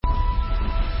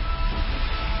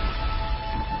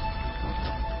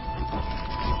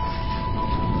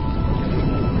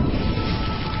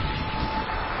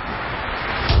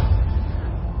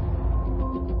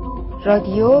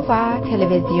رادیو و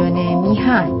تلویزیون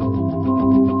میهن.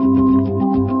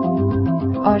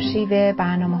 آرشیو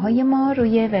برنامه‌های ما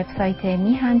روی وبسایت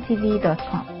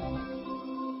mihan.tv.com.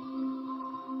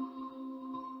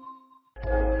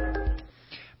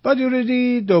 با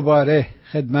درودی دوباره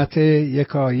خدمت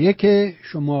یکایک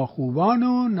شما خوبان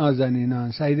و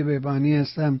نازنینان. سعید بهبانی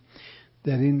هستم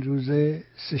در این روز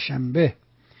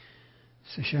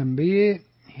سه‌شنبه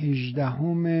 18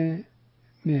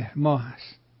 مهر ماه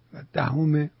است و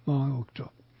 10 ماه اکتبر.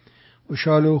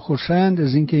 خوشحال و خرسند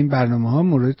از اینکه این برنامه‌ها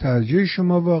مورد توجه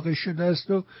شما واقع شده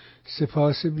است و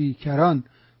سپاس بیکران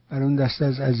بر اون دسته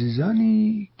از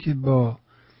عزیزانی که با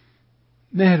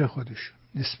مهر خودشون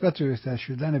نسبت به بهتر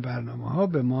شدن برنامه‌ها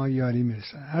به ما یاری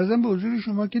میرسن. عرضم به حضور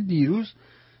شما که دیروز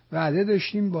وعده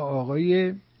داشتیم با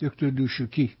آقای دکتر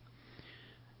دوشوکی،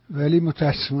 ولی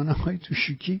متأسفانه آقای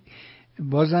دوشوکی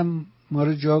بازم ما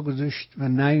رو جا گذاشت و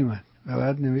نیومد و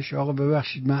بعد نوشت آقا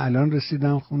ببخشید من الان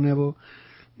رسیدم خونه و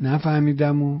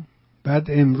نفهمیدم، و بعد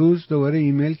امروز دوباره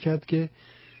ایمیل کرد که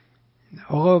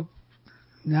آقا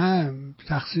نه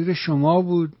تقصیر شما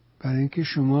بود برای اینکه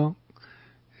شما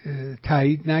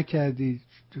تایید نکردید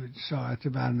ساعت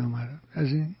برنامه رو. از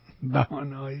این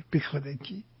بهانه‌های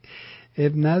بیخودکی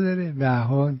اب نداره. به هر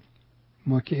حال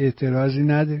ما که اعتراضی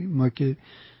نداریم، ما که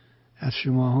از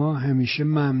شماها همیشه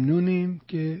ممنونیم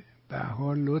که به هر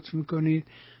حال لطف میکنید.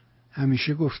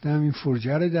 همیشه گفتم این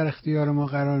فرجه رو در اختیار ما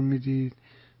قرار میدید،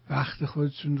 وقت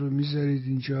خودتون رو میذارید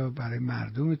اینجا برای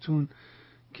مردمتون،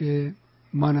 که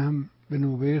من هم به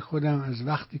نوبه خودم از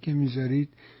وقتی که میذارید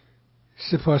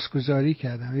سپاسگزاری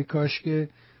کردم. ای کاش که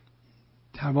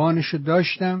توانشو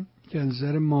داشتم که از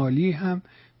نظر مالی هم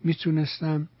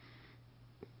میتونستم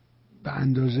به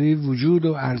اندازه وجود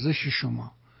و ارزش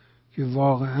شما که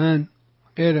واقعا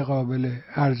غیر قابل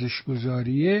ارزش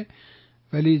گذاریه،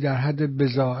 ولی در حد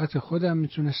بضاعت خودم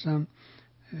میتونستم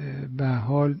به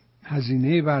حال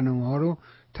هزینه برنامه ها رو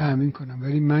تأمین کنم،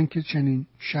 ولی من که چنین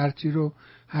شرطی رو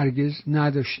هرگز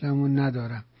نداشتم و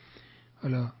ندارم.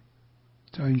 حالا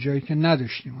تا اینجایی که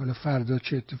نداشتیم، حالا فردا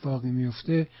چه اتفاقی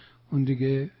میفته اون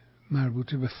دیگه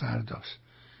مربوط به فرداست.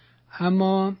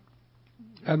 اما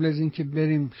قبل از اینکه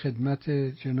بریم خدمت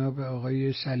جناب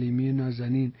آقای سلیمی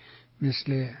نازنین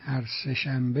مثل هر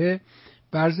سه‌شنبه،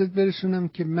 برزت برسونم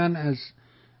که من از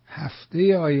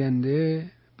هفته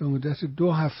آینده به مدت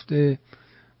 2 هفته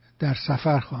در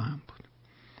سفر خواهم بود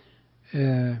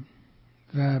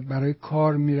و برای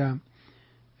کار میرم،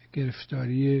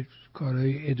 گرفتاری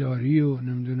کارهای اداری و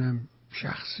نمیدونم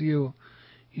شخصی و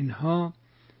اینها.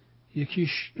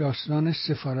 یکیش داستان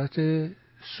سفارت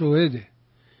سوئده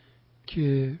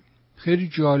که خیلی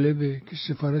جالبه که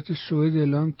سفارت سوئد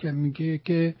اعلام که میگه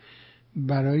که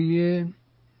برای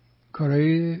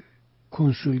کارهای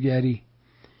کنسولگری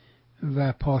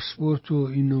و پاسپورت و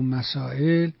اینو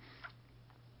مسائل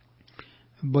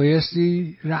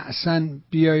بایستی رأساً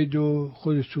بیایید و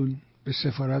خودتون به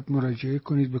سفارت مراجعه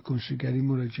کنید، به کنسولگری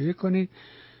مراجعه کنید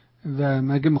و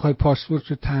مگه میخوای پاسپورت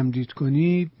رو تمدید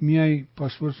کنی میای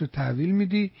پاسپورت رو تحویل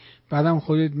میدی، بعدم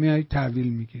خودت میای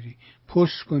تحویل میگیری.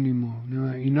 پست کنیم و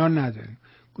اینا نداریم.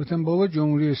 گفتم بابا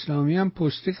جمهوری اسلامی هم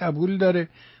پستی قبول داره.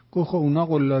 گفت خب اونا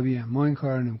قلابی هم، ما این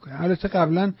کار نمیکنیم. البته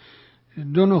قبلا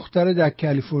 2 نقطه رو در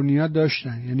کالیفرنیا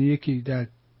داشتن، یعنی یکی در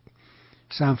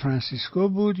سان فرانسیسکو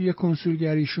بود یک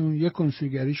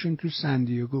کنسولگریشون تو سن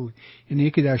دیگو بود، یعنی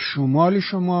یکی در شمال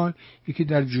یکی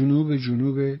در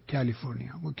جنوب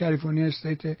کالیفرنیا. و کالیفرنیا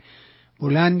استیت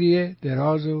بلندیه،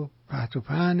 دراز و پهن و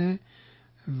پهنه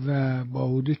و با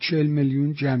حدود 40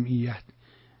 میلیون جمعیت،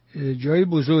 جای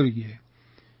بزرگیه.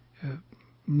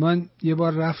 من یه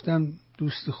بار رفتم،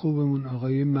 دوست خوبمون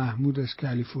آقای محمود از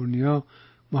کالیفرنیا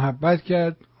محبت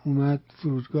کرد، اومد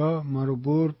فرودگاه ما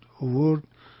رو آورد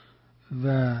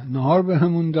و نهار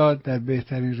بهمون داد در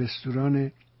بهترین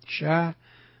رستوران شهر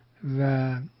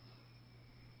و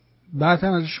بعد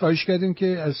هم ازش خواهش کردیم که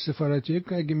از سفارتی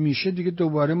که اگه میشه دیگه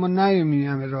دوباره ما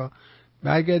نیامیم همه را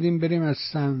برگردیم بریم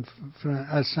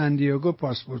از سن دیگو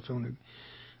پاسپورتمون.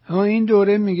 اما این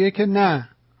دوره میگه که نه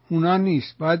اونا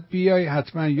نیست، باید بیای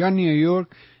حتما یا نیویورک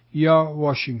یا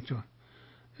واشنگتن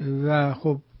و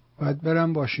خب باید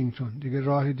برم واشنگتن دیگه،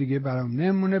 راه دیگه برام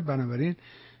نمونه. بنابراین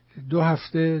 2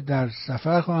 هفته در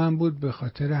سفر خواهم بود. به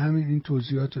خاطر همین این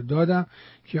توضیحات دادم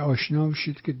که آشنا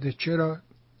بشید که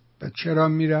چرا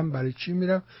میرم، برای چی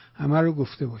میرم، همه رو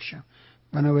گفته باشم.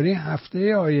 بنابراین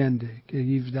هفته آینده که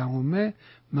 17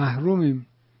 محرومیم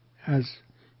از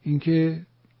اینکه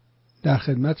در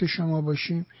خدمت شما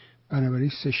باشیم.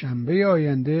 بنابراین سه‌شنبه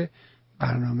آینده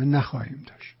برنامه نخواهیم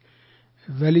داشت،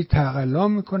 ولی تقلا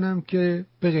میکنم که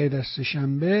به غیر از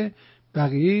سه‌شنبه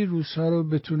بقیه روزها رو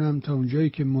بتونم تا اونجایی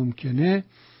که ممکنه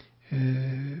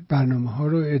برنامه ها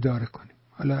رو اداره کنیم.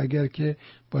 حالا اگر که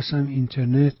باسم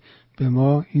اینترنت به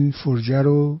ما این فرجه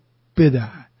رو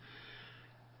بدهد.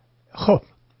 خب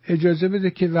اجازه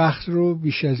بده که وقت رو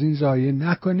بیش از این ضایع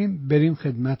نکنیم، بریم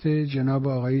خدمت جناب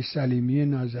آقای سلیمی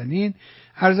نازنین،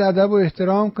 عرض ادب و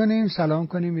احترام کنیم، سلام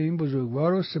کنیم به این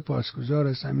بزرگوار و سپاسگزار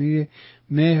از همه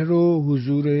مهر و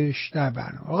حضورش در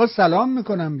برنامه. آقا سلام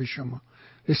میکنم به شما،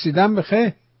 رسیدم به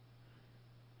خیر.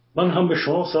 من هم به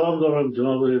شما سلام دارم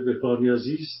جناب بهبانی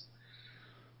عزیز،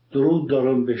 درود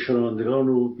دارم به شنوندگان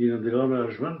و بینندگان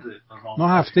ارجمند. ما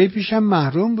هفته پیشم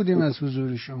محروم بودیم از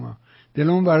حضور شما،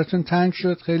 دلمون براتون تنگ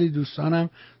شد، خیلی دوستانم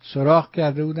سراغ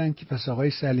کرده بودن که پس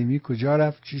آقای سلیمی کجا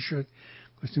رفت چی شد.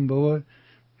 گفتیم بابا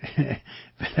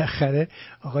بالاخره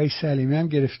آقای سلیمی هم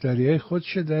گرفتاری‌های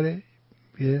خودشو داره،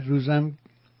 یه روزم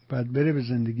باید بره به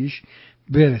زندگیش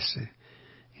برسه.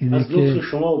 از لطف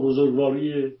شما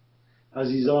بزرگواری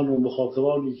عزیزان و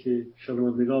مخاطبانی که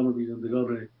شنوندگان و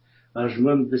بینندگان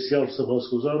ارجمند بسیار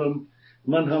سپاسگزارم.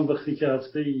 من هم وقتی که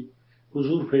هفته‌ای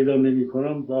حضور پیدا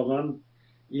نمی‌کنم واقعا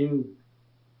این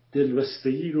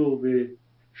دلبستگی رو به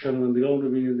شنوندگان و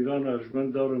بینندگان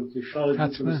ارجمند دارم که شاید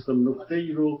میتونستم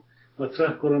نکته‌ای رو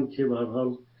مطرح کنم که به هر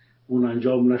حال اون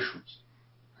انجام نشد.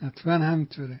 حتما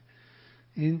همینطوره،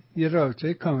 این یه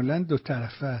رابطه کاملا دو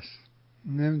طرفه است.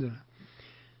 نمیدونم،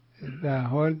 به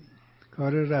حال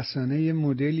کار رسانه یه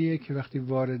مدلیه که وقتی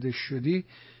واردش شدی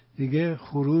دیگه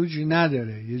خروج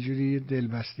نداره، یه جوری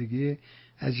دلبستگی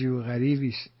عجیب و غریبی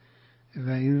است و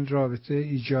این رابطه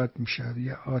ایجاد میشه،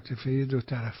 یه عاطفه دو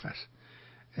طرفه است.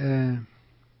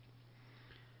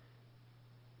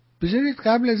 بذارید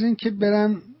قبل از این که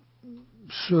برم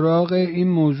سراغ این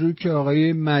موضوع که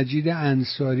آقای مجید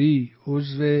انصاری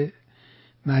عضو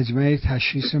مجمع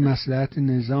تشخیص مصلحت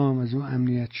نظام، از اون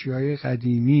امنیتچی‌های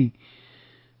قدیمی،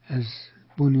 از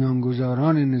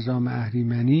بنیانگذاران نظام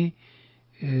اهریمنی،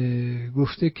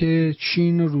 گفته که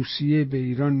چین و روسیه به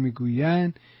ایران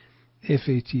میگویند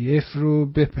FATF رو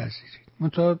بپذیرید.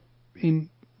 منتها این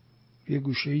یه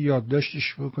گوشه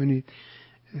یادداشتش بکنید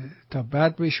تا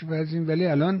بعد بهش بپذیریم. ولی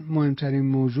الان مهمترین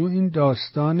موضوع این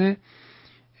داستان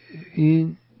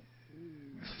این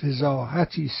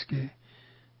فضاحتی است که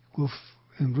گفت،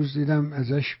 امروز دیدم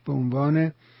ازش به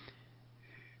عنوان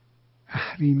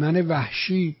اهریمن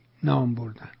وحشی نام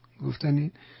بردن، گفتن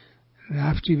این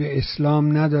ربطی به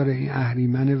اسلام نداره، این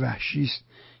اهریمن وحشی است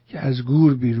که از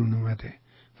گور بیرون اومده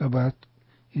و باید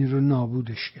این رو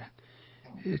نابودش کرد.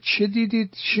 چه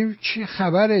دیدید؟ چه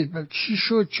خبره؟ چی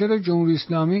شد؟ چرا جمهوری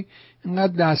اسلامی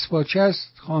اینقدر دستپاچه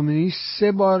است؟ خامنه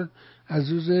 3 بار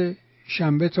از روز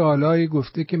شنبه تا حالا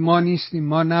گفته که ما نیستیم،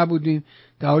 ما نبودیم،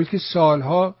 در حالی که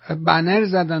سالها بنر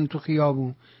زدن تو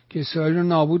خیابون که اسرائیل رو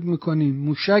نابود میکنیم،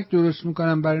 موشک درست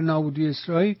میکنن برای نابودی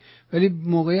اسرائیل، ولی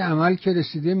موقع عمل که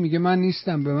رسیده میگه من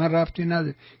نیستم، به من ربطی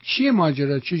نداره. چیه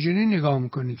ماجرا؟ چجوری نگاه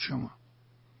میکنید شما؟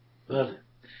 بله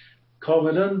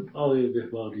کاملا آقای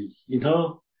بهبانی،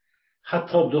 اینها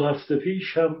حتی 2 هفته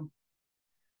پیش هم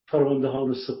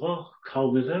فرماندهان سپاه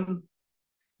کاملا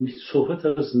صحبت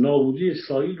از نابودی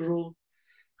اسرائیل رو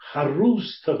هر روز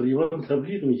تقریبا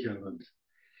تبلیغ میکردند.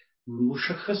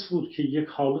 مشخص بود که یک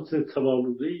حالت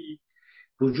تبالوده‌ای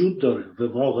وجود داره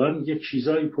و واقعا یک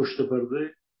چیزایی پشت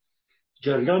پرده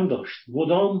جریان داشت.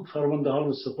 مدام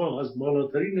فرماندهان سپاه از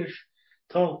بالاترینش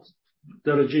تا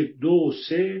درجه 2 و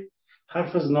 3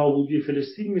 حرف از نابودی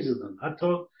فلسطین میزدن.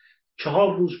 حتی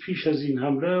 4 روز پیش از این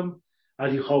حمله هم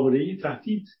علی خامنه‌ای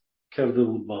تهدید کرده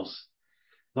بود. باز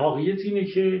واقعیت اینه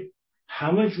که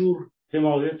همه جور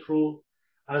حمایت رو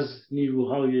از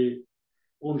نیروهای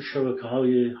اون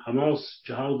شبکه‌های حماس،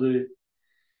 جهاد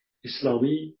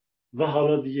اسلامی و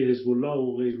حالا دیگه حزب الله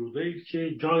و غیر و غیر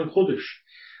که جای خودش.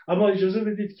 اما اجازه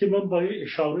بدید که من با یه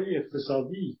اشاره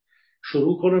اقتصادی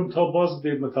شروع کنم تا باز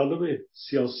به مطالب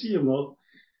سیاسی ما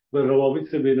و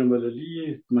روابط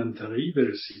بین‌المللی منطقه‌ای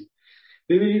برسیم.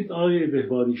 ببینید آقای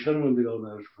بهبانی، شنوندگان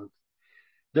ارجمند،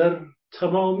 در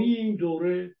تمامی این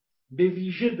دوره به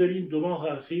ویژه در این 2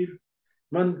 ماه اخیر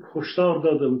من هشدار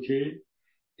دادم که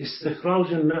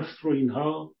استخراج نفت رو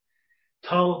اینها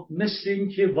تا مثل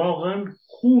اینکه واقعا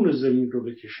خون زمین رو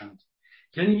بکشند،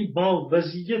 یعنی با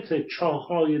وضعیت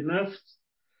چاه‌های نفت،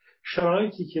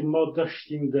 شرایطی که ما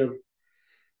داشتیم در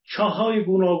چاه‌های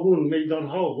گوناگون،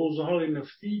 میدان‌ها، حوضه‌های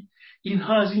نفتی،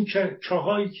 اینها از این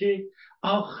چاه‌هایی که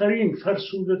آخرین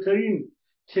فرسوده‌ترین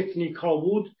تکنیک‌ها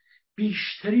بود،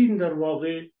 بیشترین در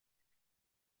واقع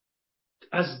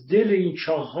از دل این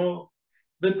چاه‌ها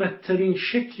به بدترین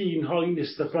شکلی اینها این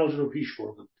استخراج رو پیش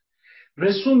بردند.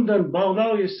 رسوندن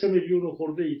بالای 3 میلیون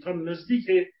خورده ای تا نزدیک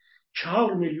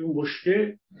 4 میلیون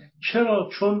بشکه. چرا؟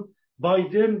 چون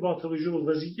بایدن با توجه به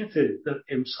وضعیت در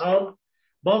امسال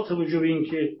با توجه به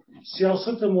اینکه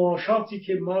سیاست معاشاتی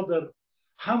که ما در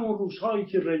همون روزهایی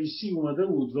که رئیسی اومده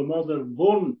بود و ما در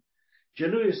بن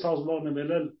جلوی سازمان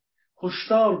ملل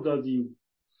هشدار دادیم،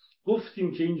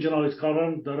 گفتیم که این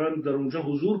جنایتکاران دارن در اونجا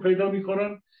حضور پیدا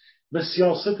میکنن و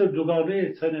سیاست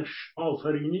دوگانه تنش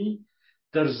آفرینی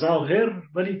در ظاهر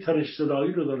ولی تنش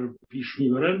زدایی رو دارن پیش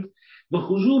میبرند و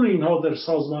حضور اینها در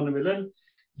سازمان ملل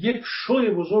یک شوی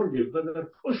بزرگه و در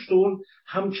پشت اون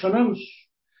همچنان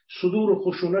صدور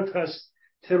خشونت هست،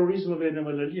 تروریسم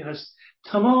بین‌المللی هست.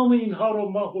 تمام اینها رو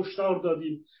ما هشدار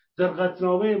دادیم، در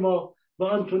قطعنامه ما با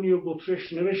آنتونیو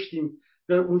گوترش نوشتیم،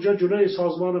 در اونجا جلوی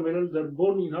سازمان ملل در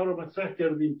بن اینها رو مطرح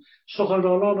کردیم.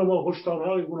 سخنرانان ما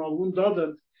هشدارهای گوناگون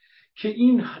دادند که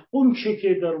این اون چه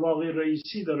که در واقع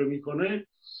رئیسی داره میکنه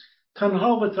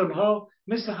تنها و تنها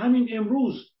مثل همین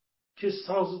امروز که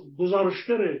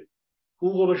گزارشگر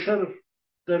حقوق بشر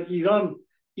در ایران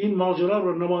این ماجرا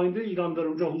رو، نماینده ایران در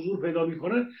اونجا حضور پیدا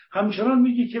میکنه، همچنان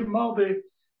میگی که ما به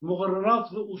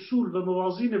مقررات و اصول و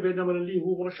موازین بین‌المللی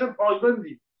حقوق بشر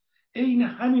پایبندیم. عین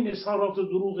همین اظهارات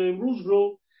دروغ امروز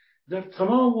رو در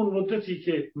تمام اون مدتی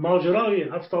که ماجرای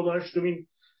 78مین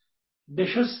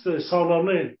نشست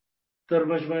سالانه در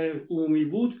مجمع عمومی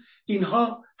بود،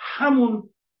 اینها همون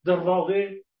در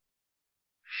واقع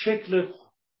شکل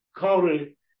کار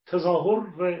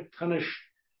تظاهر و تنش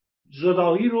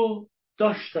زدایی رو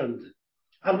داشتند.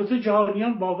 البته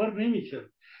جهانیان باور نمی‌کرد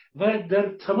و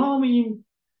در تمام این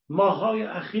ماه‌های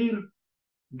اخیر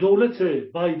دولت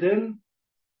بایدن،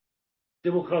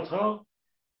 دموکرات‌ها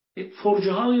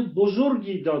فرجه‌های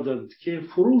بزرگی دادند که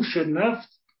فروش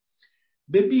نفت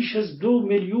به بیش از 2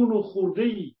 میلیون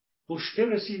خورده‌ای بشکه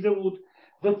رسیده بود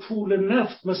و پول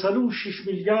نفت مثلا 6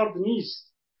 میلیارد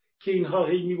نیست که اینها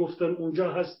هی میگفتن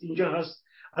اونجا هست اینجا هست،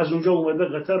 از اونجا اومده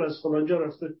قطر، از فلانجا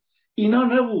رفته. اینا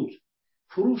نبود.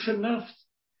 فروش نفت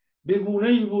به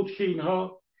گونه‌ای بود که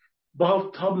اینها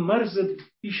با تا مرز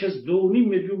بیش از 2.5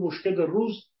 میلیون بشکه در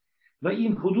روز و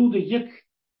این حدود یک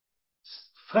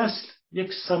فصل،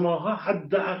 یک سماها،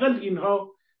 حداقل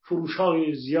اینها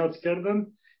فروش‌های زیاد کردن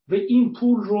و این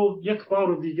پول رو یک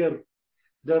بار دیگر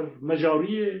در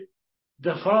مجاری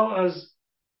دفاع از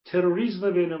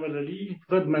تروریسم بین‌المللی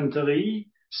و منطقه‌ای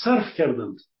صرف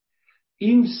کردند.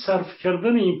 این صرف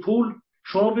کردن این پول،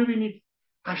 شما ببینید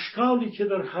اشکالی که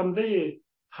در حمله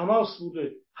حماس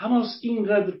بوده. حماس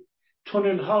اینقدر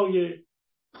تونل‌های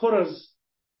پر از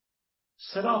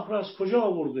سلاح را از کجا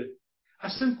آورده؟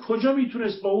 اصلا کجا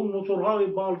میتونست با اون موتورهای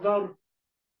بالدار،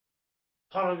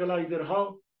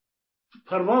 پاراگلایدرها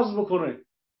پرواز بکنه؟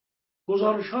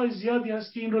 گزارش‌های زیادی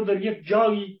هست که این رو در یک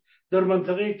جایی در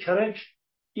منطقه کرج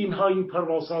اینها این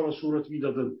پروازها را صورت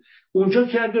میدادن. اونجا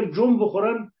که اگر جنب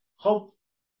بخورن، خب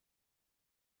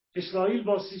اسرائیل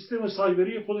با سیستم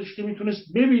سایبری خودش که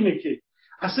میتونست ببینه که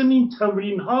اصلا این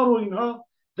تمرین‌ها رو اینها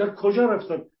در کجا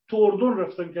رفتن. تو اردن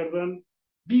رفتن کردن؟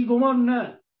 بیگمان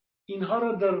نه. اینها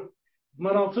را در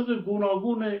مناطق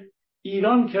گوناگون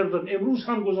ایران کردن. امروز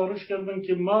هم گزارش کردن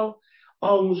که ما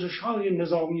آموزش‌های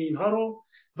نظامی اینها رو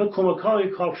و کمک‌های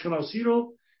کارشناسی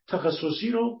رو،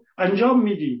 تخصصی رو انجام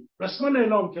میدیم. رسما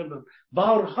اعلام کردن،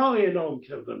 بارها اعلام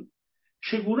کردن.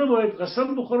 چگونه باید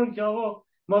قسم بخورن که آقا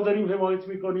ما داریم حمایت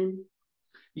میکنیم؟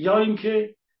 یا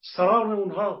اینکه سران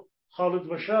اونها، خالد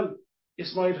مشعل،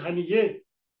 اسماعیل هنیه،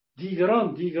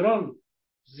 دیگران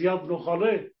زیاد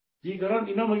نخاله، دیگران،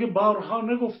 اینا مگه بارها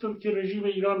نگفتند که رژیم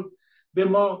ایران به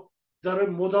ما داره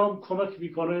مدام کمک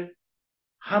میکنه؟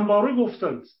 همواره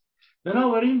گفتند.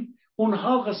 بنابراین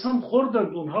اونها قسم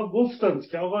خوردند، اونها گفتند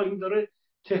که آقا این داره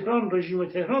رژیم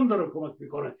تهران داره کمک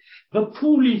میکنه و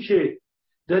پولی که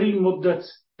در این مدت،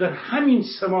 در همین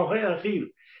 3 ماه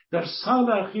اخیر، در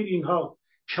سال اخیر اینها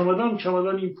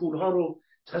چمدان این پولها رو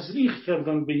تزریق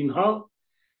کردن به اینها،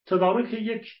 تدارک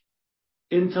یک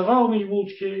انتقامی بود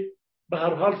که به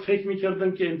هر حال فکر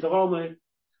میکردن که انتقام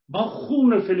با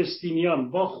خون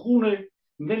فلسطینیان، با خون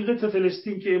ملت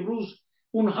فلسطین که امروز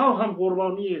اونها هم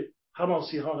قربانی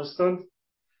حماسی ها هستند،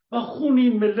 با خون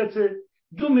این ملت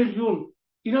 2 میلیون،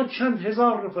 اینا چند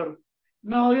هزار نفر،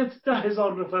 نهایت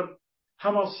 10,000 نفر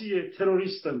حماسی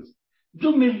تروریستند.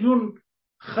 2 میلیون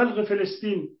خلق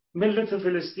فلسطین، ملت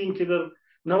فلسطین که در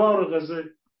نوار غزه،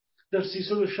 در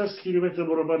 360 کیلومتر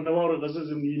مربع نوار غزه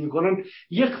زندگی میکنن،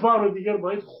 یک بار دیگر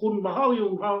باید خونبهای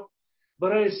اونها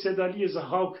برای سیدعلی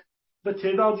ضحاک و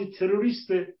تعدادی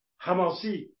تروریست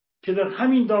حماسی که در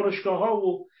همین دانشگاه ها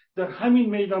و در همین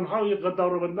میدان های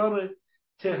قداروبندان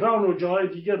تهران و جاهای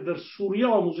دیگر در سوریه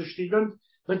آموزش دیدند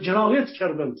و جنایت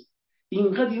کردند.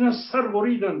 اینقدر اینا سر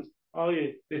بریدند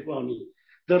آقای بهبانی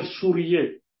در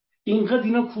سوریه، اینقدر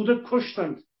اینا کودک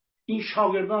کشتند، این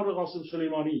شاگردان قاسم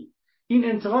سلیمانی. این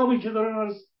انتقامی که دارن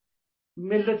از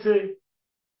ملت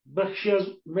بخشی از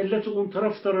ملت اون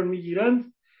طرف دارن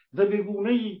میگیرند و به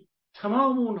گونه‌ای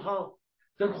تمام اونها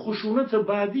در خشونت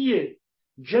بعدی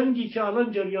جنگی که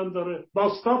الان جریان داره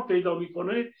بازتاب پیدا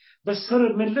میکنه و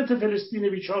سر ملت فلسطین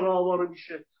بیچاره آوار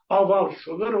میشه. آوار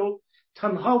شده رو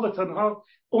تنها و تنها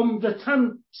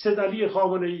عمدتاً سید علی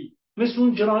خامنه‌ای، مثل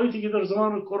اون جنایتی که در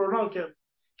زمان کرونا کرد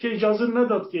که اجازه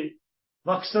نداد که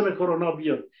واکسن کرونا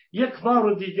بیاد، یک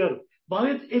بار دیگر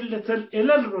باید علت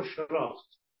العلل رو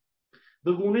شناخت.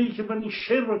 به گونه‌ای که من این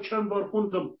شعر رو چند بار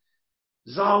خوندم،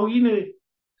 زاوین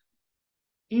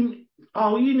این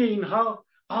آیین اینها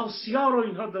آسیا رو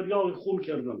اینها دریای خون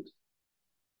کردند.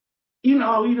 این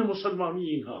آیین مسلمانی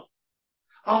اینها،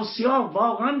 آسیا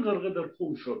واقعا غرق در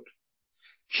خون شد.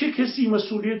 چه کسی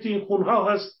مسئولیت این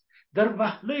خونها هست؟ در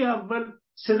وهله اول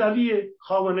سید علی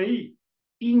خامنه‌ای.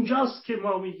 اینجاست که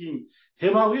ما میگیم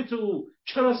حمایت او.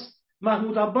 چرا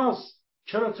محمود عباس،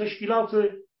 چرا تشکیلات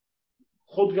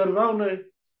خودگردان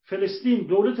فلسطین،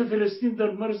 دولت فلسطین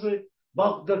در مرز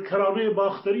در کرانه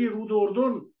باختری رود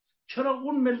اردن، چرا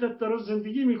اون ملت داره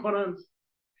زندگی میکنند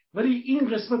ولی این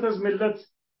قسمت از ملت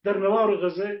در نوار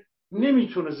غزه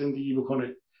نمیتونه زندگی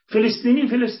بکنه؟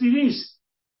 فلسطینی است.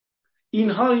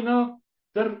 اینا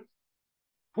در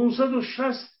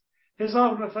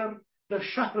 560,000 نفر در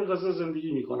شهر غزه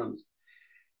زندگی میکنند.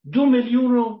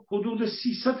 2,000,000 و حدود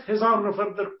 300,000 نفر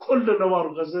در کل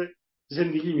نوار غزه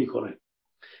زندگی میکنه.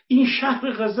 این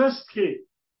شهر غزه است که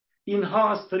اینها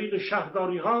از طریق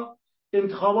شهرداری ها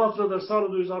انتخابات رو در سال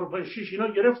 2005 اینا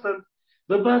گرفتن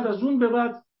و بعد از اون به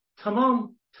بعد تمام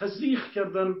تزریق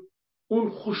کردن اون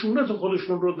خشونت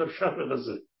خودشون رو در شهر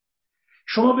غزه.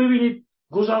 شما ببینید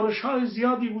گزارش های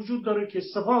زیادی وجود داره که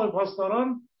سپاه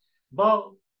پاسداران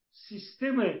با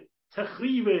سیستم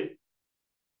تخریب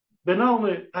به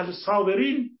نام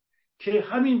الصابرین که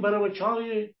همین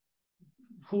بچه‌های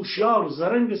هوشیار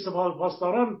زرنگ سپاه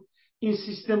پاسداران این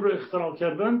سیستم رو اختراع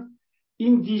کردن،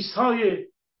 این دیس‌های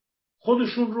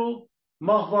خودشون رو،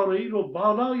 ماهواره‌ای رو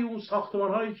بالای اون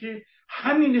ساختمان‌هایی که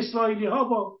همین اسرائیلی‌ها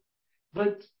با و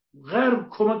غرب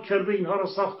کمک کرده اینها رو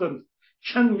ساختند.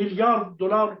 چند میلیارد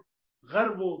دلار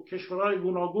غرب و کشورهای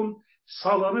گوناگون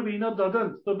سالانه به اینا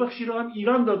دادند و بخشی رو هم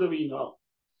ایران داده به اینها.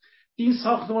 این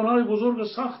ساختمان‌های بزرگ رو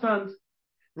ساختند،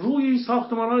 روی این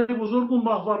ساختمان‌های بزرگ و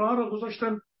ماهواره‌ها رو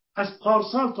گذاشتند از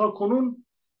پارسال تا کنون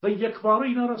و یک باره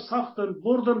اینا رو ساختند،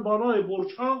 بردن بالای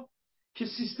برج‌ها که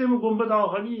سیستم گنبد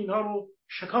آهنی اینها رو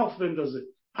شکاف بندازه.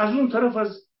 از اون طرف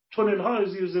از تونل‌های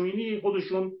زیرزمینی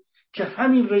خودشون که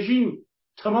همین رژیم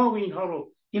تمام اینها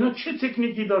رو، اینا چه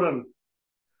تکنیکی دارن؟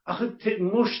 آخه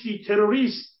مشتی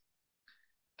تروریست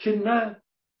که نه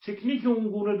تکنیک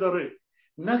اونگونه داره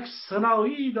نه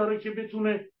صنایعی داره که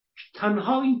بتونه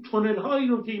تنها این تونل‌هایی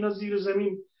رو که اینا زیر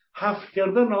زمین حفر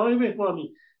کردن، آقای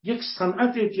بهبانی، یک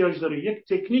صنعت احتیاج داره، یک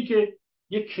تکنیک،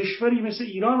 یک کشوری مثل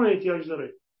ایران رو احتیاج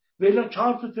داره. ولی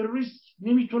 4 تا تروریست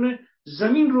نمیتونه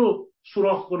زمین رو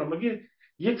سوراخ کنه، مگه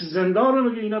یک زندان رو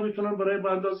مگه اینا بتونن برای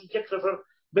اندازی یک نفر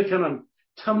بکنن؟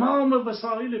 تمام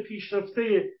وسایل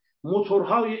پیشرفته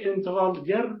موتورهای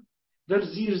انتقالگر در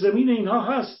زیر زمین اینها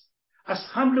هست، از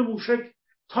حمل موشک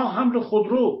تا حمل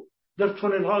خودرو در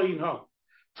تونل‌های اینها،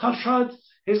 تا شاید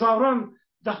هزاران،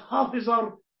 ده ها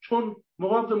هزار تن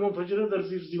مواد منفجره در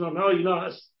زیر زمین‌های اینا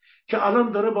هست که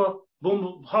الان داره با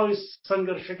بمب‌های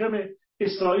سنگرشکن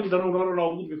اسرائیل در اونها رو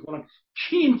نابود میکنن.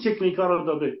 کی این تکنیک‌ها رو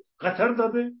داده؟ قطر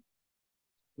داده؟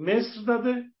 مصر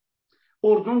داده؟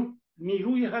 اردن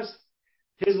نیروی هست،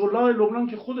 حزب الله لبنان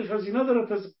که خودش از اینا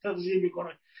داره تغذیه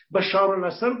میکنه، بشار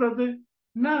الاسد داده؟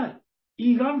 نه،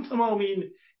 ایران تمام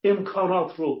این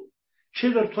امکانات رو چه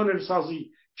در تونل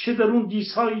سازی چه در اون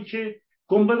دیس‌هایی که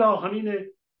گنبد آهنین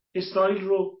اسرائیل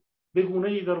رو به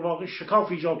گونه‌ای در واقع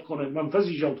شکاف ایجاد کنه، منفذ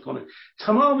ایجاد کنه،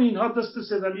 تمام اینها دست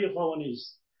سید علی خامنه‌ای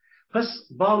است. پس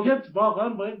واقعا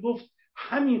باید گفت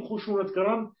همین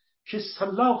خشونتگران که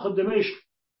سلاخ دمشق،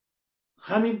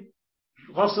 همین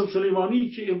قاسم سلیمانی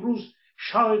که امروز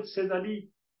شاید سید علی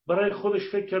برای خودش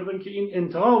فکر کردن که این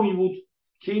انتقامی بود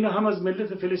که اینا هم از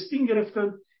ملت فلسطین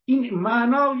گرفتن، این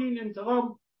معنای این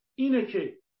انتقام اینه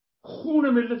که خون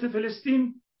ملت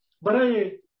فلسطین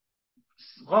برای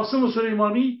قاسم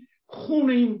سلیمانی خون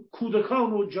این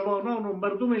کودکان و جوانان و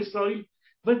مردم اسرائیل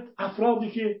و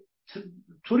افرادی که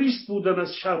توریست بودن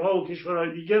از شهرها و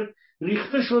کشورهای دیگر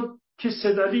ریخته شد که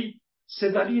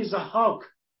سید علی ضحاک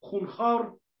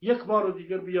خونخوار یک بار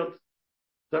دیگر بیاد.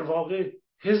 در واقع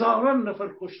هزاران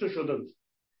نفر کشته شدند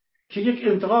که یک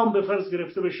انتقام به فرض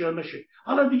گرفته بشه یا نشه.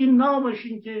 حالا دیگه نامش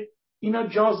این که اینا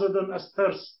جا زدن از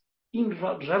ترس، این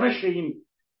روش این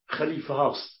خلیفه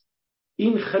هاست،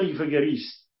 این خلیفه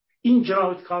گریست، این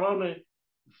جنایتکاران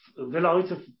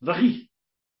ولایت وقیح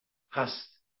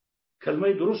هست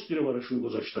کلمه درستی رو براشون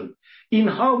گذاشتن.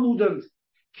 اینها بودند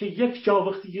که یک جا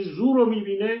وقتی که زور رو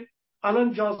میبینه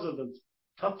الان جا زدند.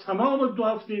 تا تمام 2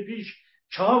 هفته پیش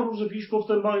 4 روز پیش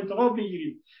گفتن ما انتقام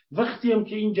میگیریم. وقتی هم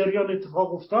که این جریان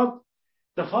اتفاق افتاد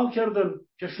دفاع کردن،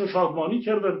 جشن و شادمانی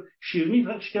کردن، شیرینی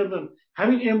پخش کردن.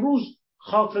 همین امروز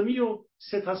خاتمی و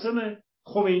سیدحسن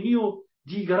خمینی و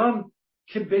دیگران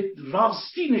که به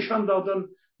راستی نشان دادن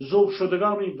ذوب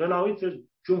شدگان ولایت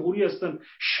جمهوری هستند،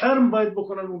 شرم باید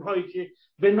بکنن اونهایی که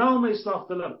به نام اصلاح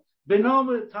طلب، به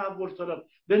نام تحول طلب،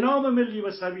 به نام ملی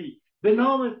مذهبی، به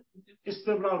نام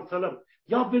استقرار طلب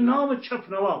یا به نام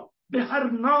چپنوا، به هر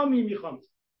نامی میخواند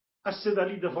از سید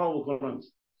علی دفاع بکنند،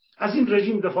 از این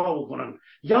رژیم دفاع بکنند،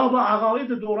 یا با عقاید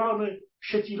دوران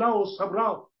شتیلا و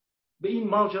صبرا به این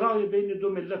ماجرای بین 2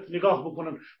 ملت نگاه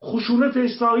بکنن. خشونت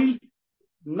اسرائیل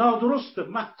نادرسته،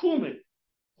 محکومه.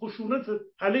 خشونت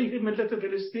علیه ملت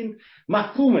فلسطین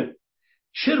محکومه.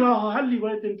 چه راه حلی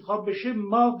باید انتخاب بشه؟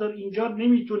 ما در اینجا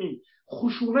نمیتونیم.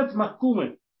 خشونت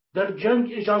محکومه. در جنگ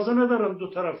اجازه ندارن دو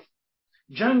طرف.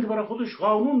 جنگ برای خودش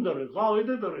قانون داره،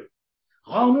 قاعده داره،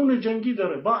 قانون جنگی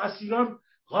داره، با اسیران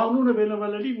قانون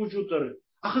بین‌المللی وجود داره.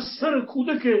 آخه سر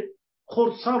کودک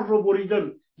خردسال رو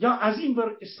بریدن، یا از این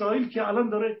بر اسرائیل که الان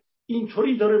داره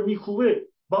اینطوری داره میکوبه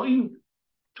با این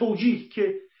توجیه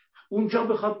که اونجا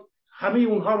بخواد همه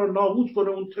اونها رو نابود کنه،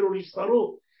 اون تروریست‌ها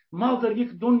رو. ما در یک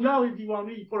دنیای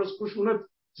دیوانه‌ای پر از خشونت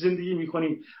زندگی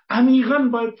میکنیم. عمیقاً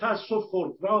باید تأسف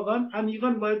خورد، واقعاً عمیقاً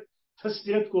باید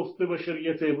تسلیت گفت به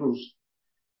بشریت امروز.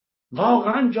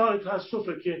 واقعاً جای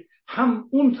تأسفه که هم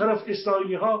اون طرف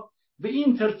اسرائیلی ها به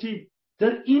این ترتیب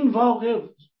در این واقع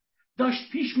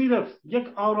داشت پیش میرفت، یک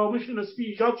آرامش نسبی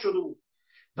ایجاد شده بود،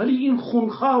 ولی این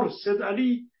خونخوار سید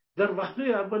علی در وهله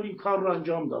اول این کار را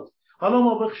انجام داد. حالا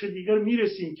ما بخش دیگر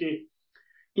میرسیم که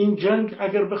این جنگ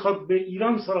اگر بخواد به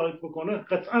ایران سرایت بکنه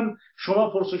قطعا شما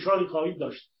پرسش‌هایی خواهید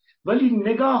داشت، ولی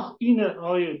نگاه اینه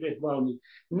آقای بهبانی،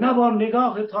 نه با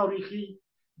نگاه تاریخی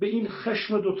به این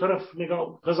خشم دو طرف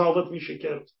نگاه قضاوت میشه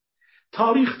کرد.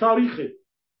 تاریخ تاریخه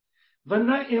و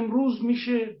نه امروز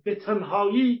میشه به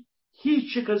تنهایی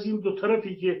هیچ یک از این دو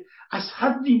طرفی که از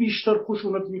حدی بیشتر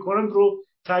خشونت میکنند رو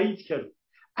تایید کرد.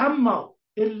 اما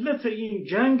علت این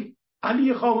جنگ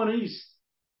علی خامنه است.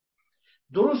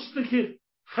 درسته که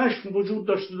خشم وجود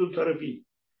داشته دو طرفی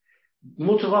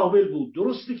متقابل بود،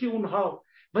 درسته که اونها،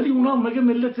 ولی اونها مگه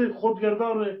ملت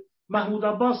خودگردان محمود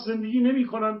عباس زندگی نمی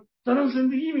کنند؟ دارن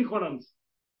زندگی می کنند.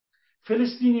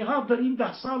 فلسطینی ها در این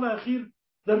 10 سال اخیر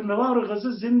در نوار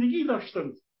غزه زندگی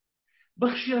داشتند.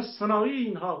 بخشی از صنایع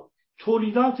اینها،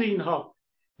 تولیدات اینها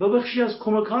و بخشی از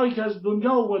کمک هایی که از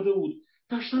دنیا اومده بود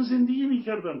داشتن زندگی می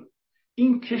کردن.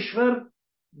 این کشور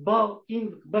با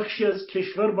این بخشی از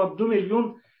کشور با 2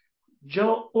 میلیون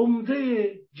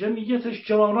عمده جمعیتش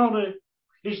جوانان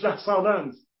 18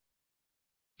 سالند.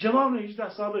 جوان 18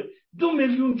 ساله، 2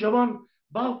 میلیون جوان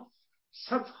با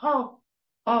صدها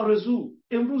آرزو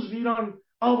امروز ایران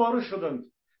آواره شدند.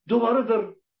 دوباره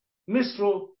در مصر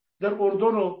و در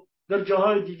اردن و در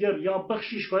جاهای دیگر یا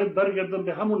بخشیش باید برگردن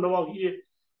به همون نواحی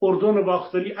اردن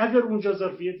باختری اگر اونجا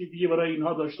ظرفیتی دیگه برای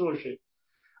اینها داشته باشه.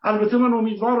 البته من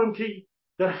امیدوارم که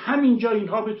در همین جا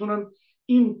اینها بتونن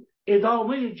این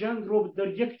ادامه جنگ رو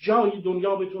در یک جای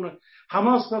دنیا بتونن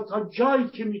حماس را تا جایی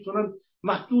که میتونن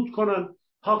محدود کنن،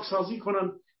 پاکسازی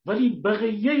کنن، ولی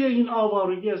بقیه این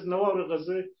آوارگی از نوار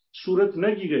غزه صورت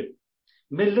نگیره.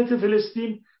 ملت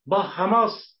فلسطین با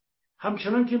حماس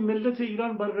همچنان که ملت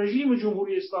ایران با رژیم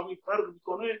جمهوری اسلامی فرق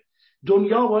میکنه،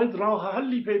 دنیا باید راه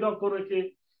حلی پیدا کنه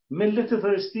که ملت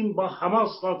فلسطین با حماس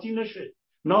قاطی نشه،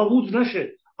 نابود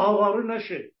نشه، آواره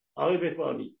نشه. آقای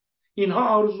بهبانی، اینها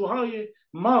آرزوهای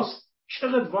ماست،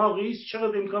 چقدر واقعی است،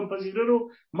 چقدر امکان پذیره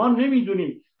رو ما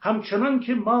نمیدونیم. همچنان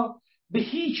که ما به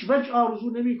هیچ وجه آرزو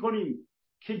نمی کنیم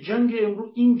که جنگ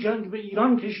امروز این جنگ به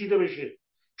ایران کشیده بشه،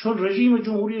 چون رژیم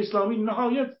جمهوری اسلامی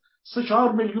نهایت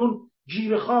 3-4 میلیون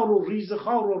جیرخوار و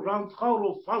ریزخوار و راندخوار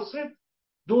و فاسد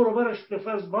دور و برش به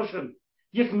فرض باشن.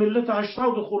 یک ملت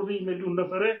 80 خورده میلیون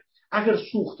نفره اگر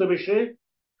سوخته بشه،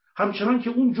 همچنان که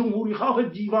اون جمهوری خواه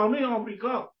دیوانه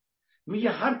آمریکا میگه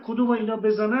هر کدوم اینا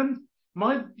بزنند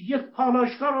ما یک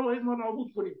پالایشگاه رو باید ما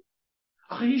نابود کنیم.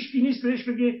 آخه هیچ کی نیست بهش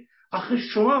بگه آخه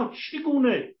شما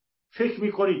چگونه فکر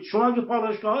میکنید؟ شما اگه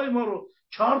پالایشگاه ما رو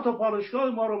 4 تا پالایشگاه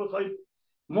ما رو بخواید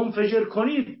منفجر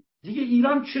کنید، دیگه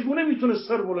ایران چگونه میتونه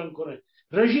سر بلند کنه؟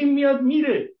 رژیم میاد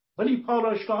میره، ولی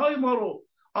پالایشگاه ما رو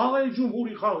آقای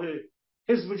جمهوری خواه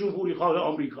حزب جمهوری خواه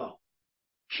آمریکا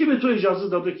کی به تو اجازه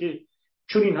داده که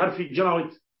چون این حرفی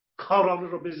جنایت کارانه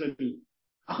رو بزنی؟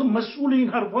 آخه مسئول این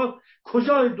حرفات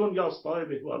کجای دنیاست آقای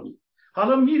بهبانی؟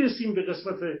 حالا میرسیم به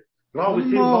قسمت رابطه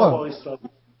ما با اسرائیل.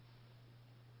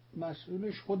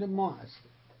 مسئولش خود ما هست.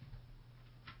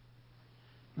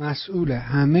 مسئول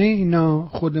همه اینا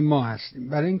خود ما هستیم.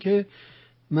 برای اینکه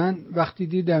من وقتی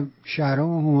دیدم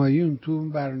شهرام همایون تو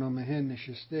برنامه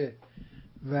نشسته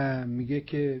و میگه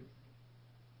که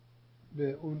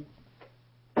به اون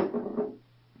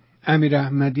امیر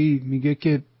احمدی میگه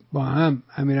که با هم،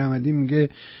 امیر احمدی میگه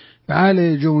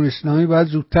بله جمهوری اسلامی باید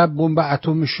زودتر بمب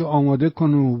اتمش رو آماده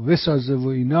کنه و بسازه و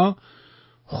اینا.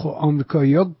 خب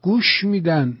آمریکایی‌ها گوش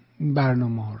میدن این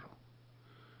برنامه ها رو،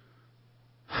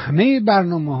 همه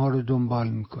برنامه ها رو دنبال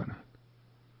میکنن.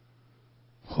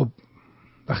 خب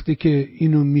وقتی که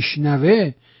اینو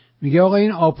میشنوه میگه آقا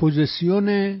این اپوزیسیون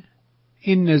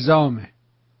این نظامه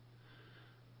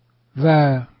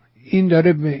و این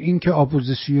داره به این که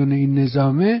اپوزیسیون این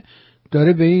نظامه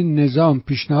داره به این نظام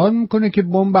پیشنهاد میکنه که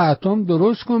بمب اتم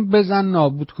درست کن بزن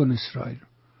نابود کن اسرائیل.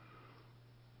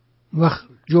 وقت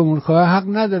جمهوری‌خواه حق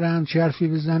نداره همچی حرفی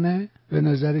بزنه به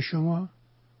نظر شما؟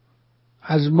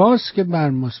 از ماست که بر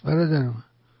ماست برادر من.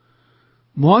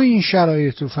 ما این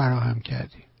شرایط رو فراهم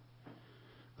کردیم.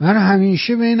 من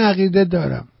همیشه به این عقیده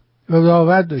دارم و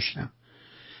باور داشتم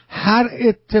هر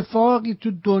اتفاقی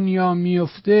تو دنیا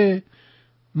میفته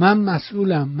من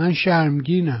مسئولم، من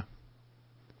شرمگینم،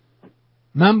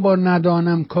 من با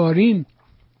ندانم کاریم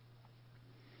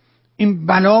این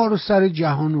بلا رو سر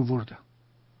جهان آوردم.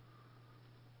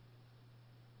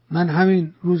 من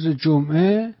همین روز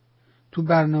جمعه تو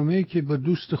برنامه‌ای که با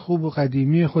دوست خوب و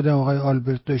قدیمی خودم آقای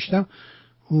آلبرت داشتم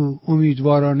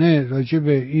امیدوارانه راجع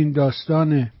به این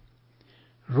داستان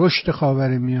رشد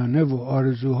خاورمیانه و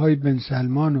آرزوهای بن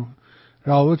سلمان و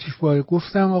روابطش با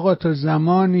گفتم آقا تا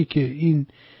زمانی که این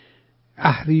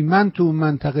اهریمن تو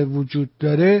منطقه وجود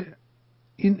داره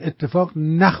این اتفاق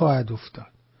نخواهد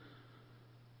افتاد.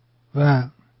 و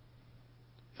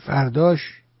فرداش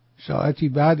ساعتی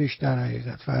بعدش در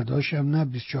حقیقت فرداش هم نه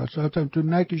 24 ساعت هم تو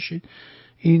نکشید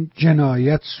این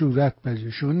جنایت صورت پذیر.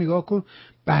 شما نگاه کن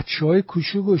بچهای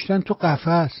کوچو گشتن تو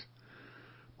قفس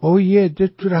با یه عده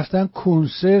تو رفتن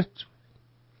کنسرت.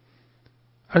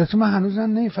 البته من هنوزم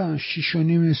نمیفهمم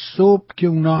 6:30 صبح که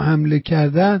اونا حمله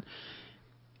کردن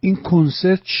این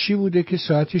کنسرت چی بوده که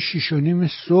ساعت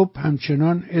 6:30 صبح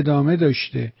همچنان ادامه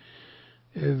داشته.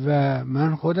 و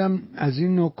من خودم از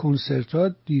این نوع کنسرت ها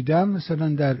دیدم، مثلا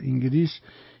در انگلیس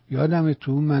یادم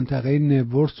تو منطقه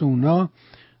نبورت اونا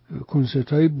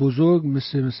کنسرت های بزرگ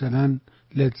مثلا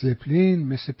لید زپلین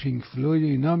مثل پینک فلوید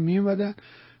اینا می اومدن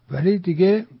ولی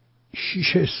دیگه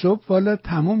 6 صبح والا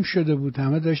تموم شده بود،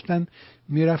 همه داشتن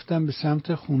میرفتن به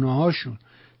سمت خونه هاشون.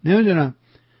 نمیدونم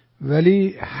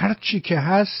ولی هر چی که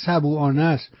هست سبوانه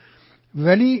است.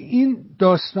 ولی این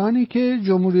داستانی که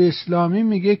جمهوری اسلامی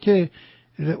میگه که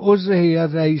عضو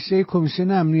هیئت رئیسه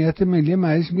کمیسیون امنیت ملی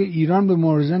مجلس میگه ایران به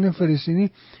معارضین فلسطینی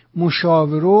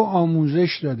مشاوره و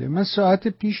آموزش داده. من ساعت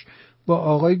پیش با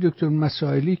آقای دکتر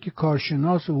مسائلی که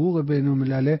کارشناس حقوق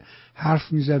بین‌الملل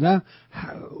حرف میزدم،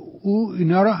 او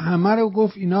اینا رو همه رو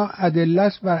گفت اینا ادله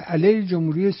است بر علیه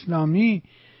جمهوری اسلامی.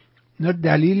 اینا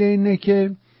دلیل اینه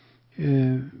که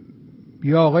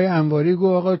یا آقای انواری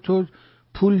گفت آقا تو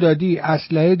پول دادی،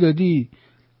 اسلحه دادی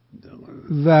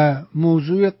و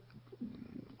موضوع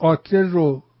قاتل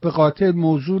رو به قاتل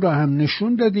موضوع رو هم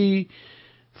نشون دادی،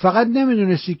 فقط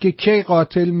نمیدونستی که کی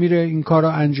قاتل میره این کار رو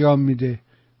انجام میده.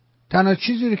 تنها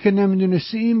چیزی رو که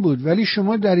نمیدونستی این بود، ولی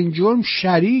شما در این جرم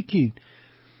شریکین.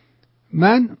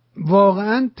 من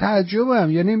واقعا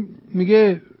تعجبم. یعنی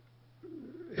میگه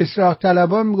اصلاح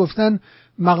طلبان میگفتن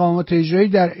مقامات اجرایی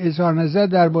در اظهار نظر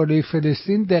درباره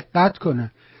فلسطین دقت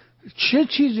کنن. چه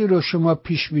چیزی رو شما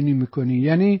پیش بینی میکنی؟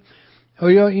 یعنی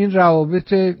آیا این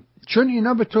روابط، چون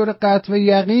اینا به طور قطع و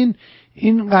یقین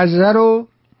این غزه رو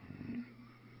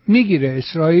میگیره،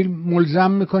 اسرائیل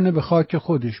ملزم میکنه به خاک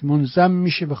خودش، ملزم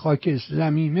میشه به خاک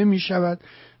زمینه میشود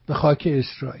به خاک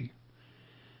اسرائیل،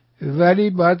 ولی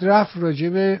باید رفت راجع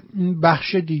به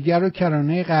بخش دیگر و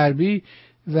کرانه غربی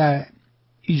و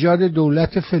ایجاد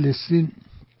دولت فلسطین.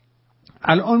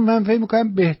 الان من فکر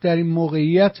میکنم بهترین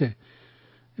موقعیته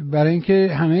برای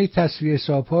اینکه همه تصفیه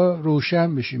حساب‌ها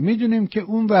روشن بشه. میدونیم که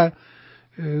اون ور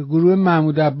گروه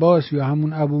محمود عباس یا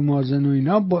همون ابو مازن و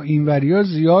اینا با اینوریا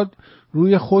زیاد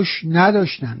روی خوش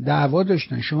نداشتن، دعوا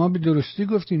داشتن. شما به درستی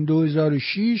گفتین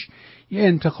 2006 یه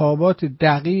انتخابات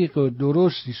دقیق و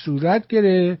درستی صورت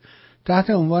گرفت تحت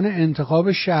عنوان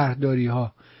انتخاب شهرداری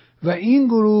ها و این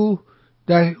گروه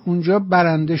در اونجا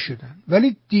برنده شدن،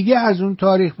 ولی دیگه از اون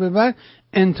تاریخ به بعد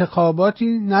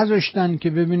انتخاباتی نذاشتن که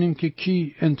ببینیم که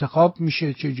کی انتخاب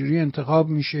میشه، چجوری انتخاب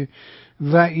میشه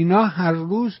و اینا هر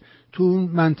روز تو اون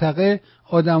منطقه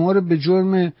آدما رو به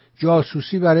جرم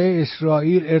جاسوسی برای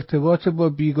اسرائیل، ارتباط با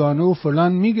بیگانه و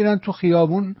فلان میگیرن تو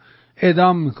خیابون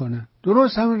اعدام میکنن.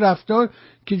 درست همین رفتار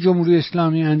که جمهوری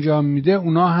اسلامی انجام میده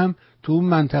اونا هم تو اون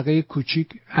منطقه کوچیک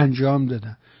انجام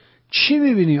دادن. چی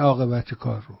میبینی عاقبت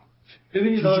کار رو؟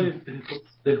 ببینید آقای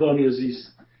بهبانی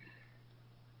عزیز،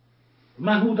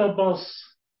 محمود عباس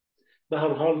به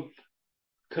هر حال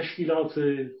تشکیلات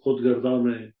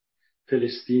خودگردان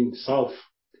فلسطین صاف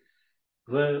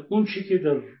و اون چی که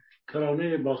در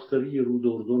کرانه باختری رود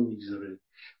اردن میگذره،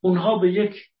 اونها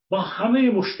با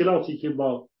همه مشکلاتی که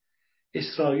با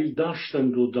اسرائیل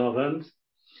داشتند و دارند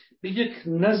به یک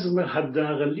نظم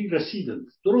حداقلی رسیدند.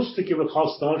 درسته که به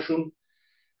خواستهاشون،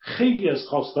 خیلی از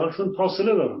خواستهاشون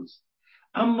فاصله دارند،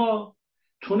 اما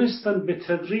تونستن به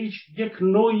تدریج یک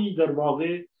نوعی در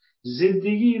واقع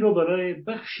زندگی رو برای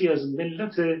بخشی از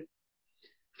ملت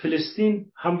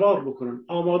فلسطین هموار بکنن،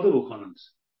 آماده بکنند.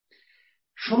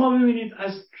 شما ببینید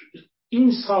از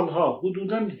این سالها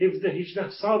حدوداً 17-18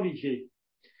 سالی که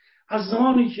از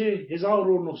زمانی که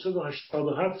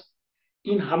 1987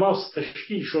 این حماس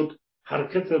تشکیل شد،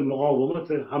 حرکت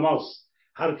مقاومت حماس،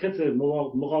 حرکت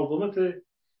مقاومت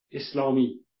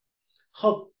اسلامی،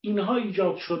 خب اینها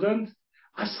ایجاد شدند.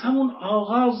 از همون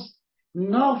آغاز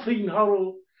ناف اینها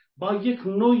رو با یک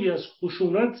نوعی از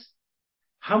خشونت،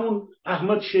 همون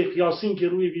احمد شیخ یاسین که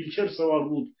روی ویلچر سوار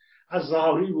بود، از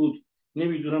زهاری بود،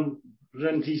 نمیدونم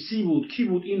رنتیسی بود، کی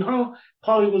بود، اینها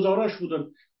پایه‌گذاراش بودن.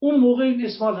 اون موقع این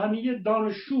اسماعیل هنیه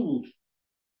دانشجو بود،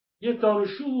 یک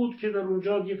دانشجو بود که در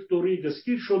اونجا یک دوره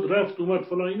دستگیر شد، رفت اومد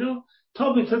فلان اینا،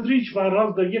 تا به تدریج به هر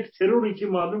حال در یک تروری که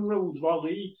معلوم نبود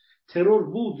واقعی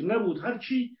ترور بود نبود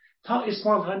هرچی، تا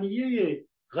اسماعیل هنیه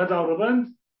غداربند،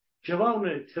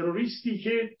 جوان تروریستی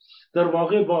که در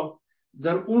واقع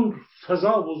در اون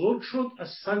فضا بزرگ شد، از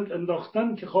سنگ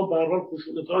انداختن که خب به هر حال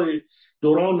خشونت‌های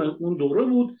دوران اون دوره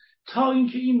بود، تا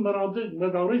اینکه این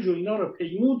مدارج و اینا رو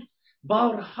پیمود،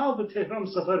 بارها به تهران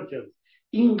سفر کرد.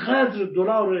 اینقدر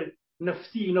دلار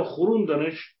نفتی اینا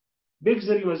خوروندنش،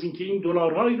 بگذاریم از اینکه این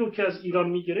دلارهایی رو که از ایران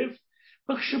میگرفت،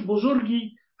 بخش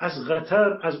بزرگی از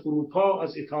قطر، از اروپا،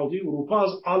 از اتحادیه اروپا،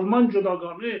 از آلمان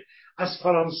جداگانه، از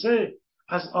فرانسه،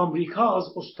 از آمریکا،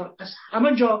 از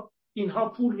همه جا اینها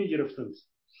پول میگرفتند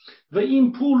و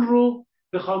این پول رو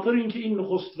به خاطر اینکه این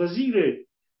نخست وزیر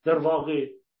در واقع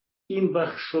این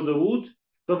بخش شده بود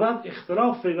و بعد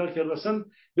اختلاف پیدا کرد، اصلا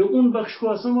به اون بخش که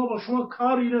اصلا ما با شما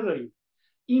کاری نداریم،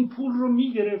 این پول رو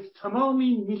میگرفت، تمام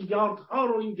این میلیاردها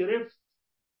رو این گرفت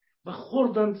و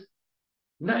خوردند.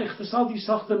 نه اقتصادی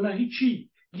ساختن نه هیچی،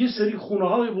 یه سری خونه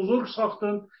های بزرگ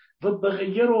ساختن و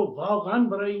بقیه رو واقعا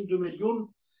برای این 2 میلیون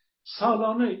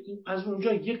سالانه از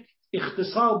اونجا یک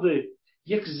اقتصاد،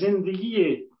 یک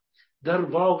زندگی در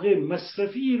واقع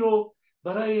مصرفی رو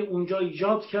برای اونجا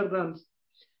ایجاد کردند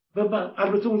و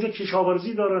البته اونجا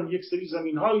کشاورزی دارن، یک سری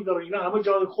زمین هایی دارن، اینا همه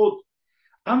جای خود،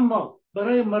 اما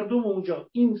برای مردم اونجا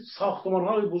این ساختمان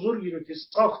های بزرگی رو که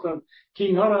ساختن که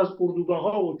اینها رو از اردوگاه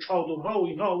ها و چادرها و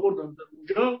اینها آوردن در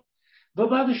اونجا و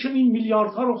بعدش این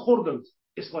میلیاردها رو خوردند.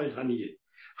 اسماعیل هنیه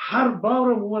هر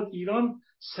بار اومد ایران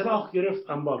سلاح گرفت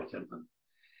انبار کردن.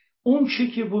 اون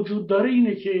چی که وجود داره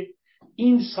اینه که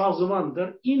این سازمان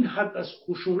در این حد از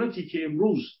خشونتی که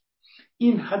امروز،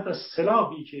 این حد از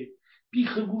سلاحی که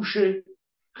بیخ گوش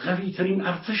قوی ترین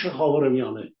ارتش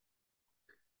خاورمیانه،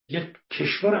 یک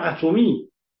کشور اتمی،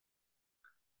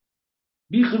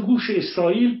 بیخ گوش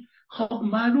اسرائیل، خب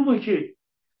معلومه که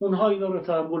اونها اینا رو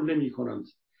تحمل نمی کنند.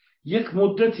 یک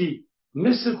مدتی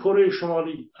مثل کره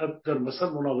شمالی در مثل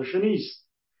مناقشه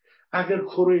نیست. اگر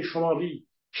کره شمالی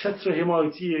چتر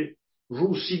حمایتی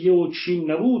روسیه و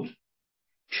چین نبود،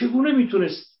 چگونه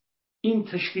میتونست این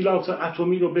تشکیلات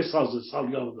اتمی رو بسازه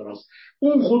سالیان دراز؟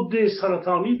 اون غده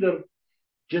سرطانی در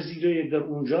جزیره، در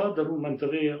اونجا، در اون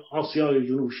منطقه آسیای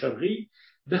جنوب شرقی،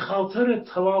 به خاطر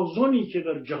توازنی که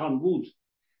در جهان بود،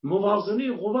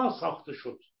 موازنه قوا ساخته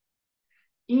شد.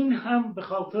 این هم به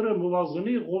خاطر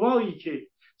موازنه قوایی که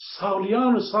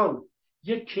سالیان سال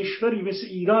یک کشوری مثل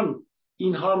ایران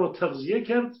اینها رو تغذیه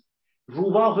کرد.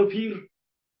 روباه پیر،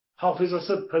 حافظ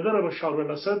اسد پدر بشار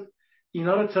الاسد،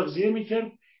 اینا رو تغذیه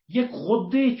میکرد. یک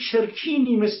غده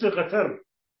چرکینی مثل قطر،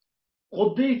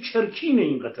 غده چرکین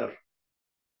این قطر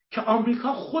که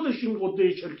آمریکا خودش این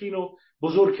غده چرکین رو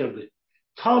بزرگ کرده.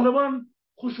 طالبان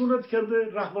خشونت کرده،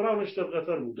 رهبرانش در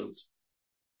قطر بودند.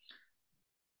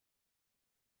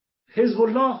 حزب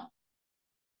الله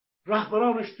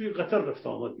رهبرانش توی قطر رفت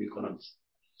آمد میکنند.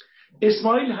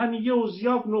 اسماعیل هنیه و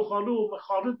زیاد نخاله و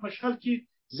خالد مشعل که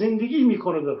زندگی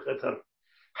میکنه در قطر،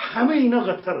 همه اینا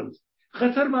قطرند.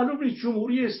 قطر معلوم نیست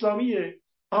جمهوری اسلامی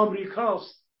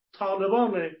آمریکاست،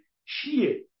 طالبان،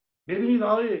 چیه؟ ببینید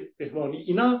آقای بهبانی،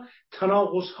 اینا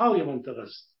تناقض‌های منطقه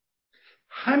است.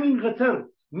 همین قطر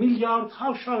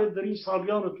میلیاردها شاید در این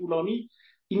سالیان طولانی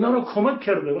اینا رو کمک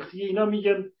کرده. وقتی اینا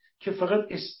میگن که فقط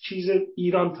چیز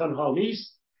ایران تنها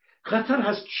نیست، قطر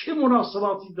هست. چه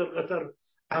مناسباتی در قطر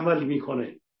عمل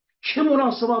میکنه؟ چه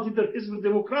مناسباتی در حزب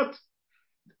دموکرات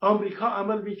آمریکا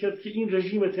عمل میکرد که این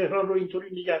رژیم تهران رو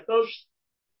اینطوری نگه داشت؟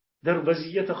 در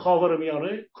وضعیت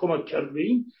خاورمیانه کمک کرد به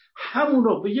این.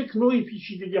 همونو به یک نوعی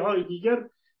پیچیدگی های دیگر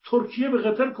ترکیه به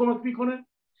قطر کمک میکنه،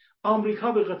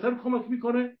 آمریکا به قطر کمک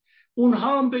میکنه،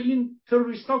 اونها هم به این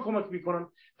تروریستا کمک میکنن.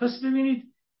 پس ببینید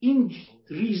این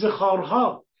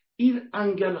ریزخارها، این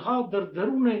انگلها در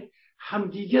درون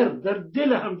همدیگر، در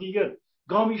دل همدیگر،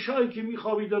 گامیشایی که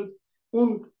میخوابیدن،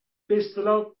 اون به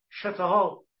اصطلاح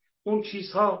شتها، اون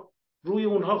چیزها روی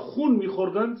اونها خون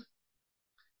میخوردند،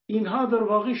 اینها در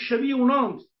واقع شبیه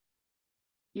اوناند.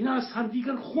 اینا از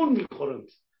همدیگر خون میخورند،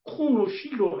 خون و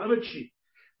شیر و همه چی.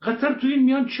 قطر تو این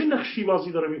میان چه نقشی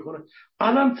بازی داره میکنه؟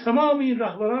 الان تمام این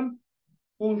رهبران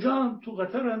اونجا هم تو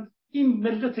قطرند. این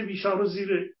ملت بیچاره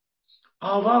زیر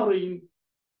آوار این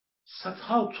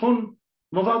صدها تن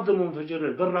مواد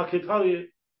منفجره و راکت های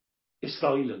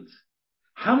اسرائیلند.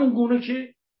 همون گونه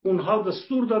که اونها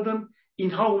دستور دادن،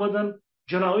 اینها اومدن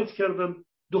جنایت کردن،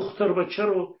 دختر بچه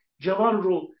رو، جوان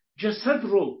رو، جسد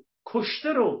رو،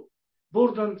 کشته رو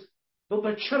بردند و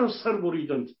بچه رو سر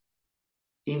بریدند.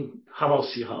 این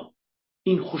حماسی ها،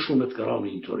 این خشونتگران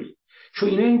اینطوری، چون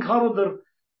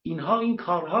اینها این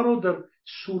کارها رو در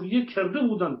سوریه کرده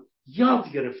بودند،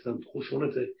 یاد گرفتند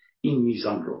خشونت این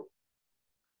میزان رو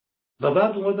و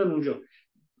بعد اومدن اونجا.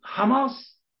 حماس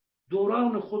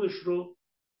دوران خودش رو،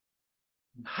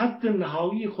 حد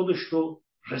نهایی خودش رو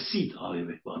رسید. آقای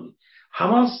بهبانی،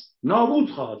 حماس نابود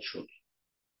خواهد شد.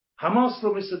 حماس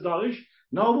رو مثل داعش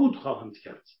نابود خواهند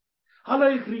کرد.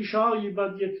 حالا یک ریشه هایی،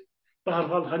 بعد یک به هر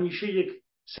حال همیشه یک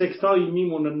سکتایی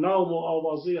میمونه، نام و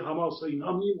آوازه حماس و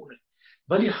اینها میمونه،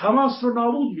 ولی حماس رو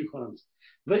نابود میکنند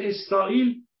و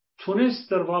اسرائیل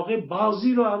تونست در واقع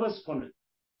بازی رو عوض کنه.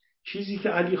 چیزی که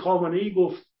علی خامنه ای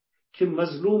گفت که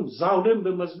مظلوم، ظالم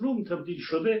به مظلوم تبدیل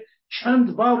شده،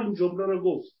 چند بار این جمله رو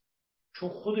گفت، چون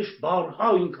خودش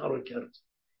بارها این کار رو کرد،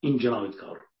 این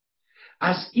جنایتکار.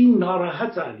 از این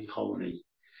ناراحت علی خامنه ای.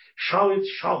 شاید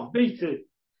شاه بیت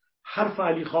حرف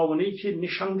علی خامنه ای که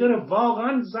نشانگر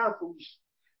واقعا ضعف اوست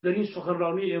در این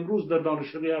سخنرانی امروز در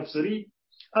دانشکده افسری.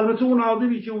 البته اون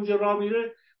آدمی که اونجا راه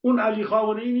میره اون علی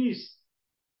خامنه ای نیست،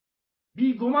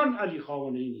 بیگمان علی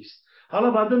خامنه ای نیست.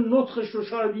 حالا بعد نطقش رو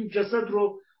شاید این جسد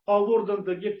رو آوردن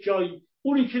در یک جایی،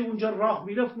 اونی که اونجا راه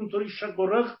میرفت اونطوری شق و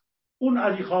رق، اون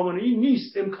علی خامنه ای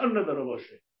نیست، امکان نداره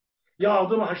باشه. یا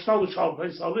آدم 84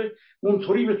 ساله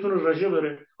اونطوری بتونه رژه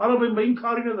بره. حالا به این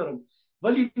کاری ندارم،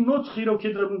 ولی نطقی رو که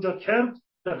در اونجا کرد،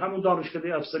 در همون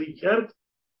دانشکده افسری کرد،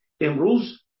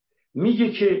 امروز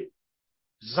میگه که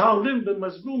ظالم به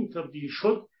مظلوم تبدیل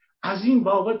شد. از این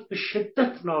بابت به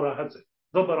شدت ناراحته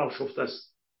و برآشفته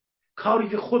است. کاری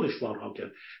که خودش بارها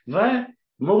کرد و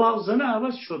موازنه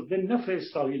عوض شد به نفع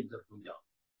اسرائیل در دنیا.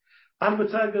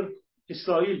 البته اگر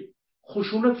اسرائیل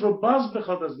خشونت رو باز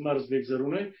بخواد از مرز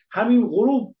بگذرونه، همین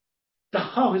غروب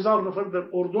 10,000 نفر در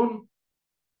اردن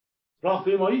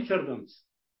راهپیمایی کردند.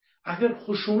 اگر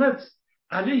خشونت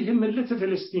علیه ملت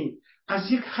فلسطین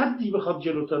از یک حدی بخواد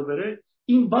جلوتر بره،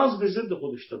 این باز به ضد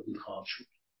خودش تبدیل خواهد شد،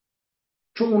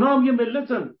 چون اونا هم یه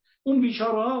ملتن. اون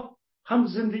بیچاره ها هم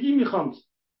زندگی میخواند.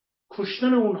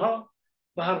 کشتن اونها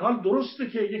به هر حال درسته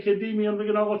که یک عده‌ای میان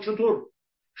بگن آقا چطور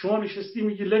شما نشستی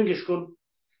میگی لنگش کن.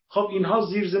 خب اینها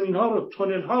زیرزمین ها رو،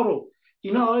 تونل ها رو،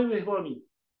 اینا آقای بهبانی،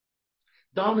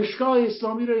 دانشگاه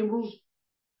اسلامی رو امروز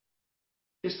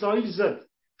اسرائیل زد،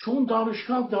 چون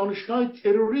دانشگاه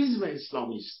تروریسم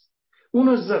اسلامی است،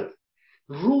 اون زد.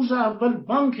 روز اول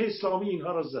بانک اسلامی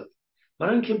اینها را زد،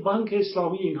 برای اینکه بانک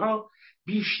اسلامی اینها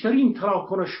بیشترین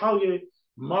تراکنش های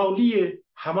مالی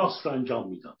حماس را انجام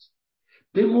میداد.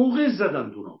 به موقع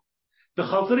زدند اونا، به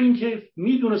خاطر اینکه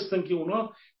میدونستن که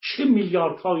اونا چه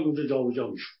میلیاردهای اونجا جابجا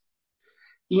میشد.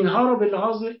 اینها رو به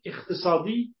لحاظ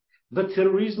اقتصادی و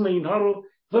تروریسم اینها رو،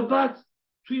 و بعد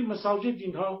توی مساجد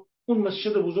اینها، اون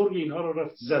مسجد بزرگ اینها رو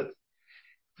رفت زد.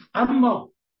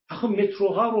 اما آخه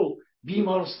متروها رو،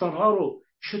 بیمارستانها رو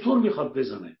چطور میخواد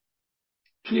بزنه؟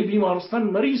 توی بیمارستان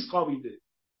مریض خوابیده،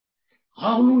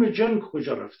 قانون جنگ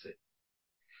کجا رفته؟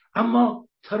 اما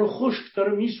تر و خشک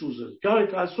داره میسوزه. جای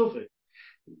تأسفه.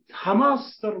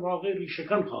 حماس در واقع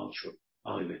ریشه‌کن خواهد شد.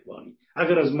 آقای بهبانی،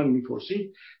 اگر از من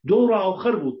میپرسید، دور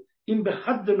آخر بود، این به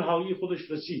حد نهایی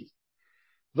خودش رسید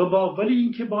و ولی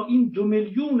اینکه با این 2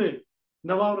 میلیون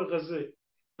نوار غزه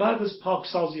بعد از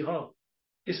پاکسازی ها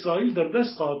اسرائیل در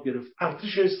دست خواهد گرفت.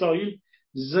 ارتش اسرائیل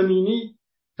زمینی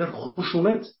در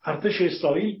خشونت، ارتش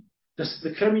اسرائیل دست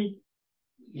کمی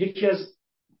یکی از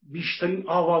بیشترین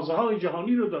آوازهای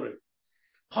جهانی رو داره.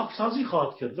 پاکسازی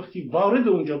خواهد کرد. وقتی وارد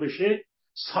اونجا بشه،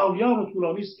 سالیان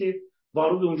طولانی است که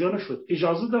وارد اونجا نشد،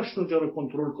 اجازه داشت اونجا رو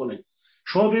کنترل کنه.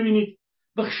 شما ببینید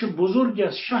بخش بزرگی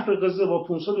از شهر غزه با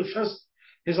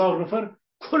 560,000 نفر،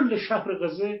 کل شهر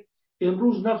غزه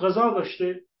امروز نه غذا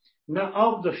داشته، نه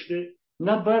آب داشته،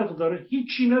 نه برق داره،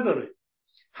 هیچی نداره.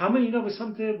 همه اینا به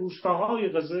سمت روستاهای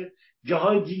غزه،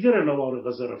 جاهای دیگر نوار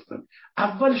غزه رفتن.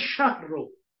 اول شهر رو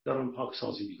دارن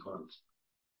پاکسازی میکنند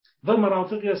و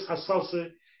مناطقی از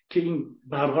حساسه که این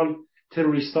به هر حال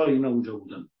تروریستا اینا اونجا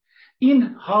بودن. این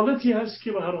حالتی هست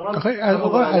که به هر حال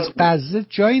آقا از غزه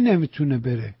جایی نمیتونه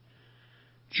بره،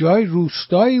 جای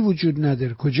روستایی وجود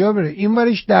نداره، کجا بره؟ این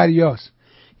ورش دریاست،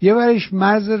 یه ورش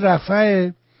مرز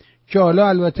رفح، که حالا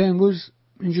البته امروز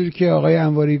اینجوری که آقای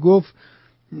انواری گفت،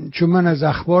 چون من از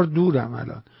اخبار دورم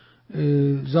الان،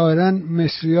 ظاهرا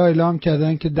مصری‌ها اعلام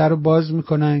کردن که درو باز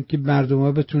میکنن که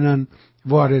مردم‌ها بتونن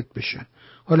وارد بشن.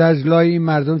 حالا از لای این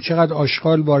مردم چقدر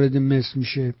آشغال وارد مصر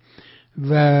میشه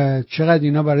و چقدر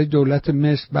اینا برای دولت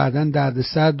مصر بعداً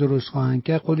دردسر درست خواهند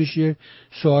کرد، خودش یه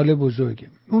سوال بزرگه.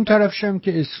 اون طرفش هم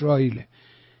که اسرائیله،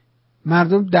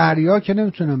 مردم دریا که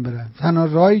نمیتونن برن، تنها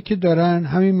راهی که دارن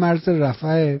همین مرز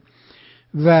رفح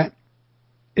و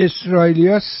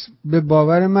اسرائیلیاس به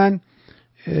باور من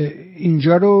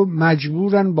اینجا رو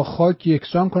مجبورن با خاک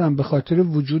یکسان کنن به خاطر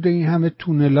وجود این همه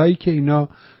تونلایی که اینا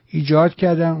ایجاد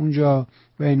کردن اونجا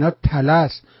و اینا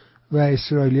تلس و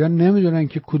اسرائیلی‌ها نمیدونن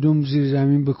که کدوم زیر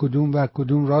زمین به کدوم و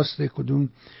کدوم راسته، کدوم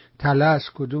تلس،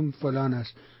 کدوم فلان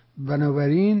است.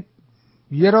 بنابراین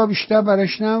یه راه بیشتر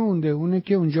براش نمونده، اونه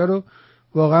که اونجا رو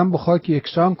واقعا با خاک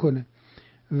یکسان کنه.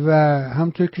 و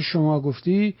همونطور که شما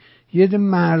گفتی یه ده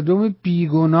مردم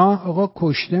بیگناه آقا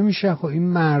کشته میشه. خب این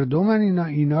مردمن،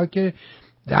 اینا که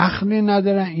دخلی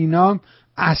ندارن، اینا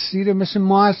اسیر مثل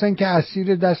ما هستن که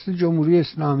اسیر دست جمهوری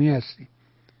اسلامی هستیم.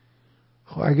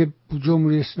 خب اگه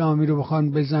جمهوری اسلامی رو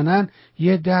بخوان بزنن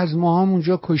یه ده از ما هم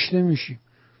اونجا کشته میشیم.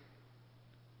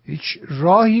 هیچ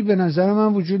راهی به نظر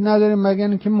من وجود نداره مگر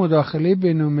اینکه مداخله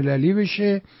بین‌المللی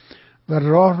بشه و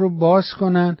راه رو باز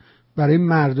کنن برای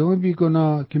مردم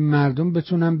بیگناه که مردم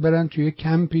بتونن برن توی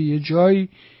کمپی، یه جایی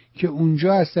که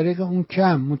اونجا از طریق اون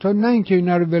کمپ، نه اینکه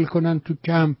اینا رو ول کنن تو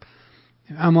کمپ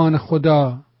امان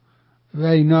خدا و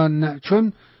اینا نه.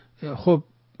 چون خب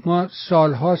ما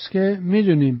سال هاست که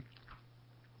میدونیم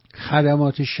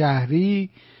خدمات شهری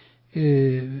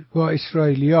با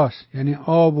اسرائیلیاست، یعنی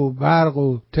آب و برق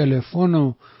و تلفن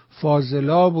و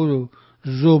فاضلاب و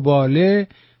زباله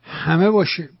همه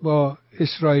با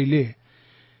اسرائیلی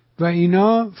و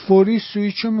اینا فوری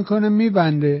سویچو میکنه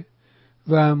میبنده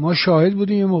و ما شاهد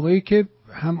بودیم یه موقعی که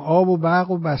هم آب و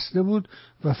برق و بسته بود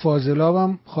و فاضلاب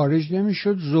هم خارج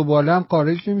نمیشد، زباله هم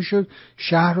خارج نمیشد،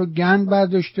 شهر رو گند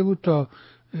برداشته بود تا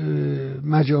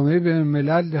مجامع بین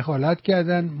الملل دخالت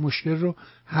کردن، مشکل رو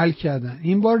حل کردن.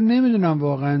 این بار نمیدونم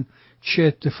واقعا چه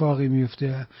اتفاقی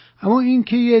میفته، اما این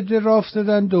که یه عده راه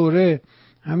افتادن دوره،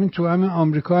 همین تو همین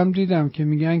آمریکا هم دیدم که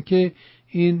میگن که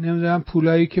این نمیدونم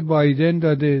پولایی که بایدن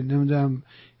داده نمیدونم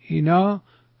اینا،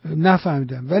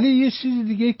 نفهمیدم. ولی یه چیز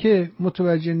دیگه که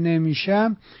متوجه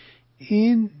نمیشم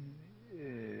این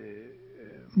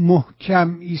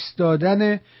محکم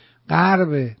ایستادن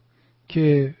غرب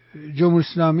که جمهوری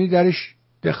اسلامی درش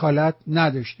دخالت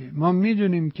نداشته. ما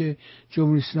میدونیم که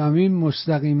جمهوری اسلامی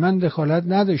مستقیما دخالت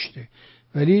نداشته،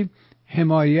 ولی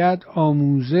حمایت،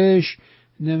 آموزش،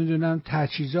 نمیدونم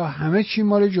تجهیزات، همه چی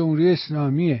مال جمهوری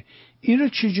اسلامیه. این رو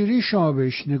چجوری شما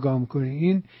بهش نگاه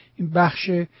میکنید؟ این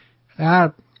بخش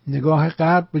غرب، نگاه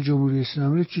غرب به جمهوری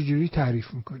اسلامی رو چجوری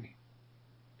تعریف میکنید؟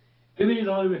 ببینید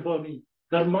آقای بهبانی،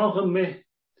 در ماه مه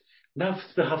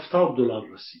نفت به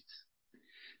 $70 رسید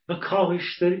و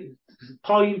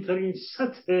پایین ترین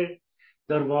سطح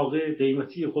در واقع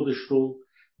قیمتی خودش رو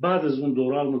بعد از اون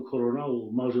دوران کرونا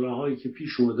و ماجراهایی که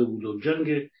پیش اومده بود و جنگ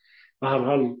به هر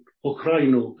حال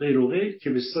اوکراین و غیر و غیر که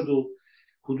به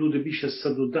حدود بیش از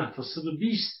 110 تا $120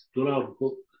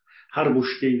 هر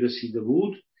بشکه‌ای رسیده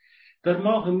بود، در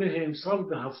ماه مه امسال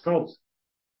به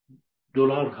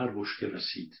 $70 هر بشکه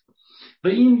رسید و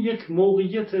این یک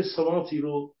موقعیت ثباتی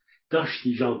رو داشت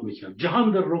ایجاد میکرد.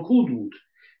 جهان در رکود بود،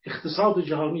 اقتصاد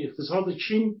جهانی، اقتصاد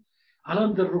چین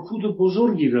الان در رکود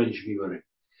بزرگی رنج میبره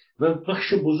و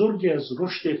بخش بزرگی از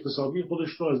رشد اقتصادی خودش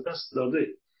رو از دست داده.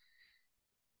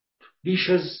 بیش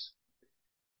از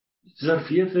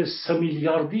ظرفیت 3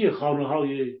 میلیاردی خانه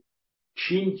های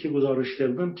چین که گزارش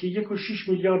کردن که 1.6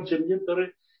 میلیارد جمعیت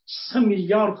داره، 3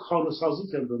 میلیارد خانه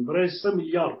سازی کردن. برای 3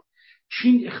 میلیارد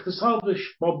چین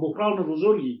اقتصادش با بحران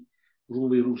بزرگی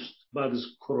روبروست بعد از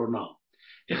کرونا.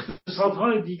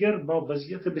 اقتصادهای دیگر با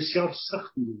وضعیت بسیار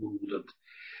سخت روبرو بودند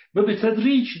و به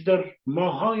تدریج در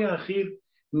ماه‌های اخیر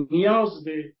نیاز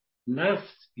به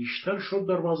نفت بیشتر شد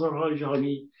در بازارهای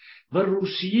جهانی و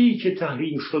روسیه‌ای که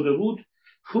تحریم شده بود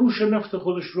فروش نفت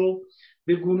خودش رو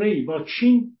به گونه‌ای با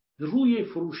چین روی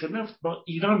فروش نفت با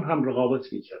ایران هم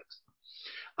رقابت می‌کرد.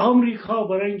 آمریکا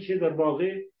برای اینکه در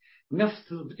واقع نفت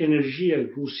انرژی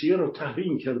روسیه رو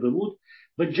تحریم کرده بود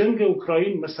و جنگ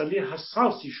اوکراین مسئله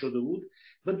حساسی شده بود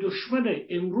و دشمن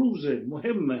امروز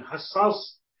مهم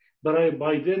حساس برای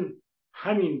بایدن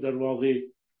همین در واقع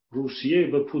روسیه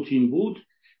و پوتین بود،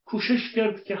 کوشش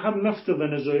کرد که هم نفت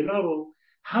ونزوئلا رو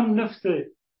هم نفت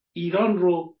ایران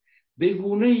رو به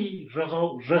گونه‌ای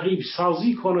رقیب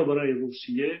سازی کنه برای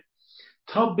روسیه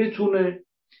تا بتونه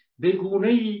به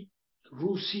گونه‌ای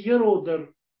روسیه رو در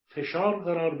فشار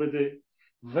قرار بده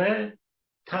و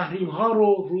تحریم ها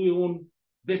رو روی اون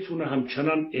بتونه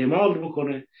همچنان اعمال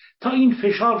بکنه. تا این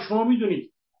فشار، شما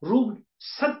میدونید روبل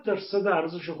 100%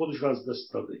 ارزش خودش رو از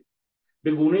دست داده،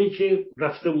 به گونه‌ای که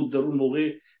رفته بود در اون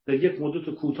موقع در یک مدت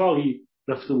کوتاهی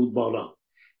رفته بود بالا.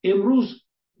 امروز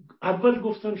اول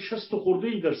گفتن 60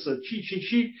 خورده درصد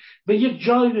چی به یک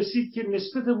جای رسید که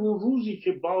نسبت به اون روزی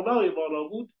که بالا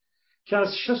بود که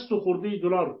از 60 خورده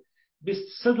دلار به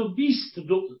 120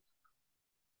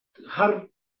 هر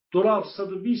دلار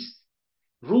 120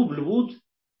 روبل بود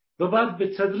و بعد به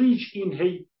تدریج این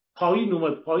هی پایین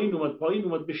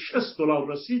اومد به 60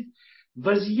 دلار رسید.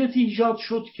 وضعیت ایجاد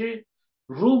شد که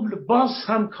روبل باز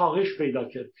هم کاهش پیدا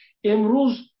کرد.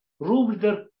 امروز روبل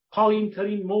در پایین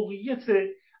ترین موقعیت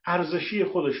ارزشی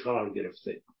خودش قرار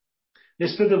گرفته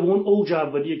نسبت به اون اوج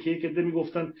اولیه که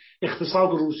میگفتن اقتصاد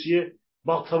روسیه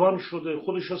با توان شده،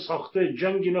 خودش رو ساخته،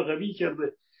 جنگ اینا قوی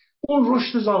کرده. اون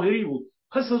رشد ظاهری بود،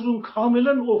 پس از اون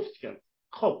کاملا افت کرد.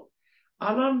 خب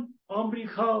الان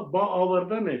آمریکا با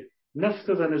آوردن نفت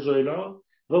ونزوئلا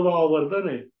و با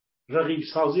آوردن رقیب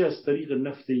سازی از طریق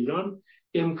نفت ایران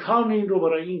امکان این رو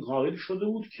برای این قائل شده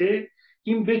بود که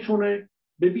این بتونه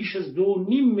به بیش از 2.5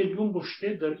 میلیون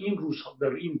بشکه در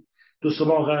این 2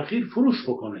 ماه اخیر فروش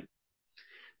بکنه.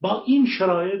 با این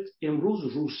شرایط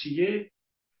امروز روسیه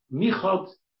میخواد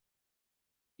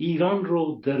ایران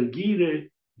رو درگیر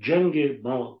جنگ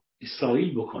با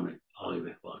اسرائیل بکنه. آقای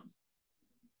بهبانی،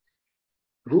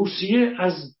 روسیه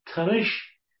از تنش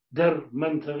در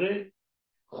منطقه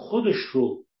خودش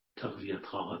رو تقویت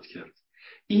خواهد کرد.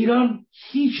 ایران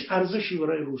هیچ ارزشی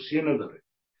برای روسیه نداره.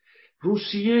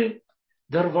 روسیه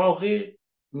در واقع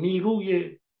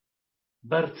نیروی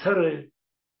برتر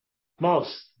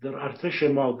ماست، در ارتش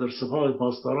ما، در سپاه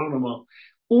پاسداران ما.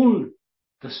 اون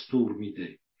دستور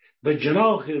میده و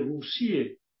جناح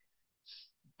روسیه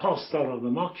پاسداران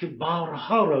ما که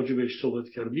بارها راجع بهش صحبت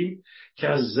کردیم که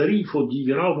از ظریف و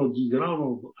دیگران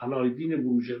و علایالدین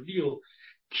بروجردی و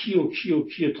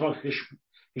کی تا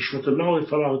حشمت الله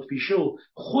فلاحت پیشه و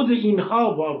خود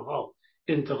اینها بارها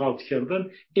انتقاد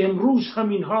کردن. امروز هم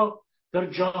اینها در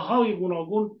جاهای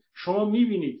گوناگون شما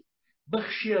میبینید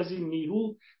بخشی از این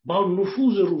نیرو با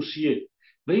نفوذ روسیه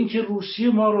و اینکه روسیه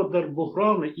ما رو در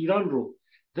بحران ایران رو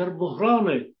در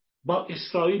بحران با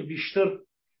اسرائیل بیشتر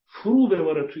فرو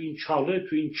ببره تو این چاله،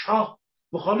 تو این چاه،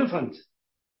 مخالفند.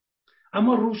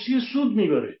 اما روسیه سود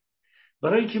میبره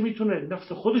برای اینکه میتونه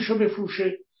نفت خودش رو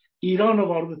بفروشه، ایران رو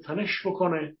وارد تنش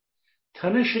بکنه.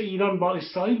 تنش ایران با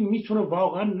اسرائیل میتونه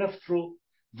واقعا نفت رو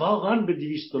واقعا به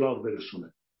 200 دلار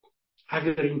برسونه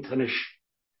اگر این تنش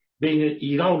بین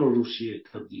ایران و روسیه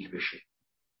تبدیل بشه.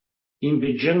 این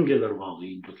به جنگ در واقع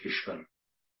این دو کشور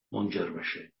منجر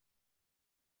بشه.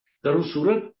 در اون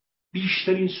صورت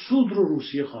بیشترین سود رو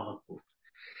روسیه خواهد برد.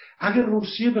 اگر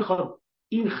روسیه بخواد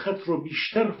این خط رو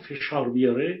بیشتر فشار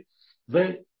بیاره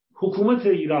و حکومت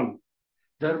ایران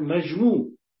در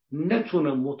مجموع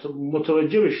نتونه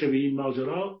متوجه بشه به این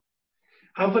ماجرا،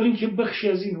 اول اینکه بخشی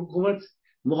از این حکومت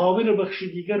مقابل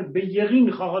بخشی دیگر به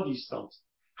یقین خواهد ایستاد.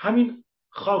 همین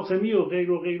خاتمی و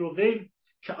غیر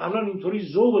که الان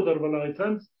اینطوری ذوق در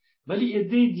ولایتند، ولی عده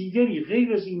دیگری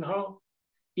غیر از اینها،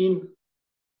 این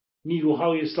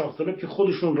نیروهای اصلاح طلب که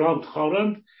خودشون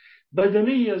رادخارند،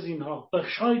 بدنه ای از اینها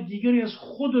بخشای دیگری از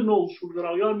خود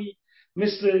نواصولگرایانی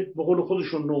مثل به قول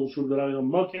خودشون نواصولگرایان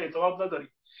ما که اعتقاد نداریم،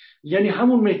 یعنی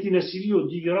همون مهدی نصیری و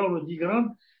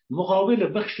دیگران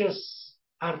مقابل بخشی از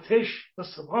ارتش و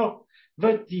سپاه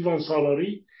و دیوان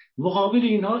سالاری مقابل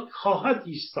اینها خواهد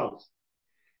ایستاد.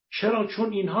 چرا؟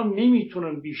 چون اینها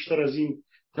نمیتونن بیشتر از این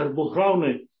در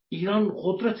بحران ایران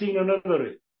قدرت اینا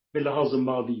نداره به لحاظ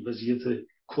مالی، وضعیت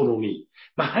کنونی.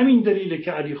 و همین دلیله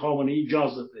که علی خامنه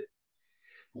جازده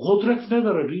قدرت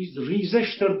نداره.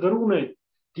 ریزش در درون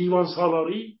دیوان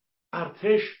سالاری،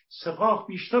 ارتش، سپاه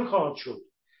بیشتر خواهد شد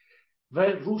و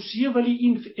روسیه ولی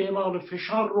این اعمال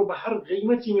فشار رو به هر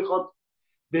قیمتی میخواد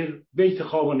به بیت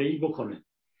خامنه‌ای بکنه،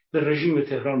 به رژیم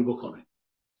تهران بکنه.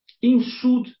 این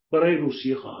سود برای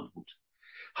روسیه خواهد بود.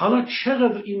 حالا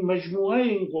چقدر این مجموعه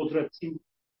این قدرت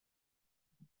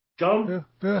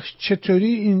چطوری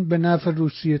این به نفع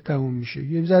روسیه تموم میشه؟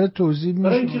 یه ذره توضیح میشه؟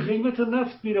 برای اینکه قیمت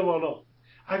نفت میره بالا.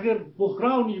 اگر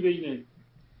بحرانی بین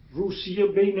روسیه،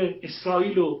 بین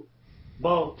اسرائیل و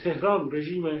با تهران،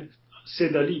 رژیم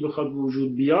سدلی بخواد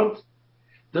وجود بیاد،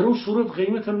 در اون صورت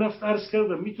قیمت نفت عرض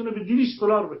کردم میتونه به $200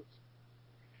 بره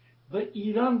و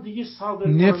ایران دیگه صادر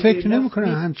کننده نه فکر نمیکنه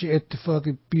همچین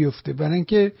اتفاقی بیفته، برای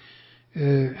اینکه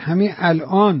همین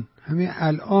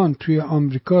الان توی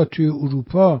آمریکا، توی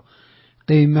اروپا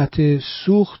قیمت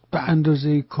سوخت به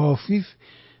اندازه کافی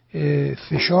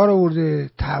فشار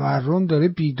آورده، تورم داره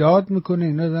بیداد میکنه،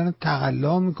 اینا دارن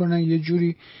تقلا میکنن یه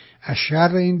جوری از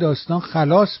شر این داستان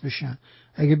خلاص بشن.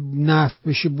 اگه نفت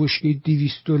بشه بشکه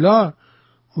 $200،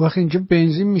 وقت اینجا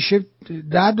بنزین میشه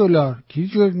 $10. کی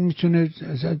جور میتونه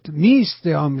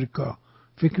میسته آمریکا؟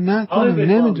 فکر نکنم.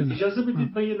 نمیدونم. اجازه بدید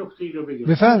من یه نکته ای رو بگم.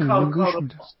 بفرمایید، گوش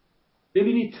میدم.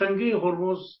 ببینید تنگه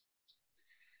هرمز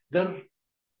در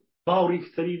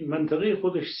باریکترین منطقه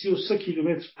خودش 33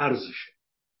 کیلومتر عرضشه.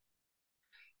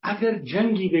 اگر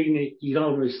جنگی بین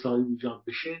ایران و اسرائیل ایجاد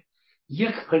بشه،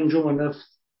 1/5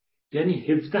 نفت یعنی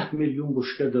 17 میلیون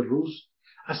بشکه در روز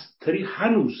از طریق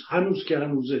هنوز که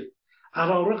هنوزه،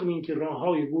 علیرغم اینکه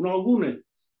راههای گوناگون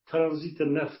ترانزیت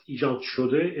نفت ایجاد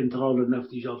شده، انتقال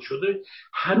نفت ایجاد شده،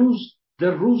 هنوز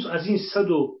در روز از این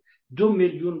 102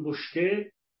 میلیون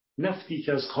بشکه نفتی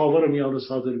که از خاورمیانه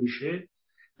صادر میشه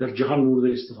در جهان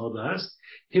مورد استفاده هست،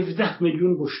 17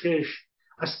 میلیون بشکهش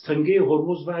از تنگه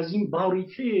هرمز و از این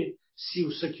باریکه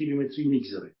 33 کیلومتری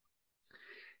میگذره.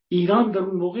 ایران در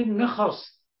اون موقع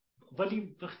نخواست،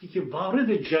 ولی وقتی که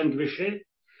وارد جنگ بشه،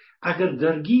 اگر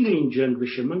درگیر این جنگ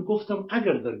بشه، من گفتم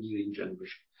اگر درگیر این جنگ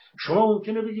بشه، شما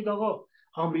ممکنه بگید آقا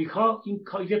آمریکا این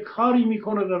یک کاری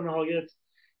میکنه در نهایت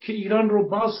که ایران رو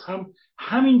باز هم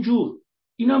همین جور،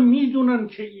 اینا میدونن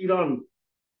که ایران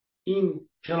این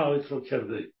جنایت رو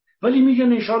کرده ولی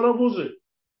میگن انشالله بوزه.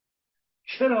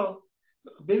 چرا؟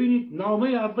 ببینید نامه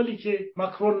اولی که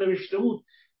ماکرون نوشته بود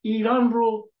ایران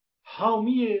رو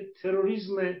حامی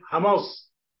تروریسم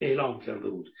حماس اعلام کرده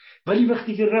بود، ولی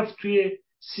وقتی که رفت توی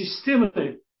سیستم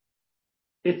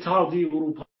اتحادیه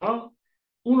اروپا،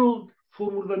 اونو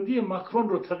فرمولبندی ماکرون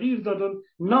رو تغییر دادن،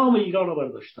 نام ایران رو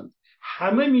برداشتن.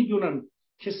 همه میدونن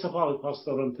که سپاه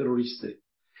پاسداران تروریسته.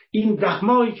 این 10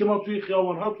 ماهی که ما توی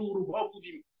خیابان‌ها تو اروپا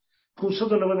بودیم،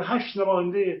 598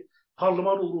 نماینده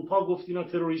پارلمان اروپا گفت اینا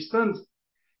تروریستند،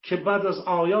 که بعد از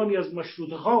آیانی از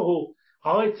مشروطه‌خواه و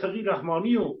آقای تقی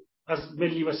رحمانی و از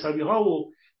ملی مذهبی‌ها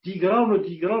و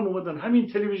دیگران اومدن همین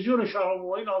تلویزیون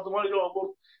شاهنامه این آدمایی رو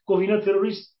آورد گفت اینا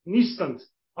تروریست نیستند.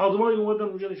 آدمایی اومدن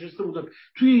اونجا نشسته بودن،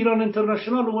 توی ایران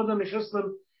اینترنشنال اومدن نشستن،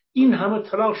 این همه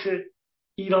تلاش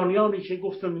ایرانیانی که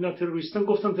گفتن اینا تروریستن،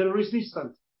 گفتن تروریست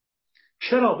نیستند.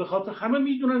 چرا؟ به خاطر همه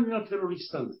میدونن اینا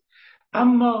تروریستند،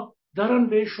 اما دارن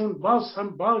بهشون باز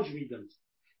هم باج میدن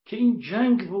که این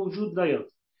جنگ وجود نیاد.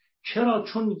 چرا؟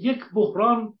 چون یک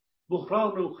بحران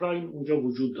اوکراین اونجا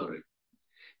وجود داره،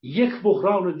 یک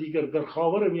بحران دیگر در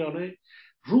خاورمیانه.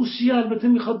 روسیه البته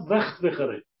میخواد وقت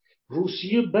بخره،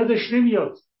 روسیه بدش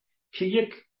نمیاد که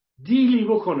یک دیلی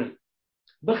بکنه،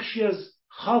 بخشی از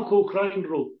خاک اوکراین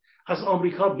رو از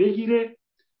آمریکا بگیره،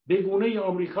 بگونه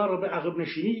آمریکا رو به عقب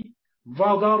نشینی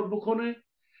وادار بکنه،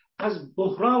 از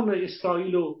بحران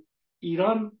اسرائیل و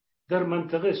ایران در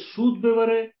منطقه سود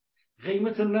ببره،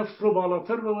 قیمت نفت رو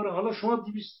بالاتر ببره. حالا شما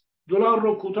 $200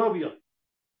 رو کوتاه بیاد،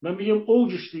 من میگم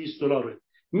اوجش $200،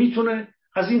 میتونه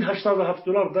از این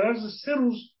 $87 در عرض 3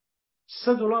 روز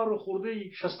 $3 رو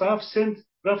خورده 67 سنت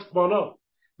رفت بالا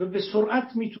و به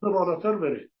سرعت میتونه بالاتر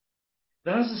بره.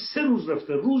 در عرض 3 روز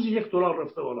رفته، روزی $1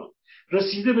 رفته بالا،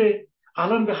 رسیده به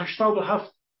الان به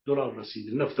 $87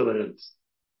 رسیده نفت برنت.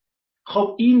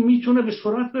 خب این میتونه به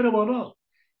سرعت بره بالا.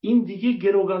 این دیگه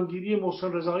گروگانگیری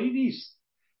محسن رضایی نیست.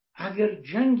 اگر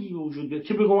جنگی وجود بیاد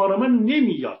که به گمان من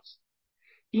نمیاد،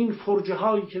 این فرجه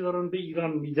هایی که دارن به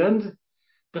ایران میدند،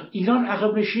 به ایران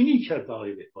عقب نشینی کرده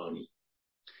آقای بهبانی.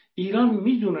 ایران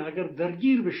میدونه اگر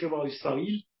درگیر بشه با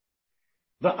اسرائیل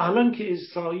و الان که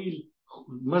اسرائیل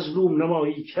مظلوم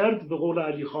نمایی کرد، به قول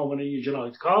علی خامنه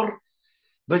جنایتکار،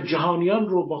 و جهانیان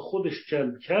رو با خودش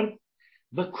جلب کرد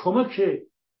و کمک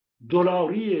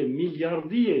دلاری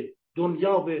میلیاردی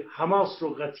دنیا به حماس رو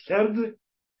قطع کرد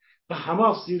و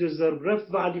حماس زیر ضرب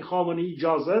رفت و علی خامنه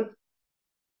اجازت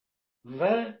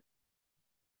و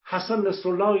حسن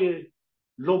نصرالله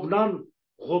لبنان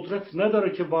قدرت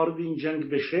نداره که وارد این جنگ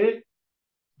بشه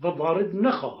و وارد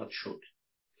نخواهد شد،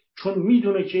 چون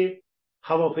میدونه که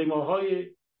هواپیماهای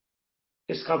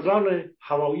اسکادران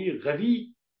هوایی قوی،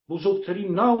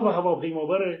 بزرگترین ناو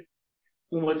هواپیمابر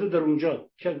اومده در اونجا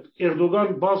که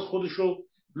اردوغان باز خودشو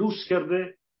لوس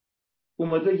کرده،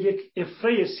 اومده یک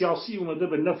افره سیاسی اومده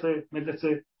به نفع ملت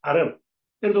عرب.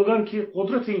 اردوغان که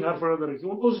قدرت این حرف را داره که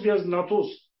اون عضوی از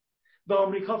ناتوست، به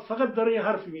آمریکا فقط داره یه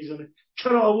حرفی میزنه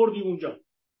چرا آوردی اونجا،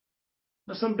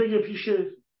 مثلا بگه پیش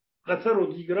قطر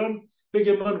و دیگران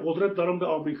بگه من قدرت دارم به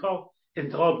آمریکا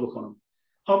انتقاد بکنم.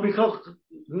 آمریکا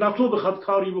ناتو بخواد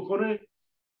کاری بکنه،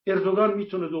 اردوغان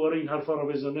میتونه دوباره این حرفا را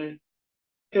بزنه.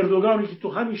 اردوغانی که تو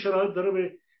همین شرایط داره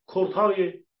به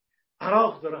کردهای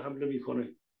عراق داره حمله میکنه،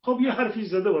 خب یه حرفی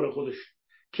زده برای خودش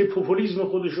که پوپولیسم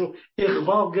خودش رو،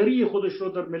 اغواگری خودش رو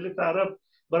در ملت عرب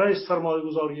برای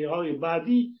سرمایه‌گذاری‌های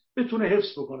بعدی بتونه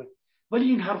حفظ بکنه. ولی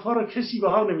این حرفا را کسی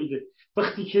بها نمیده.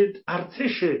 وقتی که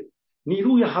ارتش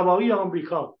نیروی هوایی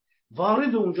آمریکا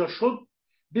وارد اونجا شد،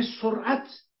 به سرعت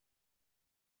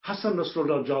حسن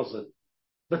نصرالله جا زد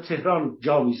و تهران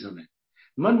جا میزنه.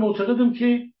 من معتقدم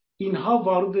که اینها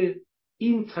وارد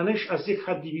این تنش از یک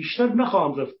حدی بیشتر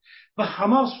نخواهند رفت و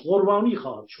حماس قربانی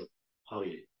خواهد شد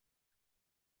های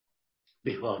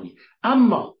بهبانی.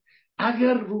 اما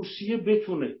اگر روسیه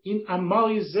بتونه، این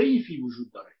امای ضعیفی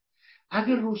وجود داره،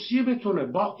 اگر روسیه بتونه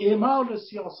با اعمال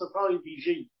سیاست‌های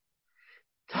ویژه‌ای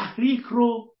تحریک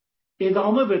رو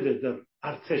ادامه بده در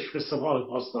ارتش و سپاه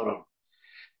پاسداران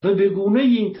و به گونه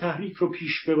این تحریک رو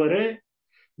پیش ببره،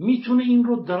 میتونه این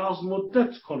رو دراز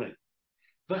مدت کنه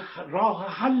و راه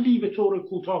حلی به طور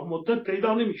کوتاه مدت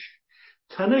پیدا نمیشه.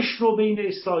 تنش رو بین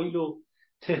اسرائیل و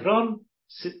تهران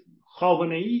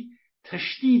خامنه‌ای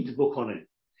تشدید بکنه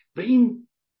و این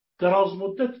دراز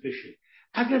مدت بشه.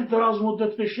 اگر دراز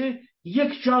مدت بشه،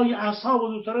 یک جای اعصاب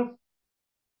دو طرف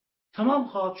تمام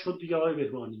خواهد شد دیگه. آقای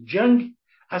بهبانی، جنگ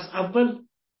از اول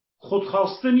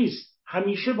خودخواسته نیست،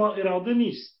 همیشه با اراده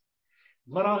نیست.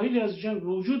 مراحلی از جنگ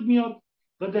وجود میاد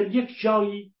و در یک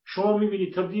جایی شما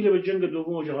میبینید تبدیل به جنگ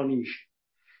دوم جهانی میشه.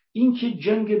 این که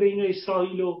جنگ بین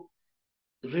اسرائیل و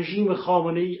رژیم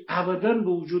خامنه‌ای ابداً به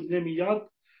وجود نمیاد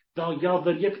یا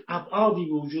در یک ابعادی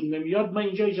به وجود نمیاد، من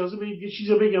اینجا اجازه بدید یه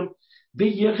چیز بگم. به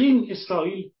یقین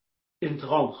اسرائیل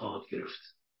انتقام خواهد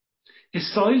گرفت.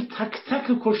 اسرائیل تک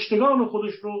تک کشتگان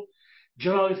خودش رو،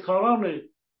 جنایتکاران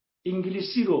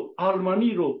انگلیسی رو،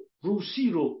 آلمانی رو، روسی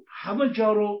رو، همه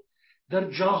جا رو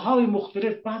در جاهای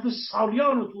مختلف بعد از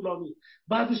سالیان طولانی،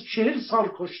 بعد از 40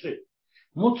 سال کشته.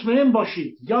 مطمئن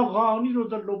باشید یا قانی رو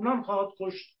در لبنان خواهد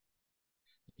کشت،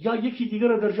 یا یکی دیگر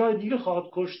رو در جای دیگه خواهد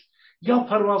کشت، یا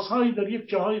پروازهایی در یک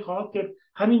جاهایی خواهد کرد.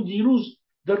 همین دیروز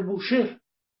در بوشهر،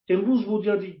 امروز بود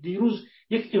یا دیروز،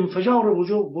 یک انفجار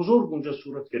بزرگ اونجا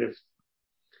صورت گرفت.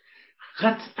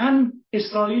 قطعاً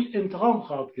اسرائیل انتقام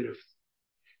خواهد گرفت،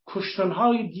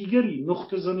 کشتنهای دیگری،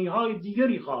 نقطه‌زنی‌های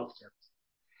دیگری خواهد کرد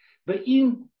و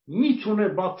این میتونه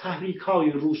با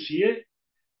تحریک‌های روسیه،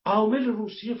 عامل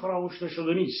روسیه فراموش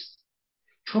نشده نیست،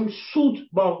 چون سود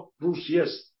با روسیه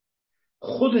است.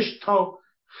 خودش تا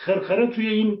خرخره توی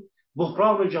این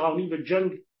بحران جهانی و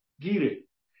جنگ گیره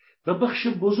و بخش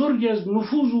بزرگی از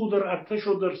نفوذ او در ارتش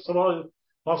و در سپاه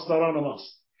پاسداران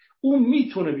ماست. او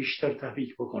میتونه بیشتر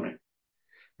تحریک بکنه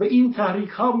و این تحریک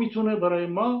ها میتونه برای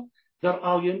ما در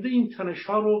آینده این تنش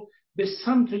ها رو به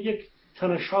سمت یک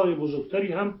تنش های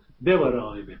بزرگتری هم ببره.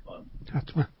 آقای بهبانی،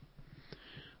 حتما.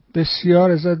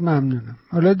 بسیار ازت ممنونم.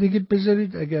 حالا دیگه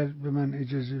بذارید اگر به من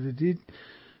اجازه بدید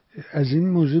از این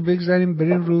موضوع بگذاریم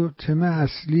بریم رو تم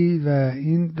اصلی و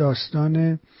این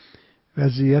داستان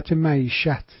وضعیت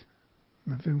معیشت.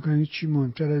 من فکر می‌کنم چی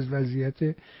مهمتر از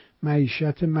وضعیت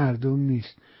معیشت مردم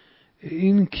نیست.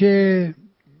 این که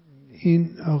این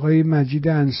آقای مجید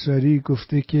انصاری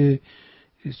گفته که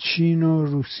چین و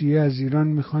روسیه از ایران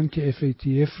میخوان که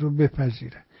FATF رو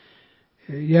بپذیرن،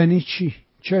 یعنی چی؟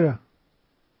 چرا؟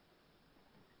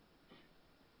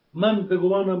 من به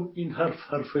گمانم این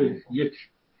حرف یک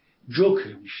جوک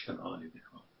بیشتر. آقای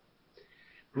بهبانی،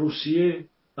 روسیه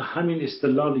به همین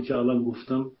استدلالی که الان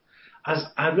گفتم از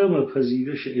عدم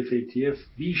پذیرش FATF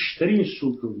بیشترین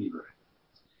سود رو میبره.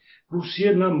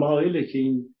 روسیه نه مایله که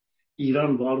این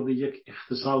ایران وارد یک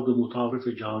اقتصاد متعارف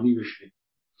جهانی بشه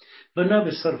و نه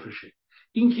به صرفشه.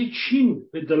 اینکه چین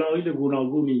به دلایل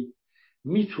گوناگونی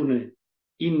میتونه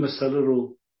این مسئله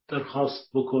رو درخواست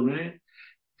بکنه،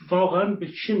 واقعا به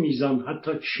چه میزان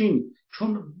حتی چین،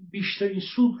 چون بیشترین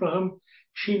سود رو هم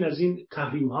چین از این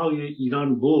تحریم های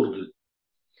ایران برد.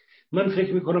 من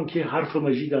فکر میکنم که حرف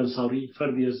مجید انصاری،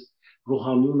 فردی از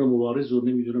روحانیون مبارز و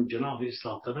نمیدونم جناح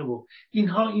اصلاح طلب و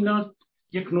اینا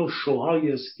یک نوع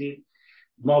شوهایی است که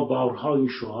ما بارها این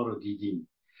شوها رو دیدیم.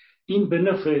 این به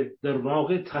نفع در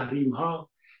واقع تحریم ها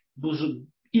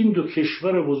این دو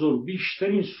کشور بزرگ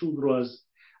بیشترین سود رو از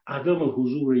عدم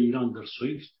حضور ایران در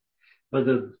سویفت و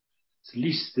در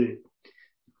لیست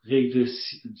غیر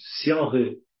سیاه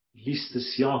لیست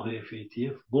سیاه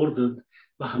FATF بردند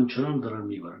و همچنان دارن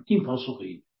میبرن. این پاسخ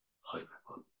این های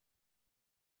بهبانی.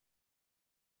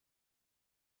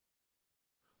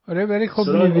 آره ولی خب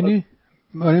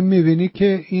میبینی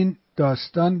که این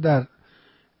داستان در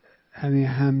همین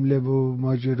حمله و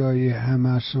ماجرای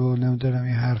حماس و نمیدونم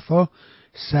این حرفا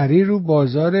سریع رو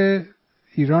بازار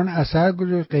ایران اثر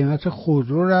گذاشت. قیمت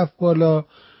خودرو رفت بالا،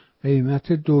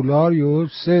 قیمت دلار یا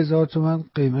 3000 تومان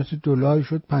قیمت دلار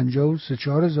شد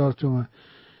 53-4000 تومان.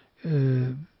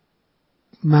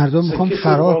 مردم میخوام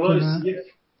فرار کنن. 1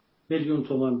 میلیون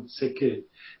تومان سکه.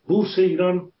 بورس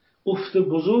ایران افت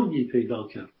بزرگی پیدا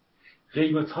کرد.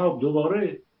 قیمت ها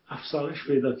دوباره افزایش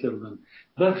پیدا کردند.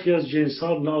 برخی از جنس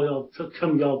ها نایابتر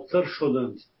کمیابتر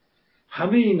شدند.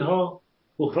 همه اینها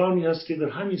بحرانی است که در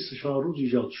همین 3-4 روز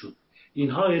ایجاد شد.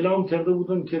 اینها اعلام کرده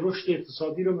بودند که رشد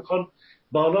اقتصادی رو میخوان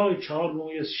بالای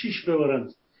 4.6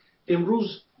 ببرند.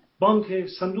 امروز بانک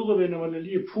صندوق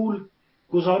بین‌المللی پول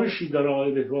گزارشی در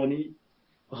آقای بهبانی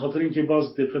به خاطر اینکه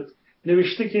باز دقت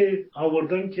نوشته که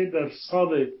آوردن که در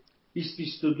سال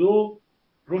 2022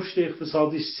 رشد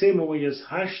اقتصادی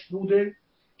 3.8 بوده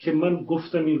که من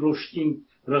گفتم این رشد این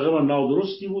رقم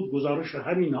نادرستی بود. گزارش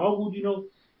همین ها بود، اینو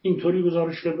اینطوری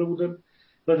گزارش کرده بودن.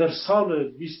 و در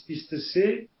سال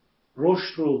 2023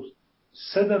 رشد رو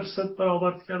 3%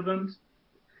 برآورد کردند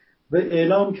و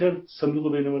اعلام کرد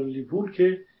صندوق بین‌المللی پول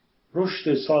که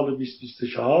رشد سال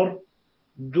 2024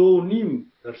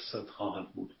 2.5%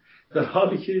 خواهد بود، در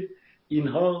حالی که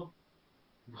اینها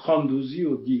خاندوزی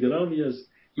و دیگرانی از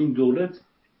این دولت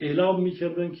اعلام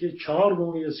می‌کردند که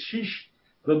 4.6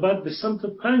 و بعد به سمت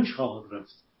 5 خواهد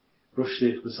رفت رشد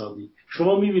اقتصادی.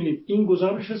 شما می‌بینید این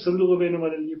گزارش صندوق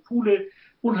بین‌المللی پول،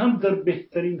 اون هم در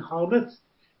بهترین حالت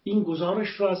این گزارش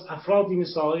رو از افرادی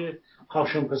مثل آقای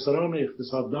هاشم پسران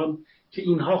اقتصاددان که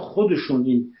اینها خودشون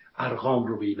این ارقام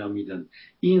رو به اینا میدن.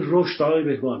 این رشد آقای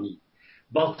بهبانی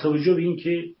با توجه به این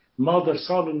که ما در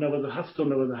سال 97 و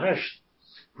 98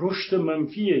 رشد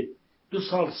منفی 2-3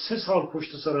 سال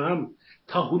پشت سر هم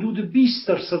تا حدود 20%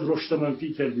 رشد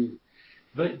منفی کردیم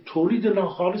و تولید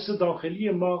ناخالص داخلی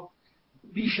ما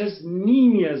بیش از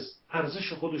نیمی از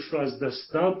ارزش خودش رو از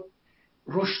دست داد.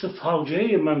 رشد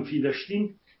فاجعه منفی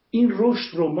داشتیم. این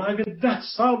رشد رو ما اگر 10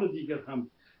 سال دیگر هم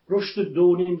رشد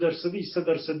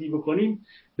 2.5%-3% بکنیم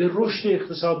به رشد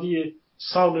اقتصادی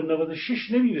سال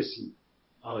 96 نمیرسیم.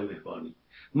 آقای بهبانی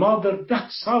ما در 10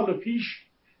 سال پیش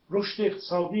رشد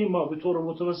اقتصادی ما به طور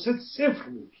متوسط 0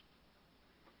 بود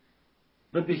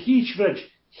و به هیچ وجه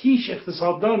هیچ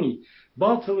اقتصاددانی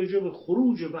با توجه به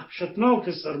خروج وحشتناک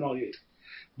سرمایه،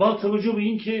 با توجه به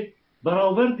اینکه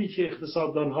برآوردی که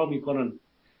اقتصاددانها میکنن،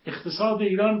 اقتصاد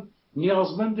ایران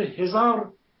نیازمند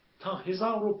 1000 تا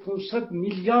 1500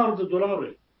 میلیارد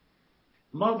دلاره.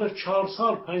 ما در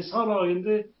 4-5 سال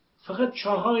آینده فقط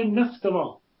چاهای نفت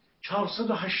ما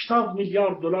 480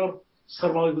 میلیارد دلار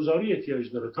سرمایه گذاری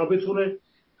احتیاج داره تا بتونه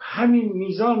همین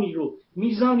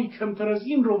میزانی کمتر از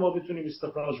این رو ما بتونیم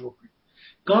استخراج بکنیم.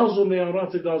 گاز و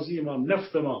معیارات گازی ما،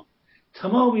 نفت ما،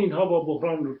 تمام اینها با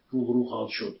بحران روبرو خواهد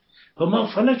شد و ما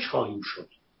فلج خواهیم شد.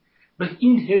 و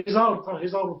این 1000 تا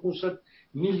 1500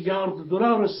 میلیارد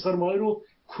دلار سرمایه رو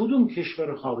کدوم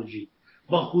کشور خارجی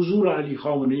با حضور علی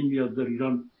خامنه میاد در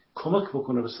ایران کمک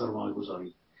بکنه به سرمایه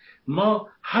گذاری؟ ما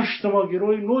 8 ماه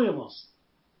گروه نوع ماست.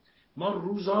 ما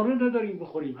روزانه نداریم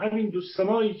بخوریم. همین 2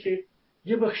 ماهی که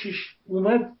یه بخشیش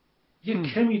اومد یه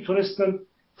کمی تونستن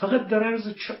فقط در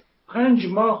عرض 5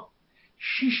 ماه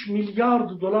 6 میلیارد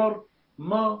دلار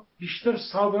ما بیشتر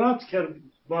صادرات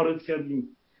وارد کردیم،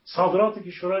 صادرات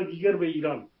کشورهای دیگر به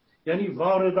ایران. یعنی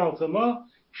واردات ما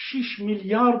 6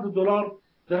 میلیارد دلار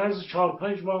در عرض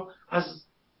 4-5 ماه از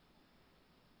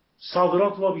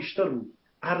صادرات ما بیشتر بود.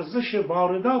 ارزش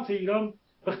واردات ایران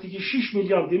وقتی که 6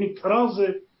 میلیارد، یعنی تراز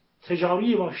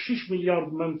تجاری ما 6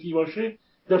 میلیارد منفی باشه،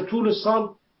 در طول سال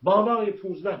بالای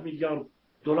 15 میلیارد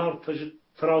دلار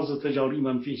تراز تجاری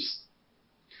منفی است.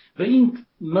 و این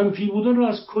منفی بودن رو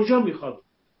از کجا میخواد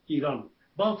ایران؟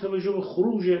 با توجه به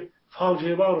خروج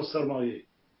فاجعه بار سرمایه،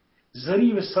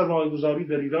 ضریب سرمایه گذاری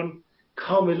در ایران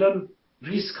کاملا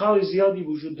ریسک های زیادی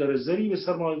وجود داره. ضریب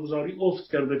سرمایه گذاری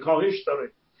افت کرده، کاهش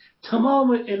داره.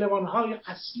 تمام المان های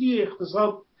اصلی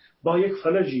اقتصاد با یک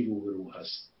فلجی روبرو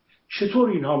هست. چطور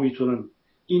اینها میتونن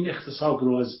این اقتصاد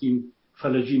رو از این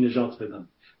فلجی نجات بدن؟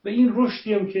 و این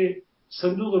رشدی هم که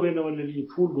صندوق بین‌المللی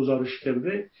پول گزارش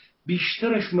کرده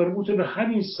بیشترش مربوط به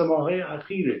همین 3 ماهه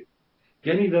اخیره.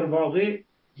 یعنی در واقع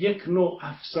یک نوع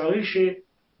افزایش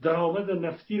درآمد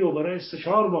نفتی رو برای 3-4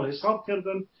 ماه حساب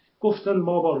کردن، گفتن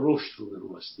ما با رشد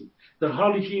روبرو هستیم، در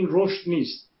حالی که این رشد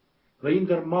نیست و این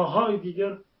در ماه‌های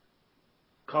دیگر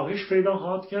کاهش پیدا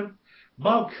خواهد کرد.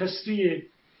 با کسری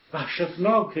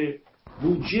وحشتناک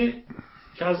بودجه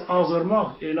که از آذر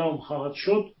ماه اعلام خواهد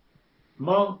شد،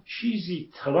 ما چیزی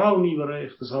توانی برای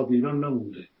اقتصاد ایران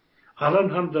نمونده.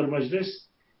 الان هم در مجلس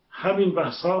همین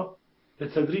بحثا به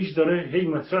تدریج داره هی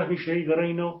مطرح میشه، هی داره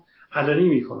اینو علنی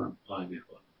میکنن.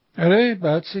 آره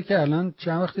بعدش که الان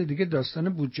چند وقت دیگه داستان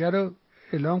بودجه رو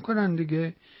اعلام کنن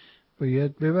دیگه،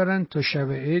 باید ببرن تا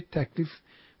شب عید تکلیف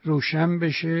روشن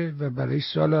بشه و برای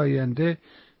سال آینده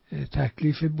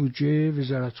تکلیف بودجه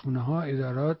وزارتخونه ها،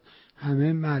 ادارات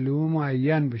همه معلوم و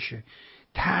معین بشه.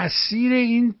 تأثیر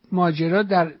این ماجرا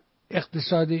در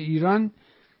اقتصاد ایران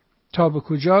تا به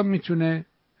کجا میتونه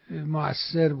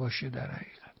مؤثر باشه در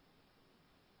حقیقت؟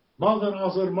 ما در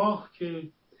آذر ماه که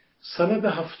سند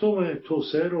هفتم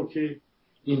توسعه رو که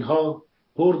اینها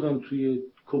بردن توی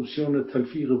کمیسیون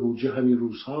تلفیق بودجه همین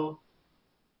روزها،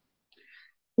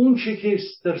 اون چه که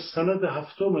در سند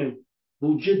هفتم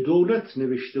بودجه دولت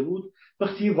نوشته بود،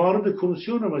 وقتی وارد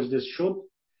کمیسیون مجلس شد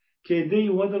که عده‌ای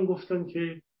اومدن گفتن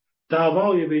که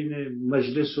دعوای بین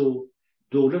مجلس و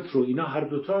دولت رو، اینا هر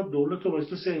دوتا دولت و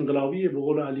مجلس انقلابی به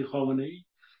قول علی خامنه ای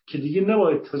که دیگه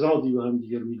نباید تضادی با هم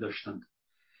دیگر می داشتند،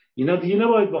 اینا دیگه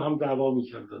نباید با هم دعوا می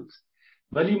کردند.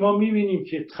 ولی ما می بینیم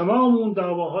که تمام اون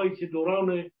دعواهایی که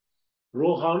دوران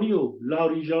روحانی و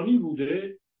لاریجانی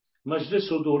بوده،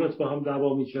 مجلس و دولت با هم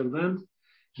دعوا می کردند،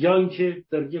 یا اینکه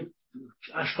در یک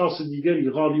اشخاص دیگری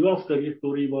غالیباف در یک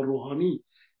دوره با روحانی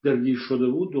درگیر شده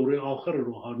بود، دوره آخر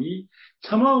روحانی،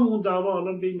 تمام اون دعوا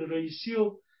الان بین رئیسی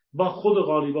و با خود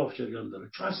غالیباف جریان داره.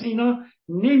 چون اصلا اینا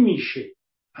نمیشه،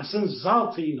 اصلا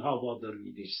ذات اینها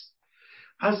واداری نیست.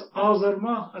 از آذر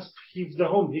ماه، از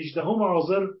 17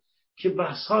 آذر که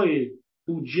بحثای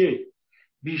بودجه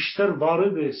بیشتر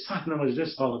وارد صحن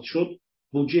مجلس خواهد شد،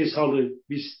 بودجه سال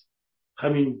 20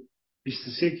 همین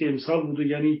 23 که امسال بوده،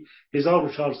 یعنی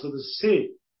 1403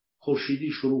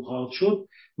 خورشیدی شروع خواهد شد،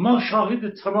 ما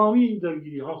شاهد تمامی این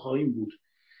درگیری ها خواهیم بود.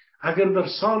 اگر در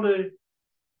سال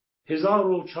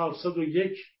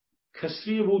 1401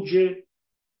 کسری بودجه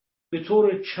به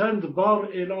طور چند بار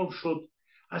اعلام شد،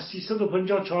 از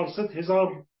 350-400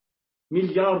 هزار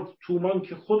میلیارد تومان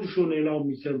که خودشون اعلام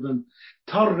میکردن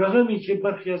تا رقمی که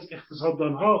برخی از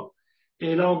اقتصاددان ها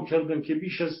اعلام کردن که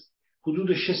بیش از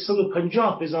حدود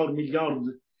 650 هزار میلیارد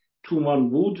تومان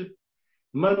بود،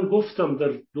 من گفتم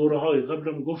در دوره های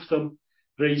قبلم، گفتم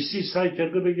رئیسی سعی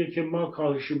کرده بگه که ما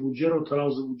کاهش بودجه رو،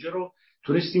 تراز بودجه رو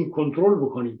تونستیم کنترل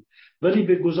بکنیم، ولی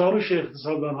به گزارش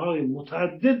اقتصاددان های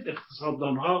متعدد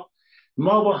اقتصاددان ها،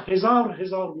 ما با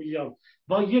هزار میلیارد،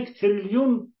 با 1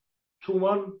 تریلیون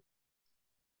تومان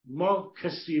ما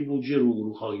کسری بودجه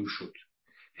رو خواهیم شد.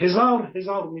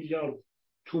 هزار میلیارد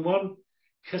تومان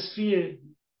کسری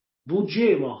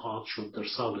بودجه ما خواهد شد در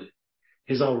سال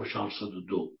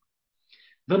 1402.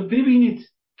 و ببینید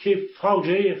که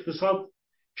فاجعه اقتصاد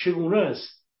چگونه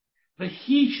است و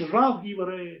هیچ راهی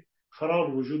برای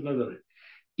فرار وجود نداره.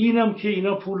 اینم که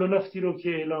اینا پول نفتی رو که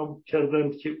اعلام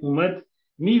کردند که اومد،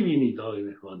 میبینید آقای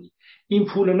مهربانی، این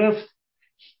پول نفت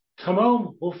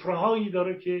تمام حفره‌هایی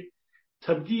داره که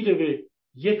تبدیل به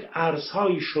یک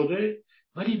ارزهایی شده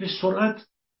ولی به سرعت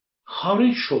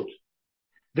خارج شد.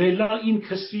 بلا این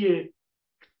کسری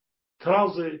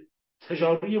تراز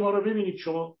تجاری ما رو ببینید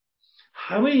شما،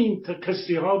 همه این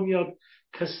کسری ها میاد،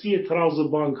 کسری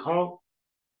تراز بانک ها،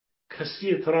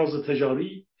 کسری تراز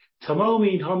تجاری، تمام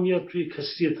اینها میاد توی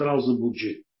کسری تراز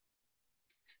بودجه.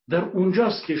 در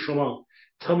اونجاست که شما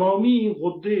تمامی این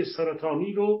غده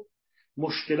سرطانی رو،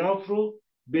 مشکلات رو،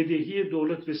 بدهی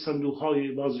دولت به صندوق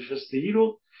های بازنشستگی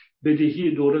رو،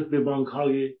 بدهی دولت به بانک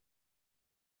های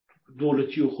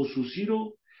دولتی و خصوصی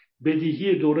رو،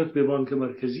 بدهی دولت به بانک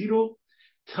مرکزی رو،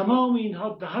 تمام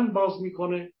اینها دهن باز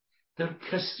میکنه در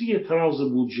کسری تراز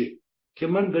بودجه که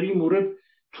من در این مورد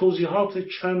توضیحات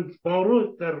چند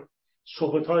باره در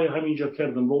صحبت‌های همینجا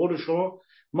کردم. به قول شما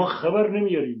ما خبر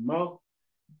نمیاریم، ما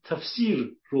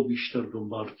تفسیر رو بیشتر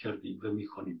دنبال کردیم و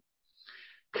میکنیم.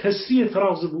 کسری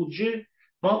تراز بودجه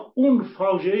با اون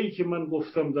فاجعه‌ای که من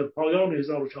گفتم در پایان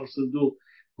 1402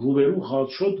 روبرو خواهد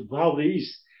شد واقعی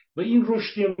است و این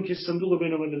رشدی هم که صندوق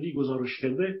بین‌المللی گزارش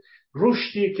کرده،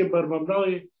 رشدی که بر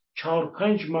مبنای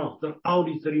 4-5 ماه در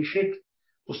عالی ترین شکل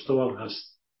استوار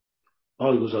هست،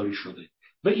 پایه‌گذاری شده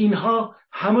و اینها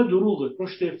همه دروغه.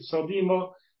 رشد اقتصادی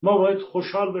ما باید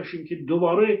خوشحال باشیم که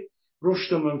دوباره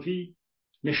رشد منفی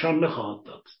نشان نخواهد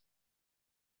داد.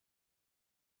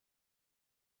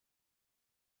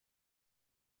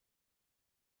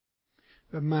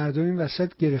 و مردم این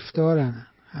وسط گرفتارن،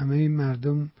 همه این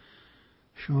مردم.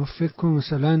 شما فکر کن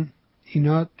مثلا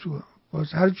اینا تو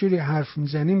باز هر جوری حرف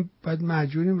میزنیم باید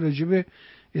مجبوریم راجع به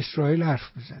اسرائیل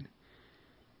حرف بزنیم.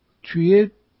 توی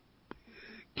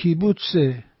کیبوتس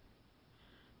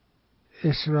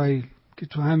اسرائیل که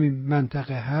تو همین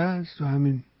منطقه هست، تو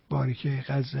همین باریکه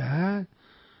غزه هست،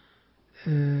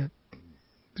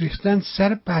 ریختن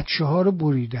سر بچه ها رو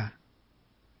بریدن.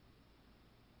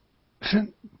 اصلا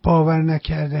باور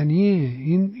نکردنیه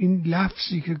این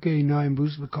لفظی که اینا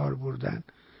امروز به کار بردن،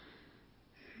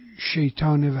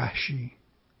 شیطان وحشی،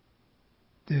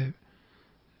 the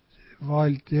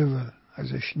wild devil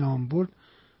ازش نام برد،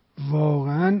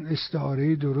 واقعا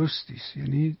استعاره درستی است.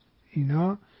 یعنی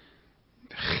اینا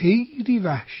خیلی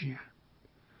وحشی هست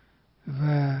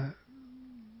و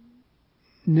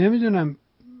نمیدونم.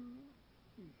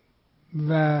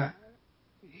 و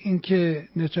اینکه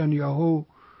نتانیاهو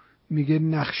میگه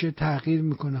نقشه تغییر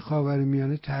میکنه،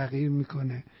 خاورمیانه تغییر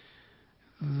میکنه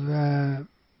و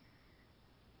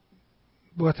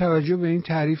با توجه به این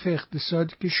تعریف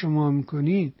اقتصادی که شما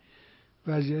میکنین،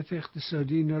 وضعیت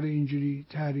اقتصادی اینا رو اینجوری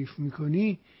تعریف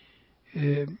میکنی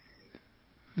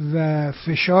و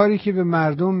فشاری که به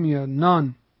مردم میاد،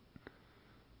 نان،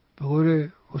 به قول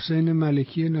حسین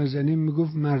ملکی نازنین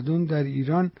میگفت مردم در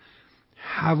ایران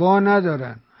هوا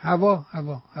ندارن،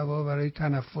 هوا برای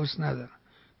تنفس ندارن،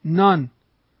 نان،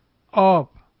 آب،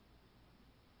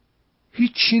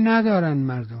 هیچی ندارن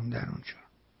مردم در اونجا.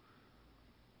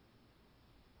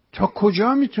 تا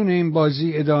کجا میتونه این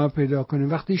بازی ادامه پیدا کنه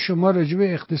وقتی شما راجع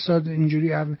به اقتصاد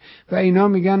اینجوری و اینا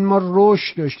میگن ما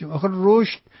رشد داشتیم؟ آخه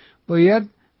رشد باید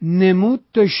نمود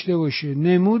داشته باشه،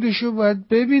 نمودشو باید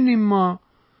ببینیم. ما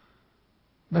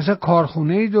مثلا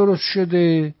کارخونه‌ای درست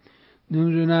شده،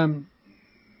 نمیدونم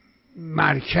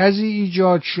مرکزی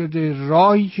ایجاد شده،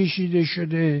 راهی کشیده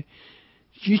شده،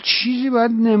 یه چیزی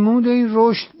باید نمود این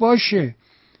رشد باشه.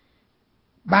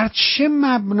 بر چه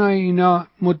مبنای اینا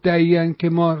مدعیان که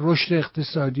ما رشد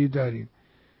اقتصادی داریم؟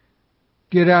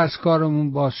 گره از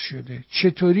کارمون باز شده.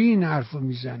 چطوری این حرفو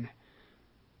میزنه؟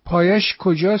 پایش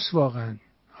کجاست واقعا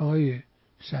آقای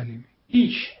سلیمی؟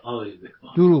 هیچ آقای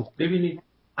بهبانی. دروغ. ببینید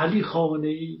علی خامنه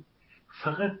ای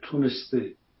فقط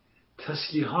تونسته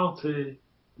تسلیحات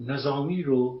نظامی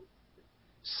رو،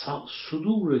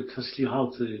 صدور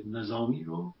تسلیحات نظامی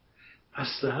رو،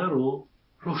 اسلحه رو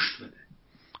رشد بده.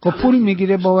 خب پول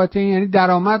میگیره بابت این، یعنی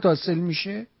درآمد حاصل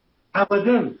میشه؟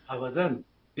 ابداً.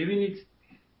 ببینید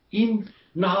این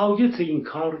نهایت این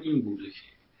کار این بوده که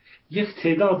یک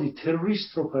تعدادی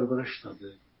تروریست رو پرورش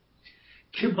داده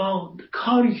که با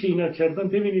کاری که اینا کردن،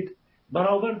 ببینید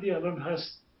برآوردی الان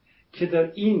هست که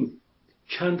در این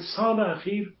چند سال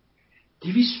اخیر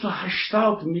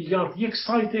 280 میلیارد، یک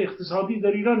سایت اقتصادی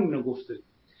در ایران اینو گفته،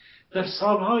 در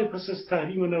سالهای پس از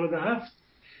تحریم 97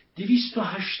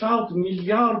 280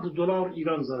 میلیارد دلار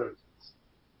ایران ضرر کرد.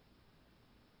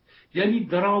 یعنی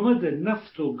درآمد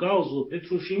نفت و گاز و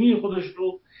پتروشیمی خودش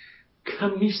رو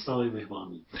کم نیست آقای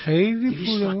بهبانی. خیلی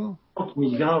پوله. 280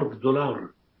 میلیارد دلار.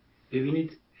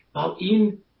 ببینید با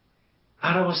این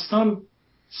عربستان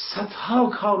صدها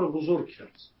کار بزرگ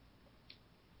کرد.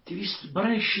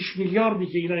 برای 6 میلیاردی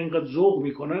که اینا اینقدر ذوق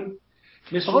میکنن،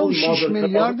 مثل اون 6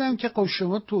 میلیارد هم که خب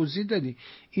شما توضیح دادی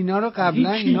اینا رو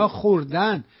قبلا اینا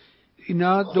خوردن.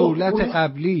 اینا دولت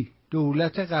قبلی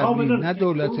نه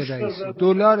دولت رئیسی.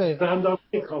 دلار به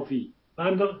اندازه کافی،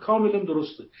 کاملا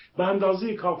درسته، به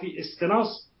اندازه کافی اسکناس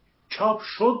چاپ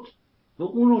شد و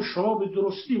اونو شما به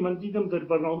درستی، من دیدم در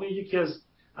برنامه یکی از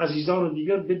عزیزان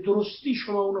دیگر به درستی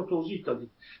شما اونو توضیح دادید.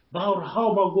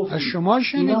 بارها ما گفتیم از شما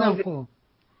شنیدم. خب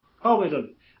کاملا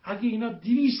اگه اینا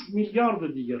 200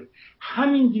 میلیارد دیگر،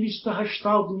 همین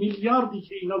 280 میلیاردی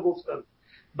که اینا گفتن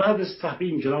بعد از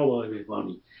تحریم جناب آقای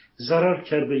بهبانی ضرر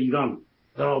کرده ایران،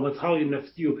 درآمدهای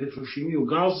نفتی و پتروشیمی و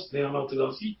گاز، بیانات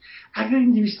گازی، اگر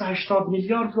این 280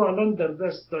 میلیارد رو الان در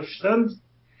دست داشتند،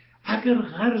 اگر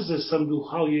قرض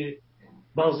صندوقهای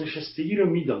بازنشستگی رو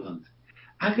میدادند،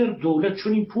 اگر دولت،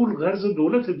 چون این پول قرض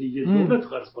دولت دیگه، دولت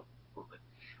قرض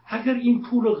اگر این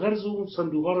پول قرض اون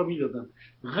صندوق‌ها رو میدادن،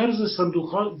 قرض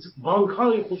صندوق‌ها،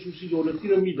 بانک‌های خصوصی دولتی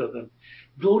رو میدادن،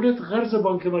 دولت قرض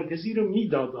بانک مرکزی رو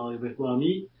میداد آقای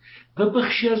بهبانی و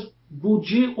بخشی از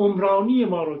بودجه عمرانی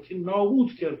ما رو که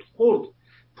نابود کرد، خورد،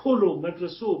 پل و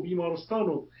مدرسه و بیمارستان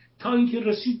و تا اینکه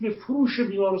رسید به فروش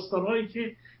بیمارستان‌هایی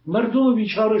که مردم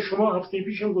بیچاره، شما هفته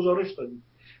پیشم گزارش دادید،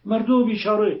 مردم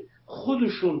بیچاره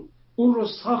خودشون اون رو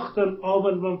ساختن،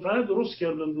 آبل منفعه درست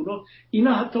کردن،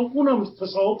 اینا حتی اونم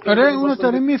تصاحب کردن. آره اونو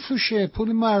داره میفروشه،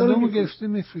 پول مردم رو گرفته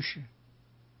میفروشه.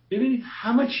 ببینید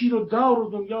همه چی رو، دار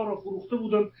و دنیا رو فروخته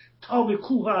بودن تا به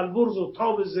کوه البرز و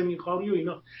تا به زمینخواری و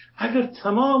اینا. اگر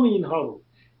تمام اینها رو،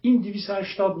 این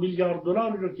 280 میلیارد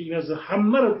دلار رو که این از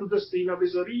همه رو تو دست اینا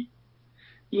بذاری،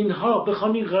 اینها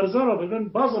بخوان این قرضا رو بدن،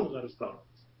 بازم قرض دارند.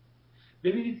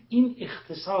 ببینید این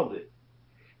اقتصاده،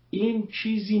 این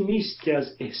چیزی نیست که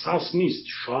از احساس نیست،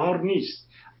 شعار نیست.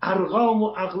 ارقام و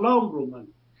اقلام رو من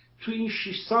تو این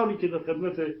 6 سالی که در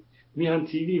خدمت میهن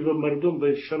تیوی و مردم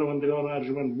و شنوندگان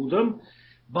ارجمند بودم،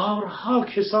 بارها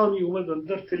کسانی اومدن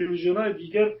در تلویزیون‌های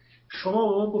دیگر، شما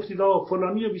به من گفتید آقا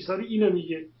فلانی و بیساری اینو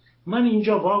میگه. من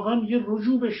اینجا واقعا یه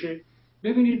رجوع بشه.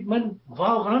 ببینید من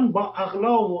واقعا با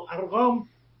اقلام و ارقام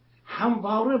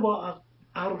همواره با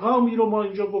ارقامی رو ما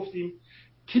اینجا گفتیم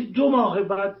که 2 ماه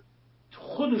بعد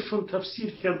خودشون تفسیر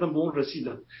کردن به اون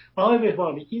رسیدن. آقای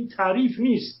بهبانی این تعریف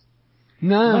نیست.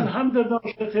 نه. من هم در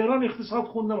دانشگاه تهران اقتصاد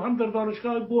خوندم، هم در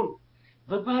دانشگاه بن،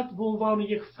 و بعد به عنوان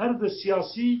یک فرد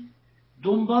سیاسی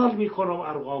دنبال میکنم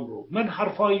ارقام رو. من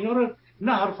حرفای اینا رو،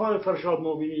 نه حرفای فرشاد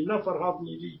مومنی، نه فرهاد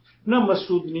نیلی، نه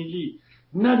مسعود نیلی،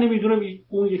 نه نمیدونم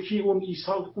اون یکی، اون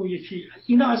عیسی، اون یکی،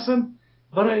 اینا اصلا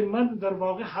برای من در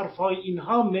واقع حرفای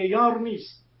اینها معیار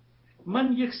نیست.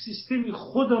 من یک سیستمی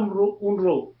خودم رو اون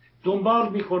رو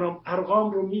دنبال میکنم،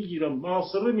 ارقام رو میگیرم،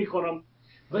 محاسبه میکنم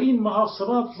و این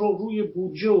محاسبات رو روی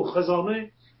بودجه و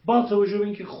خزانه، با توجه به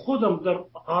اینکه خودم در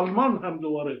آلمان هم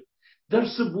دوباره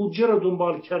درس بودجه رو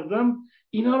دنبال کردم،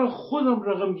 اینا رو خودم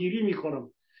رقمگیری میکنم.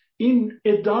 این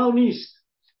ادعا نیست.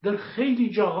 در خیلی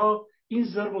جاها این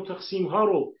ضرب و تقسیم ها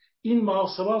رو، این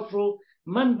محاسبات رو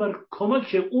من بر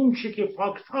کمک اون چه که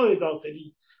فاکت های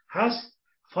داخلی هست،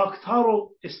 فاکت ها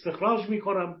رو استخراج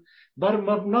میکنم. بر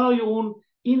مبنای اون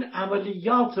این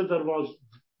عملیات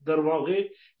در واقع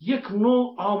یک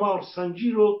نوع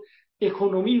آمارسنجی رو،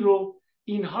 اکونومی رو،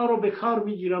 اینها رو به کار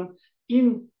میگیرم.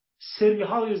 این سری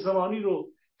های زمانی رو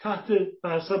تحت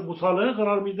بحث مطالعه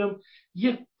قرار میدم.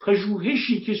 یک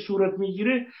پژوهشی که صورت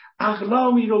میگیره،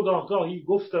 اقلامی رو گاهی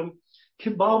گفتم که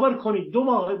باور کنید 2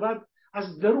 ماه بعد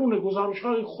از درون گزارش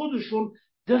های خودشون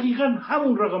دقیقاً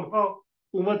همون رقم ها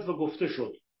اومد و گفته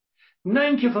شد. نه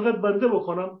اینکه فقط بنده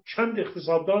بکنم، چند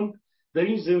اقتصاددان در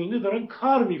این زمینه دارن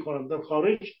کار میکنن. در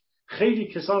خارج خیلی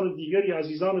کسان دیگری،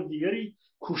 عزیزان دیگری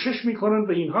کوشش میکنن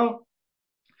و اینها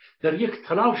در یک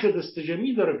تلاش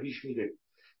دستجمعی داره پیش میره.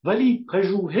 ولی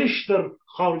پژوهش در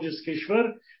خارج از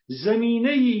کشور زمینه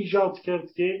ایجاد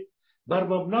کرد که بر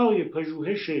مبنای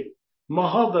پژوهش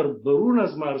ماها در برون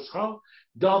از مرزها،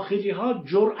 داخلی ها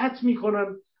جرأت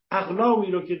میکنن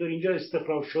اقلامی رو که در اینجا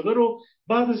استخراج شده رو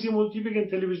بعد از یه مدتی بگن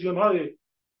تلویزیون های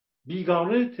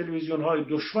بیگانه، تلویزیون های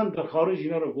دشمن در خارج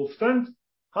اینا رو گفتند،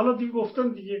 حالا دیگه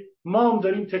گفتن دیگه، ما هم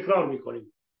داریم تکرار میکنیم.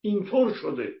 اینطور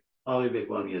شده آقای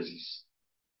بهبانی عزیز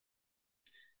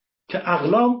که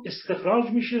اقلام استخراج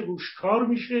میشه، روش کار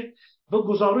میشه و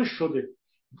گزارش شده.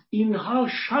 اینها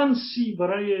شانسی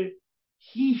برای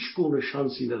هیچ گونه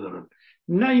شانسی ندارن.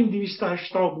 نه این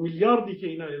 280 میلیاردی که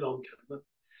اینا اعلام کردن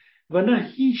و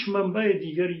نه هیچ منبع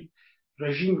دیگری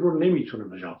رژیم رو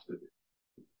نمیتونه نجات بده.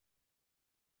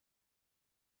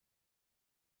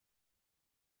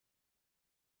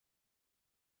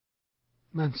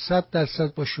 من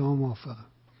 100% با شما موافقم.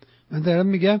 من دارم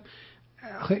میگم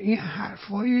این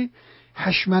حرفای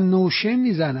هشمن نوشه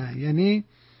میزنن، یعنی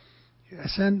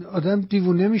اصلا آدم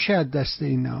دیوونه میشه از دست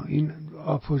اینا. این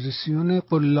اپوزیسیون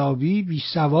قلابی، بی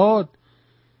سواد،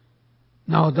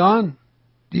 نادان،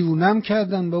 دیوونم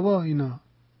کردن بابا اینا.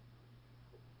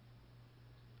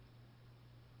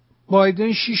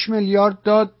 بایدن 6 میلیارد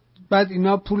داد، بعد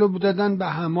اینا پولو دادن به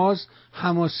حماس،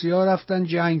 حماسی ها رفتن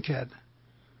جنگ کردن.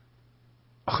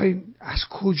 آخه از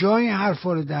کجا این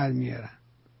حرفا رو در میارن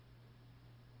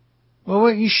بابا؟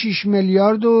 این 6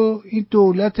 میلیارد و این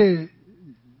دولت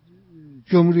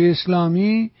جمهوری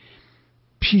اسلامی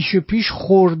پیش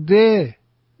خورده،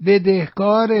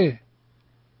 بدهکاره.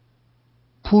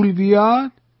 پول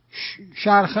بیاد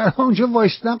شرخرها اونجا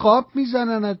وایستن قاب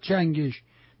میزنن از چنگش،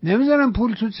 نمیزنن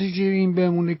پول تو چجوری این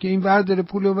بمونه که این ورداره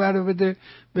پولو بره بده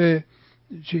به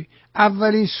چی.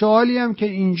 اولین سوالی هم که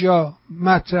اینجا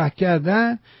مطرح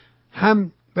کردن،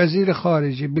 هم وزیر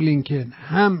خارجه بلینکن،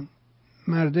 هم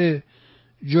مرد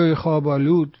جوی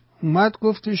خوابالود اومد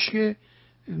گفتش که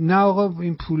نه آقا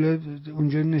این پول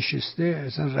اونجا نشسته،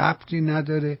 اصلا ربطی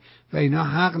نداره و اینا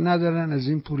حق ندارن از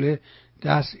این پول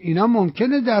دست. اینا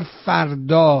ممکنه در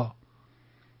فردا،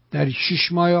 در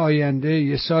 6 ماه آینده،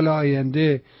 1 سال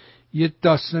آینده یه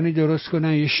داستانی درست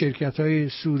کنن، یه شرکت های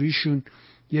سوریشون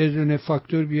یه دونه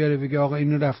فاکتور بیاره بگه آقا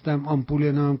اینو رفتم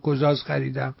آمپول نام گزاز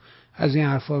خریدم، از این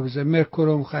حرفا بزن،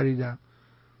 مرکروم خریدم.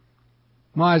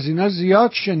 ما از اینا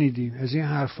زیاد شنیدیم، از این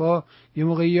حرفا. یه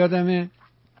موقع یادمه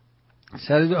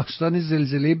سر داستان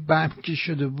زلزله بم که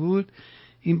شده بود،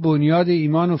 این بنیاد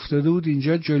ایمان افتاده بود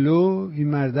اینجا جلو این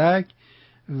مردک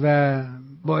و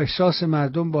با احساس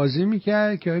مردم بازی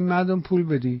میکرد که این مردم پول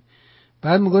بدی.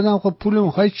 بعد میگفتم خب پول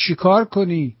میخوای چیکار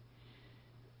کنی؟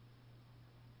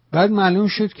 بعد معلوم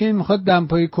شد که این میخواد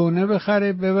دمپایی کهنه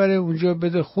بخره ببره اونجا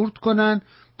بده خورد کنن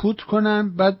پود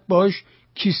کنن بعد باش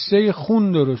کیسه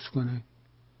خون درست کنه.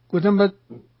 گفتم بعد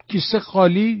کیسه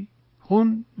خالی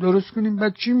خون درست کنیم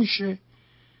بعد چی میشه؟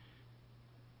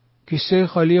 کیسه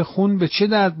خالی خون به چه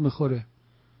درد میخوره؟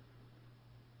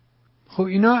 خب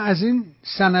اینا از این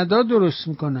سندا درست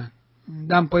میکنن.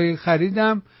 دمپایی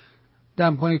خریدم،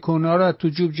 دمپایی کهنه رو تو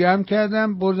جوب جمع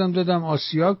کردم بردم دادم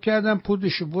آسیاب کردم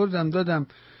پودشو بردم دادم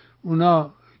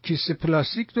اونا کیسه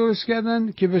پلاستیک درست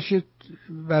کردن که بشه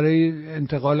برای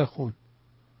انتقال خون.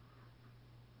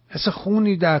 اصلا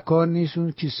خونی در کار نیست،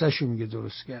 اون کیسه شو میگه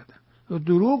درست کردن.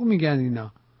 دروغ میگن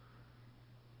اینا.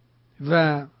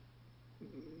 و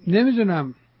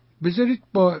نمیدونم بذارید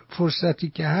با فرصتی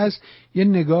که هست یه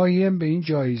نگاهی هم به این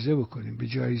جایزه بکنیم، به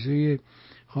جایزه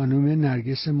خانم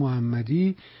نرگس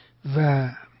محمدی و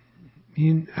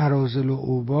این اراذل و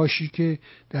اوباشی که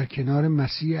در کنار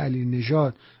مسیح علی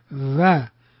نژاد و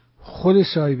خود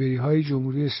سایبری های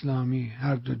جمهوری اسلامی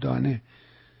هر دو دانه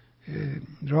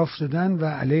راه افتادن و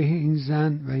علیه این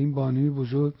زن و این بانوی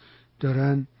بزرگ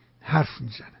دارن حرف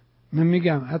میزنن. من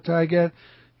میگم حتی اگر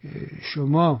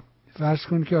شما فرض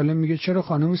کن که حالا میگه چرا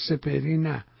خانم سپهری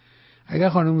نه، اگر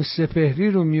خانم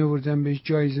سپهری رو میآوردن بهش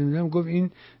جایزه میدن گفت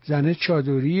این زنه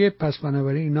چادریه پس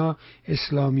بنابراین اینا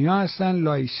اسلامی ها هستن،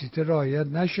 لایسیته رعایت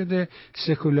نشده،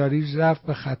 سکولاریسم رفت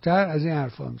به خطر، از این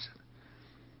حرفا میزنه.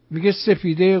 میگه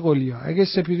سپیده قلیا. اگه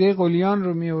سپیده قلیان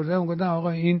رو میآوردن میگفتن آقا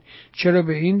این چرا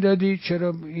به این دادی،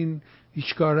 چرا این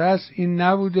هیچ کاره است، این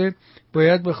نبوده،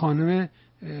 باید به خانم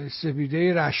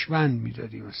سپیده رشوند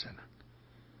میدادی مثلا.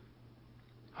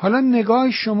 حالا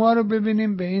نگاه شما رو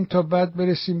ببینیم به این تا بعد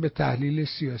برسیم به تحلیل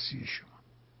سیاسی شما.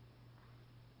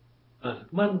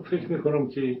 من فکر میکنم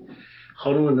که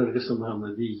خانم نرگس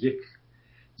محمدی یک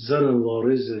زن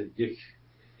وارث، یک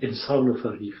انسان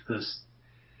فرهیخته است.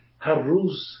 هر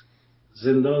روز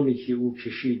زندانی که او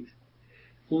کشید،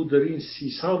 او در این 30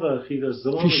 سال اخیر از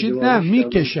زمان کشید نه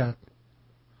میکشد.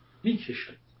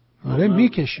 آره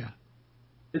میکشد.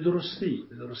 به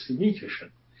درستی میکشد.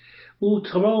 او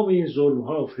تمام این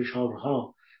ظلم‌ها،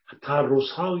 فشارها،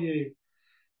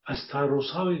 از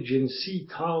تعرض‌های جنسی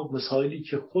تا مسائلی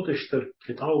که خودش در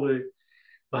کتاب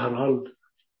به هر حال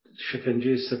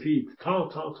شکنجه سفید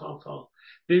تا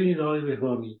ببینید آقای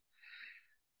بهبانی،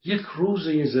 یک روز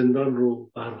این زندان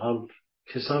رو به هر حال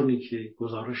کسانی که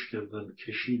گزارش کردند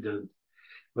کشیدند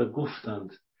و گفتند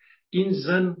این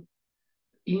زن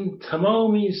این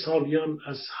تمام این سالیان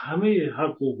از همه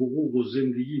حق و حقوق و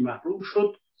زندگی محروم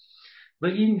شد و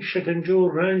این شکنجه و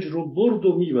رنج رو برد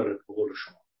و میبرد به قول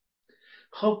شما.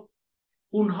 خب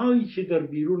اونهایی که در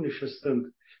بیرون نشستند،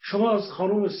 شما از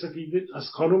خانم سفیده، از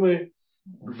خانم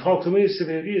فاطمه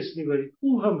سپهری اسم میبرید،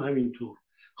 او هم همینطور.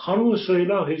 خانم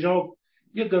سهیلا حجاب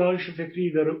یه گرایش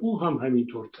فکری داره، او هم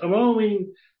همینطور. تمام این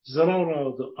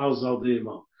زنان آزاده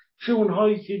ما، چه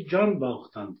اونهایی که جان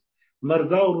باختند،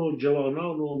 مردان و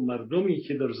جوانان و مردمی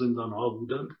که در زندانها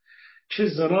بودند، چه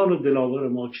زنان دلاور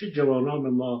ما، چه جوانان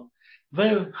ما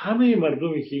و همه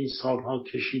مردمی که این سالها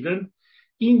کشیدن،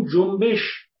 این جنبش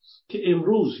که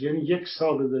امروز یعنی 1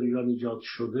 سال در ایران ایجاد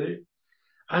شده،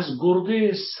 از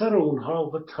گرده سر اونها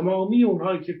و تمامی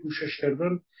اونهایی که کوشش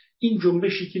کردن، این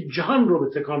جنبشی که جهان رو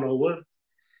به تکان آورد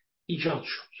ایجاد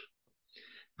شد.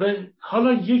 و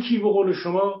حالا یکی به قول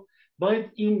شما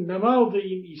باید این نماد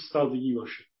این ایستادگی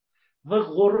باشه و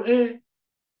قرعه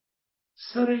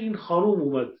سر این خانم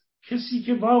اومد، کسی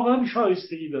که واقعا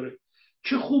شایستگی داره.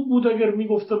 چه خوب بود اگر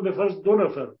میگفتم به فرض 2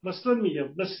 نفر، مثلا میگم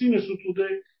نسرین ستوده،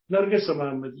 نرگس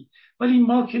محمدی، ولی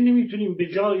ما که نمیتونیم به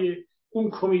جای اون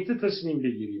کمیته تصمیم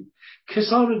بگیریم.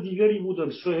 کسان دیگری بودن،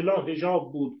 سهیلا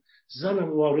حجاب بود، زن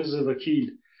مبارز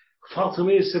وکیل،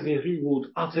 فاطمه سپهری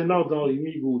بود، آتنا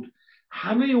دائمی بود،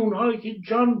 همه اونهایی که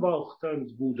جان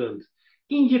باختند بودند.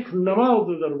 این یک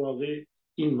نماد در واقع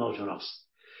این ماجراست.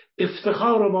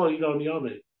 افتخار ما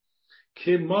ایرانیانه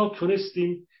که ما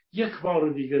تونستیم یک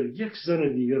بار دیگر یک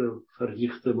زن دیگر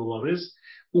فرهیخته مبارز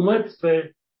اومد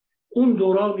به اون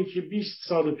دورانی که 20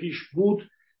 سال پیش بود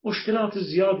مشکلات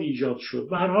زیادی ایجاد شد.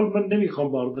 به هر حال من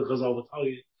نمیخوام وارد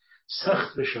قضاوت‌های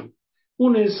سخت بشم.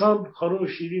 اون انسان خانم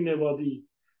شیرین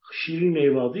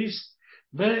عبادی است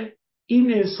و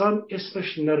این انسان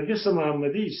اسمش نرگس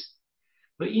محمدی است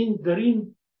و این در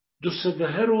این 2-3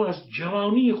 دهه رو از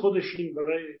جوانی خودش این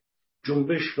برای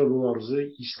جنبش و مبارزه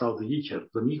ایستادگی کرد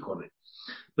و میکنه.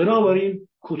 بنابراین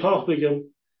کوتاه بگم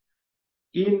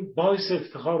این باعث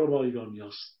افتخار ما ایرانی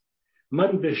است.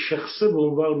 من به شخصه به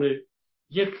عنوان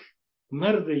یک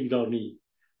مرد ایرانی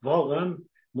واقعا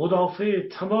مدافع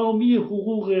تمامی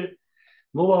حقوق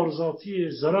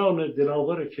مبارزاتی زنان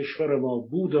دلاور کشور ما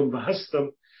بودم و هستم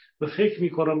و فکر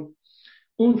میکنم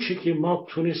اون چی که ما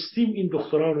تونستیم این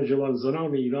دختران و جوان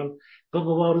زنان ایران و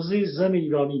مبارزه زن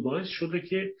ایرانی باعث شده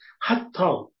که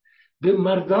حتی به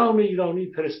مردان ایرانی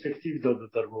پرسپکتیو داده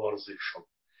در مبارزهشون.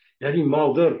 یعنی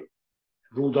مادر،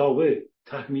 رودابه،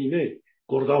 تهمینه،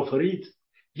 گردآفرید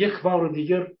یک بار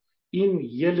دیگر این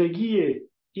یلگی،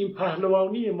 این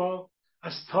پهلوانی ما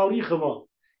از تاریخ ما،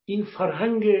 این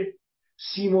فرهنگ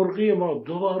سیمرغی ما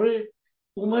دوباره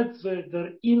اومد و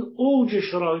در این اوج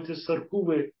شرایط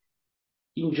سرکوب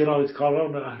این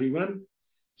جنایتکاران اهریمن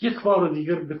یک بار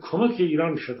دیگر به کمک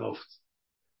ایران شتافت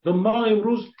و ما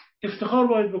امروز افتخار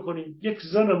باید بکنیم یک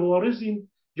زن مبارز این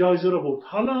جایزه رو برد.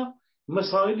 حالا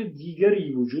مسائل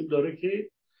دیگری وجود داره که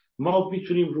ما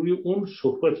میتونیم روی اون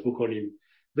صحبت بکنیم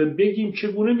و بگیم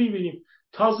چگونه میبینیم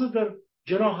تازه در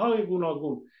جناح‌های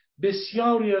گوناگون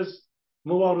بسیاری از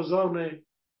مبارزان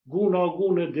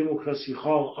گوناگون دموکراسی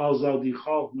خواه، آزادی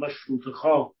خواه، مشروط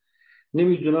خواه،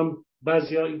 نمیدونم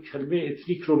بعضیا این کلمه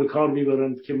اتنیک رو به کار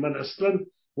میبرند که من اصلا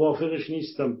موافقش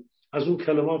نیستم. از اون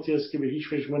کلماتی است که به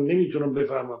هیچ وجه من نمیتونم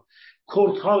بفهمم.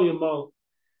 کردهای ما،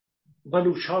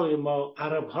 بلوچهای ما،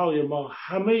 عربهای ما،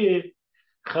 همه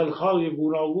خلقهای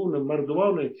گوناگون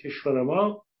مردمان کشور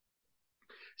ما،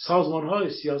 سازمانهای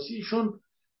سیاسیشون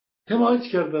حمایت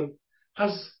کردن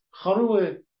از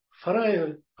خانم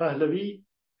فرح پهلوی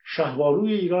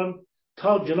شهبانوی ایران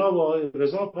تا جناب آقای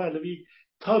رضا پهلوی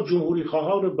تا جمهوری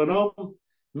خواهان بنام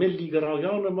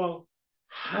ملیگرایان ما،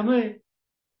 همه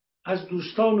از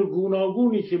دوستان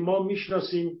گوناگونی که ما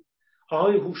میشناسیم،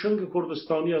 آقای هوشنگ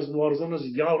کردستانی از مبارزان، از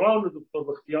یاران دکتر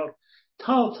بختیار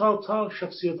تا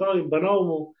شخصیت‌های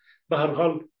بنام و به هر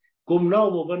حال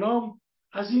گمنام و بنام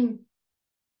از این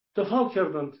دفاع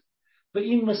کردند و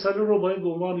این مسئله رو باید به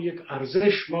عنوان یک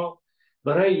ارزش ما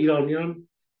برای ایرانیان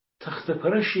تخت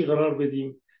پرشی قرار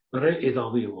بدیم برای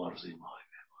ادامه مبارزه ما.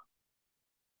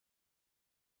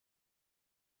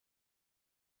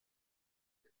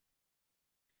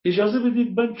 اجازه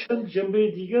بدید من چند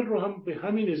جنبه دیگر رو هم به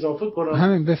همین اضافه کنم.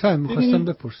 همین بفهم میخواستم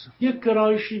بپرسم. یک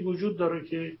گرایشی وجود داره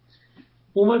که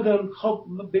اومدن، خب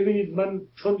ببینید من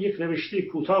چون یک نوشته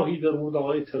کوتاهی در مورد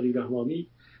آقای تقی رحمانی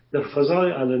در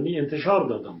فضای علنی انتشار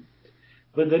دادم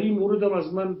و در این موردم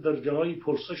از من در جایی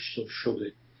پرسش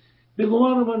شده. به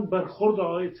گمان من برخورد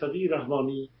آقای تقی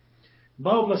رحمانی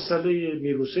با مسئله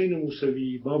میرحسین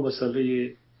موسوی، با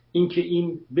مسئله اینکه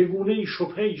این بگونه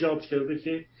شبهه ایجاد کرده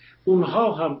که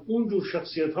اونها هم اونجور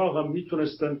شخصیت ها هم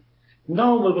میتونستن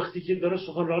نام وقتی که داره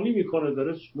سخنرانی میکنه،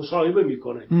 داره مصاحبه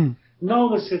میکنه،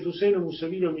 نام سید حسین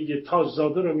موسوی رو میگه،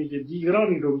 تاجزاده رو میگه،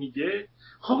 دیگرانی رو میگه،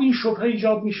 خب این شبهه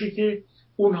ایجاد میشه که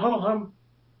اونها هم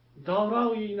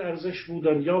دارای این ارزش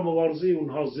بودن یا مبارزه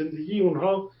اونها، زندگی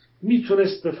اونها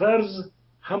میتونست به فرض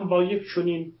هم با یک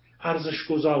چنین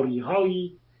ارزشگذاری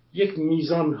هایی یک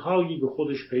میزان هایی به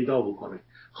خودش پیدا بکنه.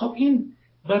 خب این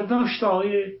برداشت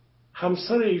آقای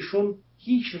همسر ایشون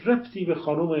هیچ ربطی به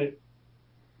خانم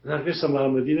نرگس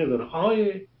محمدی نداره.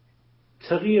 آقای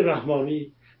تقی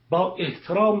رحمانی با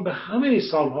احترام به همه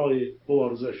سالهای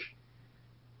مبارزش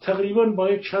تقریبا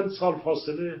با یک چند سال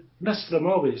فاصله نسل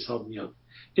ما به حساب میاد.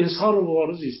 انسان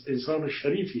مبارزی است، انسان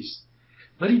شریفی است،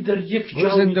 ولی در یک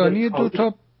جایی زندانی دو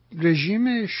تا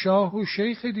رژیم شاه و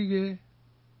شیخ دیگه.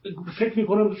 فکر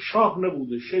میکنم شاه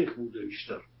نبوده، شیخ بوده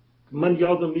بیشتر. من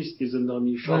یادم نیست که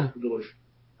زندانی شاه بوده باشه،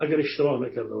 اگر اشتباه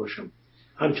نکرده باشم.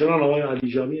 همچنان آقای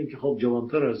علیجانی هم که خب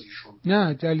جوانتر از ایشون.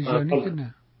 نه علیجانی که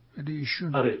نه، ولی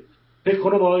ایشون. آره فکر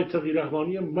کنم آقای تقی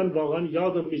رحمانی هم من واقعا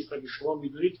یادم نیست، اگه شما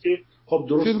میدونید که خب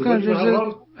درست بگید.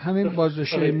 همین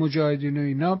بازداشت مجاهدین و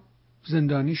اینا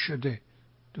زندانی شده.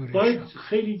 باید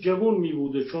خیلی جوان می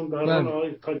بوده، چون به هر حال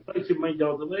آقای تقی که من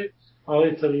یادمه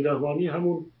آقای تقی رحمانی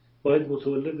همون باید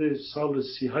متولد سال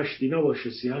 38 اینا باشه،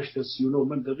 38 تا 39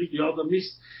 من دقیق یادم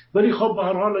نیست، ولی خب به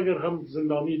هر حال اگر هم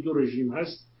زندانی دو رژیم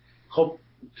هست خب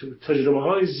تجربه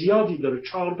های زیادی داره.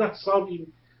 14 سال این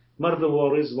مرد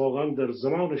مبارز واقعا در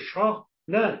زمان شاه،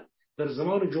 نه در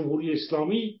زمان جمهوری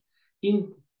اسلامی، این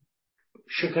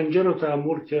شکنجه رو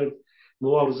تحمل کرد،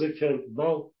 مبارزه کرد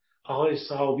با آقای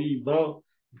صحابی، با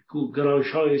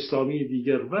گرایش‌های اسلامی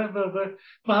دیگر و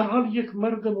به هر حال یک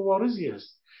مرد مبارزی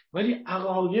است، ولی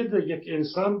عقاید یک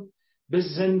انسان به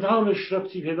زندانش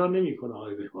ربطی پیدا نمی‌کنه.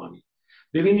 آقای بهبانی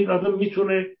ببینید آدم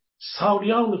میتونه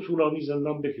سالیان طولانی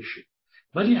زندان بکشه،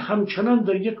 ولی همچنان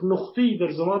در یک نقطه‌ای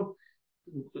در زمان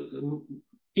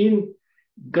این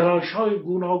گرایش‌های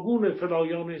گوناگون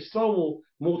فدایان اسلام و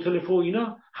مؤتلف و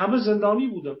اینا همه زندانی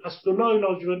بودن. اسدالله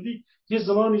لاجوردی یه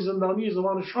زمانی زندانی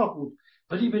زمان شاه بود،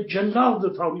 ولی به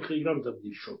جلاد تاریخ ایران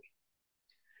تبدیل شد.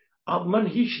 من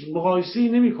هیچ مقایسه‌ای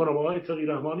نمی‌کنم. آقای تقی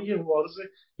رحمانی یک مبارز،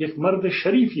 یک مرد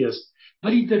شریفی است،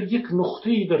 ولی در یک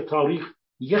نقطه‌ای در تاریخ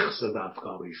یخ زده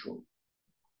افکارشون.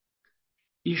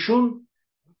 ایشون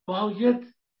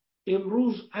باید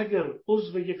امروز اگر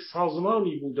عضو یک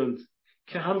سازمانی بودند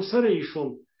که همسر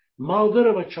ایشون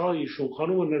مادر بچه‌های ایشون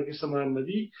خانم نرگس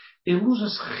محمدی امروز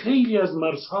از خیلی از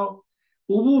مرزها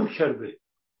عبور کرده.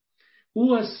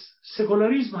 او از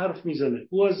سکولاریسم حرف میزنه،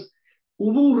 او از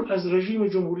عبور از رژیم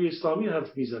جمهوری اسلامی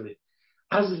حرف میزنه،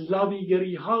 از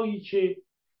لابیگری هایی که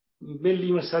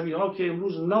ملی مذهبی ها که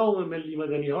امروز نام ملی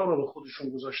مدنی ها را به خودشون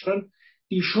گذاشتن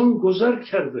ایشون گذر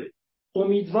کرده.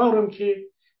 امیدوارم که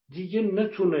دیگه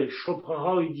نتونه شبهه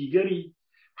های دیگری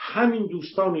همین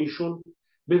دوستان ایشون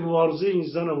به مبارزه این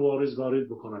زن مبارز وارد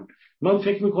بکنن. من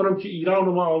فکر میکنم که ایران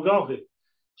و ما آگاهه.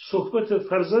 صحبت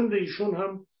فرزند ایشون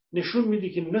هم نشون میده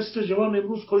که نسل جوان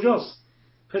امروز کجاست.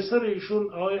 پسر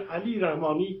ایشون آقای علی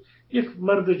رحمانی یک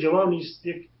مرد جوانی است،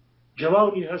 یک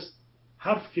جوانی هست.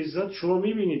 حرف که زد شما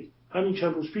میبینید همین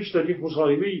چند روز پیش در یک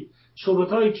مصاحبه‌ای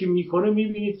صحبتایی که میکنه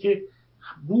میبینید که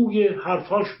بوی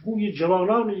حرفاش بوی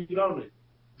جوانان ایرانه،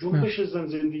 جنبش زن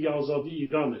زندگی آزادی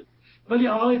ایرانه. ولی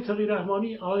آقای تقی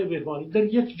رحمانی، آقای بهبانی در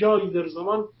یک جایی در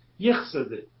زمان یخ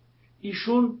زده.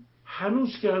 ایشون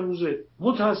هنوز که هنوزه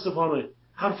متاسفانه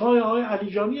حرفای آقای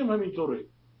علیجانی هم همینطوره.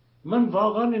 من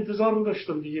واقعا انتظار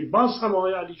داشتم دیگه باز هم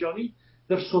آقای علیجانی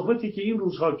در صحبتی که این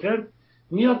روزها کرد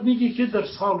میاد میگه که در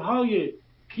سالهای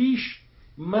پیش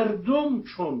مردم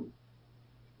چون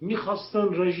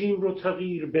میخواستن رژیم رو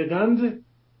تغییر بدند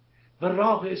و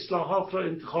راه اصلاحات را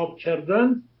انتخاب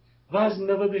کردند و از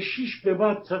 96 به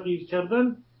بعد تغییر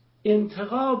کردند،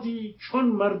 انتقادی چون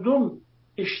مردم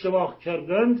اشتباه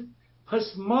کردند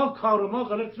پس کار ما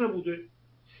غلط نبوده.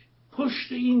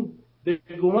 پشت این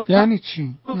بگمان یعنی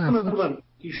چی؟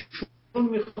 ایشون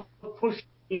میخواد پشت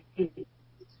این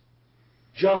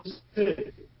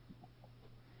جازه.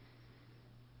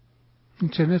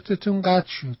 اینترنتتون قطع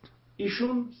شد.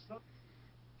 ایشون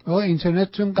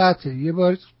اینترنتتون قطعه. یه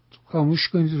بار خاموش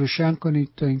کنید روشن کنید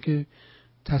تا اینکه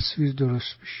تصویر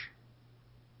درست بشه.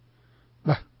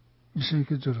 مثل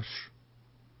اینکه درست شد.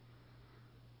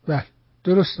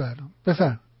 درست الان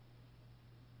بفرم.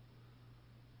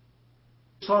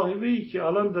 مصاحبه‌ای که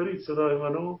الان دارید صدای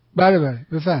منو؟ بله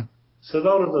بفرم.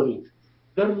 صدا رو دارید.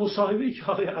 در مصاحبه‌ای که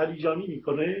آقای علیجانی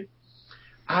میکنه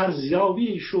ارزیابی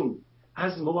ایشون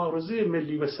از مبارزه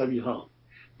ملی مذهبی ها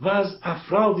و از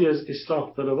افرادی از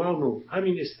اصلاح طلبان و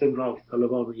همین استمرار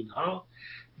طلبان و اینها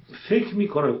فکر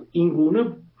میکنم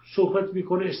اینگونه صحبت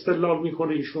میکنه، استدلال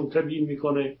میکنه، ایشون تبیین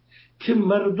میکنه که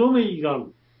مردم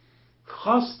ایران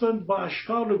خواستند با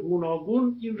اشکال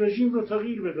گوناگون این رژیم رو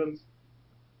تغییر بدن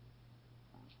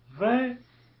و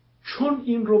چون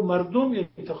این رو مردم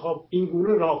انتخاب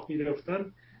اینگونه راه میرفتن،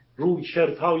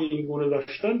 رویکردهای اینگونه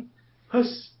داشتن، پس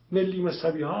ملی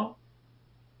مذهبی ها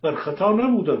در خطا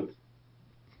نبودند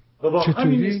و با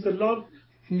همین استدلال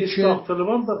اصلاح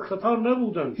طلبان در خطا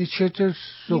نبودند. این چطور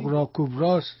صغرا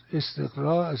کبراست،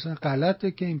 استقرا اصلا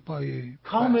غلطه که این پایه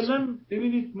کاملا.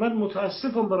 ببینید من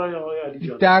متاسفم برای آقای علی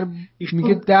جان.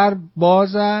 میگه در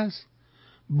باز است،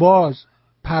 باز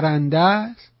پرنده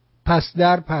است، پس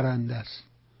در پرنده است.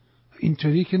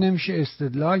 اینطوری که نمیشه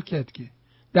استدلال کرد که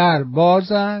در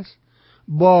باز است،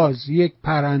 باز یک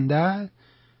پرنده،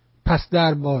 پس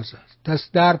در باز است، پس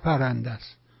در پرنده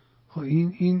است. خب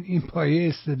این پایه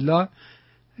استدلال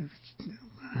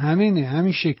همینه،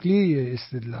 همین شکلی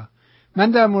استدلال.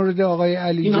 من در مورد آقای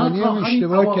علیجانی هم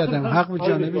اشتباه کردم، حق به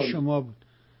جانب شما بود.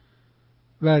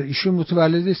 و ایشون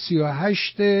متولد 38،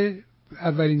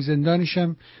 اولین زندانش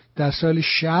هم در سال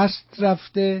 60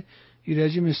 رفته.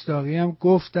 ایرج مصداقی هم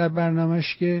گفت در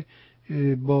برنامهش که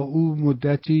با او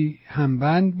مدتی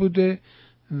همبند بوده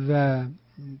و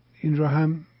این رو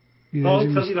هم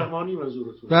تقی رحمانی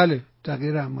منظورتون؟ بله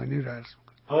تقی رحمانی رو عرض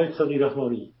میکنم. تقی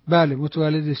رحمانی بله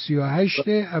متولد 38،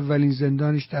 اولین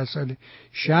زندانش در سال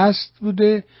 60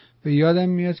 بوده و یادم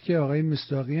میاد که آقای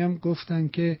مصداقی هم گفتن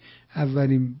که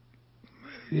اولین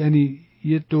یعنی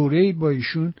یه دوره‌ای با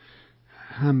ایشون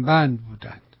همبند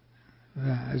بودند و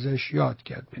ازش یاد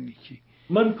کرد به نیکی.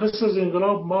 من پس از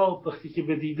انقلاب ما وقتی که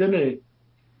به دیدن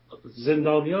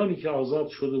زندانیانی که آزاد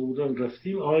شده بودن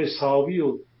رفتیم، آقای صاحبی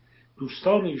و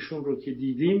دوستان ایشون رو که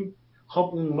دیدیم، خب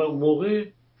اون موقع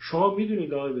شما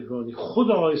میدونید آقای بهبانی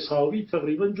خود آقای صاحبی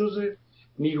تقریبا جز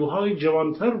نیروهای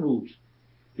جوانتر بود،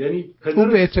 یعنی او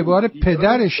به اعتبار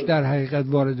پدرش در حقیقت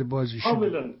وارد بازی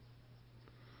شد.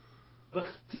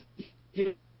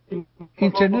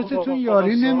 اینترنتتون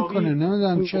یاری نمیکنه،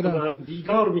 نمیدونم چرا.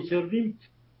 دیدار میکردیم.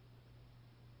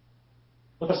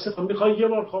 متاسفم. میخوای یه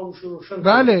بار خاموش روشن کنی؟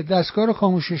 بله دستگاه رو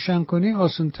خاموش روشن کنی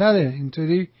آسان تره.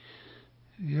 اینطوری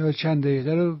یا چند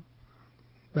دقیقه رو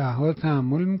به حال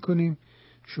تحمل میکنیم،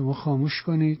 شما خاموش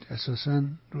کنید، اساساً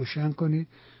روشن کنید،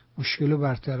 مشکل رو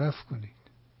برطرف کنید.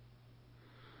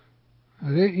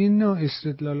 آره این نوع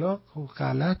استدلالا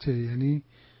غلطه، یعنی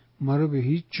ما رو به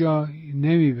هیچ جا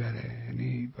نمیبره.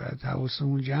 یعنی باید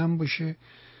حواسمون جمع باشه،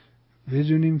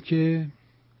 بدونیم که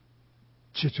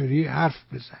چطوری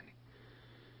حرف بزنیم.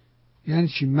 یعنی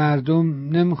چی؟ مردم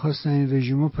نمیخواستن این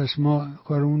رژیمو، پس ما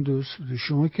کارمون درست بوده.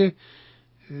 شما که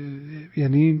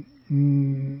یعنی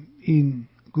این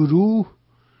گروه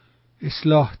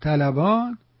اصلاح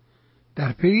طلبان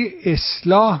در پی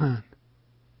اصلاحن.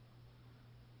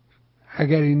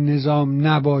 اگر این نظام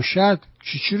نباشد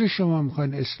چی رو شما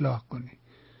میخواین اصلاح کنید؟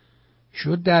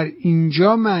 شما در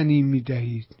اینجا معنی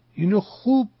میدهید. اینو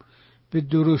خوب به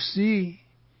درستی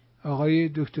آقای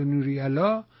دکتر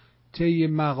نوری‌علا طی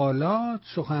مقالات،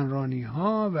 سخنرانی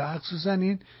ها و خصوصا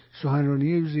این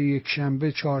سخنرانی روز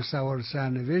یکشنبه 4 سوار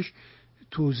سرنوشت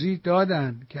توضیح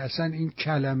دادن که اصلا این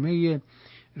کلمه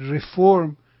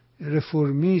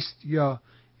رفرمیست یا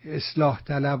اصلاح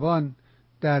طلبان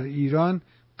در ایران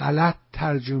غلط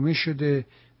ترجمه شده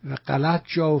و غلط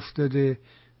جا افتاده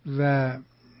و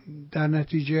در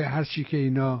نتیجه هرچی که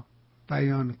اینا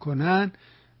بیان کنن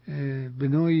به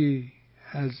نوعی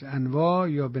از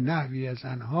انواع یا به نحوی از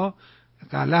انها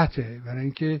غلطه، برای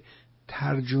اینکه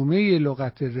ترجمه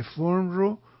لغت رفرم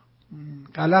رو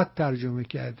غلط ترجمه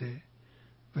کرده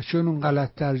و چون اون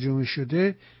غلط ترجمه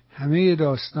شده همه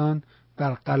داستان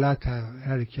بر غلط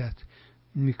حرکت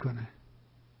میکنه.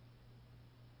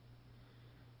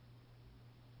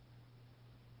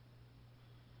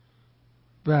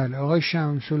 بله آقای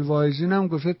شمس الواعظین هم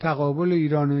گفته تقابل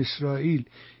ایران و اسرائیل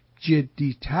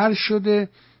جدی‌تر شده،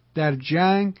 در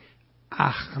جنگ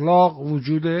اخلاق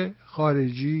وجود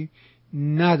خارجی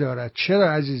ندارد.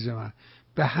 چرا عزیز من؟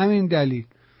 به همین دلیل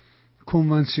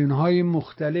کنوانسیون های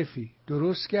مختلفی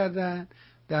درست کردن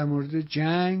در مورد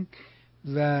جنگ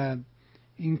و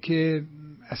اینکه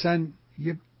اصلا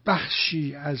یه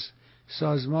بخشی از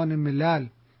سازمان ملل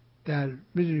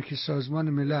میدونی که سازمان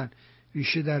ملل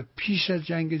ریشه در پیش از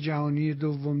جنگ جهانی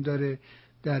دوم داره،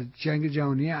 در جنگ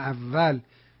جهانی اول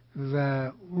و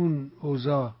اون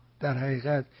اوضاع در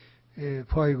حقیقت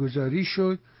پایه‌گذاری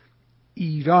شد.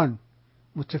 ایران،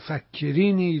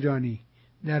 متفکرین ایرانی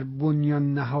در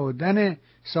بنیان نهادن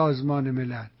سازمان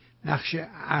ملل نقش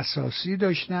اساسی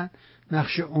داشتن،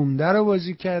 نقش عمده رو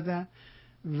بازی کردن،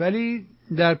 ولی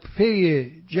در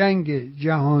پی جنگ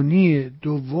جهانی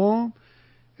دوم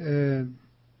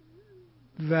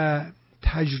و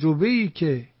تجربه‌ای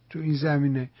که تو این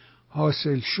زمینه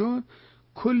حاصل شد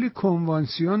کلی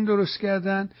کنوانسیون درست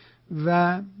کردن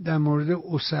و در مورد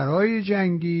اسرای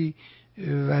جنگی،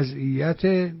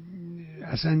 وضعیت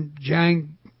اصلا جنگ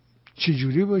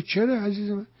چجوری بود. چرا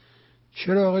عزیزم؟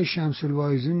 چرا آقای شمس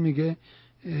الواعظین میگه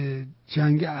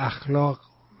جنگ اخلاق،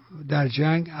 در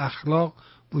جنگ اخلاق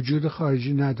وجود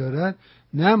خارجی ندارد؟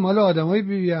 نه، مال آدمای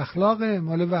بی اخلاقه،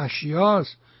 مال وحشی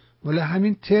هاست، مال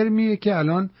همین ترمیه که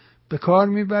الان به کار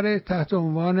میبره تحت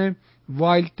عنوان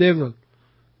وایلد دیول،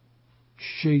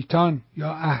 شیطان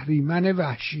یا اهریمن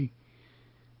وحشی.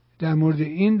 در مورد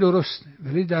این درسته،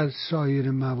 ولی در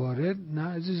سایر موارد نه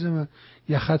عزیز من.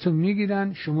 یخطو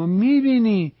میگیرن، شما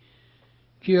میبینی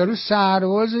که یارو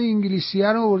سرباز انگلیسیه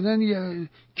رو آوردن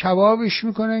کبابش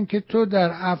میکنن که تو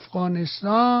در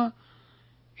افغانستان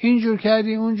اینجور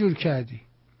کردی اونجور کردی،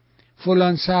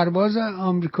 فلان سرباز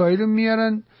آمریکایی رو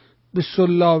میارن به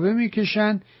سلابه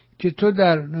میکشن که تو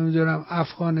در نمیدونم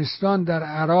افغانستان، در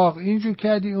عراق اینجور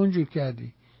کردی اونجور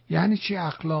کردی. یعنی چی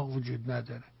اخلاق وجود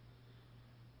نداره؟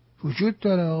 وجود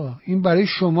داره آقا. این برای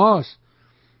شماست،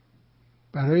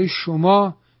 برای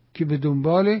شما که به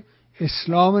دنبال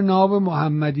اسلام ناب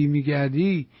محمدی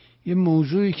میگردی، یه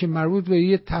موضوعی که مربوط به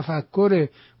یه تفکر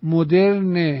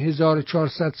مدرن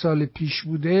 1400 سال پیش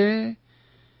بوده،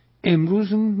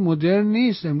 امروز اون مدرن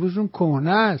نیست، امروز اون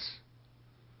کهنه است.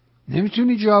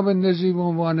 نمیتونی جا بندازی به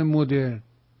عنوان مدرن.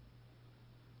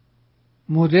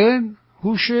 مدرن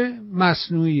هوش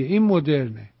مصنوعیه، این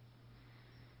مدرنه.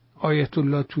 آیت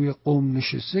الله توی قم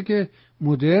نشسته که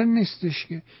مدرن نیستش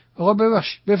که. آقا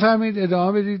ببخشید بفرمایید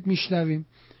ادامه بدید، میشنویم.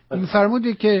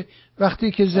 میفرمودید که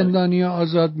وقتی که زندانی‌ها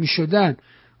آزاد میشدن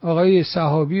آقای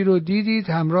صحابی رو دیدید،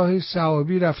 همراه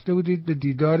صحابی رفته بودید به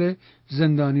دیدار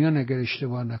زندانیان اگر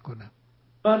اشتباه نکنم.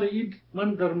 بله، این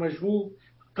من در مجموع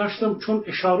داشتم چون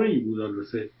اشاره‌ای بود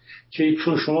البته که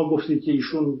چون شما گفتید که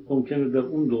ایشون ممکنه در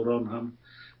اون دوران هم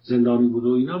زندانی بود و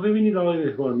اینا. ببینید آقای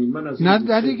بهبانی، من از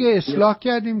نه دیگه اصلاح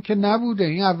کردیم که نبوده،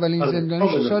 این اولین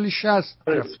زندانی سال 60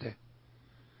 رفته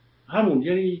همون.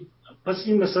 یعنی پس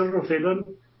این مسئله رو فعلا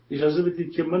اجازه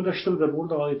بدید که من داشتم در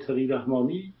مورد آقای تقی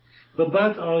رحمانی و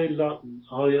بعد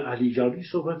آقای علی جانی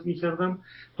صحبت می‌کردم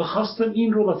و خواستم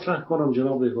این رو مطرح کنم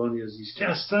جناب بهبانی عزیز که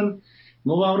اصلا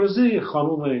مبارزه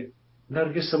خانم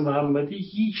نرگس محمدی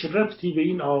هیچ ربطی به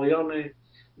این آقایان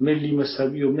ملی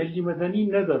مذهبی و ملی مدنی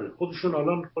نداره. خودشون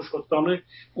الان خوشبختانه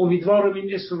امیدوارم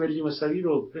این اسم ملی مذهبی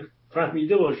رو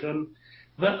فهمیده باشن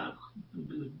و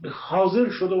حاضر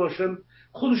شده باشن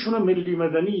خودشون ملی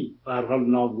مدنی به هر حال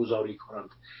نامگذاری کنند.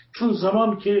 چون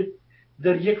زمان که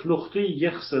در یک نقطه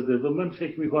یخ زده و من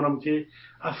فکر میکنم که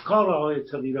افکار آقای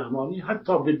تقی‌رحمانی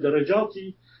حتی به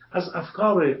درجاتی از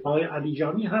افکار آقای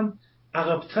علیجانی هم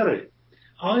عقب‌تره.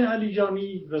 آقای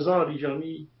علیجانی، رضا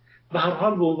علیجانی به هر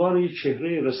حال به عنوان یک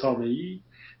چهره رسانه‌ای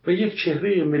و یک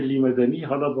چهره ملی مدنی،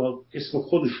 حالا با اسم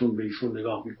خودشون به ایشون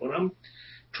نگاه میکنم،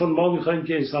 چون ما میخوایم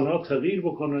که انسان‌ها تغییر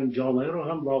بکنن، جامعه رو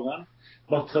هم واقعا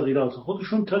با تغییرات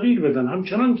خودشون تغییر بدن.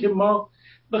 همچنان که ما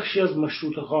بخشی از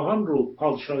مشروطه خواهان رو،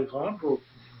 پادشاهی خواهان رو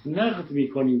نقد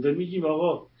میکنیم و میگیم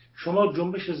آقا شما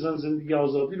جنبش زن زندگی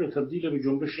آزادی رو تبدیل به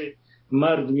جنبش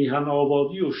مرد میهن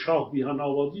آبادی و شاه میهن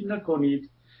آبادی نکنید،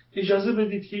 اجازه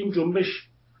بدید که این جنبش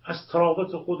از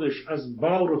تراوت خودش، از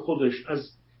بار خودش، از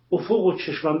افق و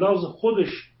چشمانداز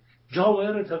خودش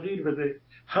جامعه رو تغییر بده.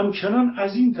 همچنان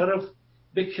از این طرف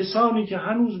به کسانی که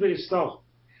هنوز به اصلاح،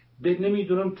 به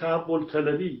نمیدونم تحول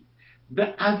طلبی، به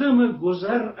عدم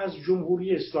گذر از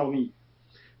جمهوری اسلامی،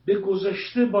 به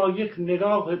گذشته با یک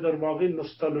نگاه در واقع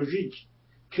نوستالژیک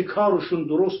که کارشون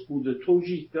درست بوده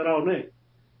توجیه گرانه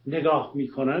نگاه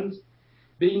میکنند،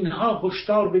 به اینها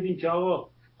هشدار بدیم که آقا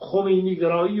خمینی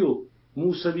گرایی و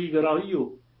موسوی گرایی و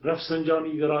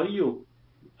رفسنجانی گرایی و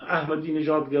احمدی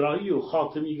نژاد گرایی و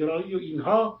خاتمی گرایی و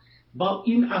اینها با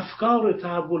این افکار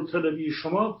تحول طلبی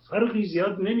شما فرقی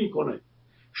زیاد نمیکنه.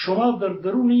 شما در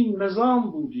درون این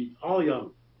نظام بودید.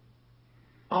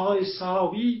 آقای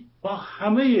صحابی با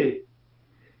همه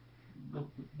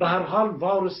به هر حال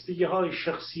وارستگی های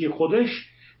شخصی خودش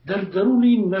در درون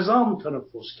این نظام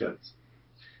تنفس کرد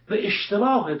و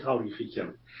اشتباه تاریخی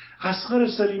کرد. اصغر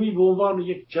سلیمی به عنوان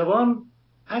یک جوان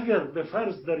اگر به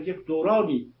فرض در یک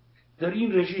دورانی در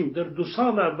این رژیم در 2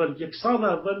 سال اول، 1 سال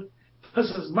اول، پس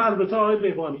از البته آقای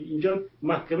بهبانی اینجا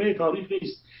محکمه تاریخ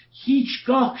نیست،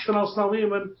 هیچگاه شناسنامه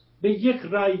من به یک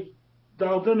رأی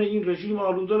دادن این رژیم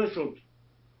آلوده نشد.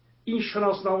 این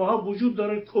شناسنامه ها وجود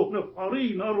داره، کهنه پاره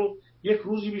اینا رو یک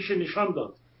روزی میشه نشان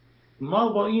داد. ما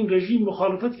با این رژیم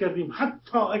مخالفت کردیم،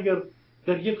 حتی اگر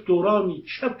در یک دورانی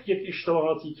چپ یک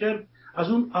اشتباهاتی کرد،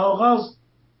 از اون آغاز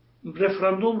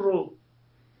رفراندوم رو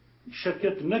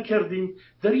شرکت نکردیم.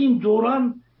 در این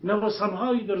دوران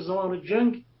نوسانهایی در زمان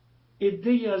جنگ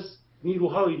عده‌ای از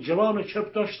نیروهای جوان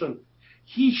چپ داشتن،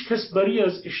 هیچ کس بری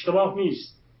از اشتباه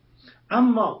نیست.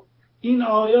 اما این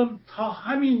آیان تا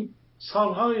همین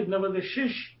سالهای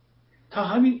 96 تا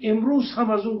همین امروز هم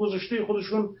از اون گذشته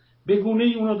خودشون به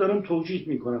گونه‌ای اونو دارن توجیه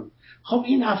میکنن. خب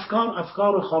این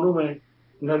افکار خانم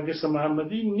نرگس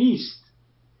محمدی نیست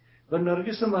و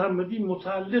نرگس محمدی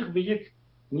متعلق به یک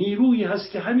نیرویی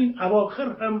هست که همین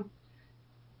اواخر هم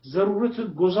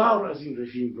ضرورت گذار از این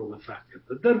رژیم رو مطرح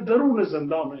کرده در درون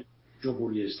زندان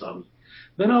جمهوری اسلامی.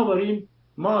 بنابراین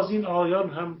ما از این آیان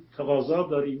هم تقاضا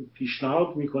داریم،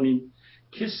 پیشنهاد میکنیم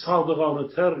که صادقانه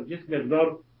تر یک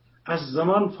مقدار از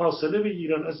زمان فاصله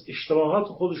بگیرن، از اشتباهات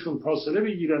خودشون فاصله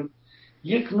بگیرن،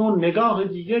 یک نوع نگاه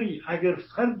دیگری. اگر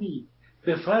فردی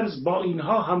به فرض با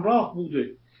اینها همراه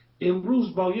بوده،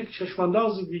 امروز با یک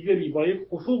چشمانداز دیگری، با یک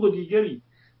افق دیگری،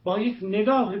 با یک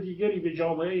نگاه دیگری به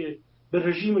جامعه، به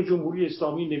رژیم جمهوری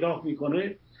اسلامی نگاه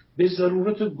میکنه، به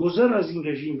ضرورت گذر از این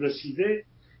رژیم رسیده،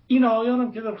 این آقایان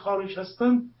هم که در خارج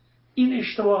هستن این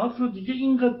اشتباهات رو دیگه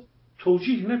اینقدر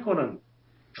توجیه نکنن.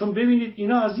 چون ببینید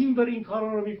اینا از این بر این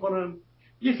کارا رو میکنن،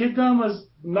 یک عده هم از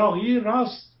ناحیه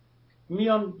راست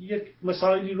میان یک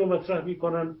مسائلی رو مطرح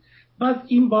میکنن، بعد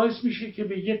این باعث میشه که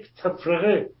به یک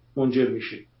تفرقه منجر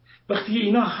میشه. وقتی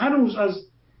اینا هنوز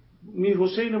از میر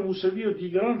حسین موسوی و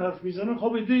دیگران حرف میزنن،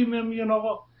 خب عده‌ای میگن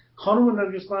آقا خانم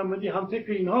نرگس محمدی هم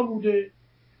فکر اینها بوده،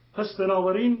 پس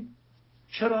بنابراین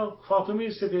چرا فاطمه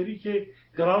سپهری که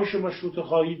گرایش مشروطه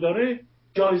خواهی داره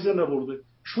جایزه نبرده؟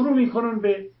 شروع میکنن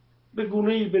به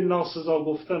گونه‌ای به ناسزا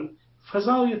گفتن،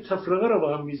 فضای تفرقه رو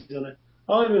به هم میزنه.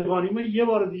 آقای بهبانی، من یه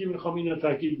بار دیگه میخوام اینو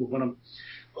تاکید بکنم،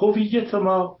 هویت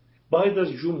ما باید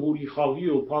از جمهوری خواهی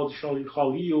و پادشاهی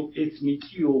خواهی و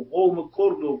اتنیکی و قوم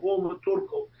کرد و قوم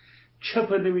ترک و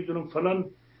چپ نمیدونم فلان،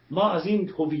 ما از این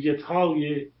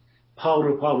هویت‌های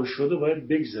پاره شده باید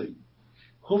بگذاریم.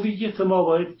 هویت ما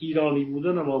باید ایرانی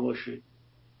بودن ما باشه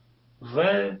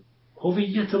و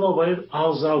هویت ما باید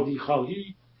آزادی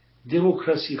خواهی،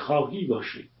 دموکراسی خواهی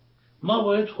باشه. ما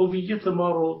باید هویت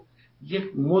ما رو یک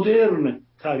مدرن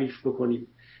تعریف بکنیم.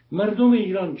 مردم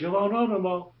ایران، جوانان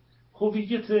ما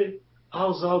هویت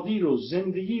آزادی رو،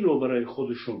 زندگی رو برای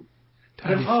خودشون،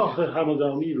 رفاه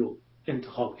همگانی رو،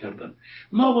 انتخاب کردن.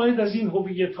 ما باید از این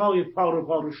هویت‌های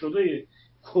پاره شده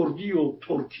کردی و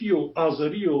ترکی و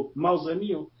آذری و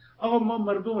مازنی و آقا ما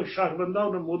مردم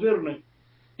شهروندان مدرن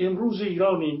امروز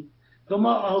ایرانیم و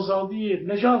ما آزادی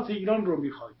نجات ایران رو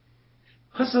میخوایم.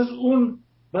 پس از اون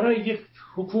برای یک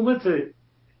حکومت،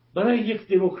 برای یک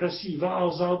دموکراسی و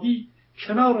آزادی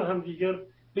کنار هم دیگر،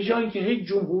 به جای اینکه هی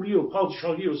جمهوری و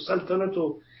پادشاهی و سلطنت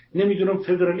و نمیدونم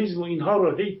فدرالیسم و اینها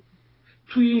رو هی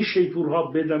توی این شیپورها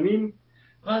بدمیم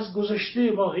و از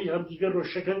گذشته ما هی هم دیگر رو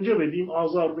شکنجه بدیم،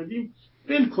 آزار بدیم،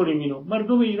 ول کنیم اینو.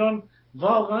 مردم ایران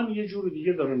واقعا یه جور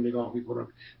دیگه دارن نگاه میکنن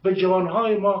و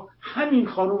جوانهای ما، همین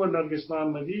خانم نرگس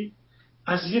محمدی،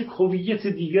 از یک هویت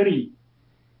دیگری،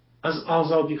 از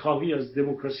آزادی خواهی، از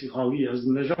دموکراسی خواهی،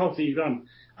 از نجات ایران،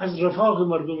 از رفاه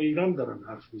مردم ایران دارن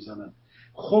حرف میزنن.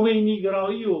 خمینی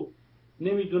گرایی و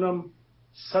نمیدونم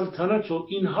سلطنت و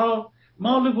اینها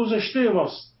مال گذشته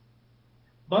ماست،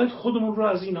 باید خودمون رو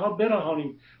از اینها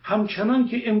برهانیم. همچنان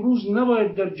که امروز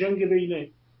نباید در جنگ بین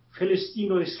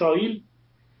فلسطین و اسرائیل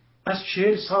از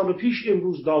 40 سال پیش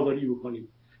امروز داوری بکنیم.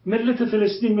 ملت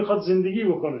فلسطین میخواد زندگی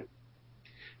بکنه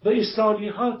و اسرائیلی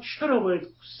ها چرا باید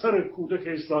سر کودک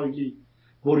اسرائیلی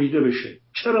بریده بشه؟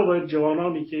 چرا باید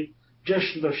جوانانی که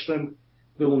جشن داشتن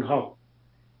به اونها؟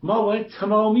 ما باید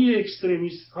تمامی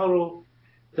اکستریمیست ها رو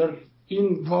در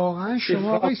این واقعا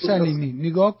شما آقای سلیمی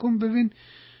نگاه کن ببین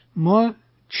ما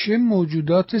چه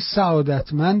موجودات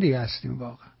سعادتمندی هستیم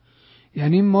واقعا.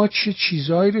 یعنی ما چه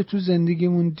چیزایی رو تو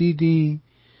زندگیمون دیدیم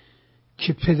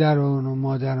که پدران و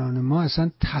مادران ما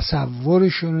اصلا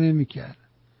تصورشون نمی‌کردن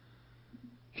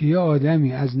که یه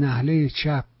آدمی از نهله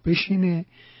چپ بشینه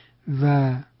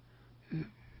و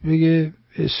بگه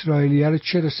اسرائیلیه رو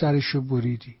چرا سرشو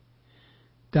بریدی،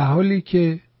 در حالی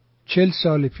که 40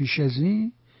 سال پیش از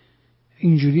این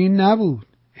اینجوری نبود.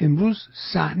 امروز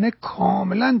صحنه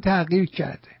کاملا تغییر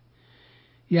کرده.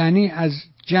 یعنی از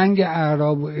جنگ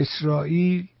اعراب و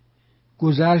اسرائیل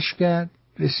گذشت کرد،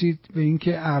 رسید به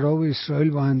اینکه اعراب و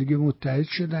اسرائیل با هم دیگه متحد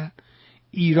شدن،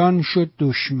 ایران شد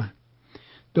دشمن.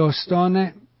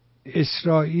 داستان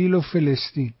اسرائیل و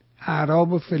فلسطین،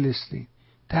 اعراب و فلسطین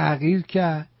تغییر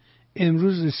کرد.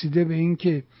 امروز رسیده به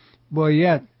اینکه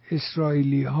باید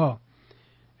اسرائیلی ها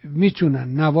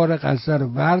میتونن نوار غزه رو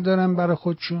بردارن برای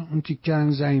خودشون، اون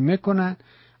تیکرن زعیمه کنن،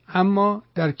 اما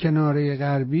در کناره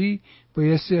غربی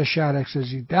بایستی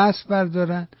شهرک‌سازی دست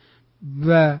بردارن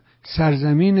و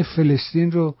سرزمین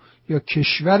فلسطین رو یا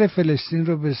کشور فلسطین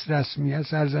رو به رسمیت،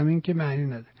 سرزمین که معنی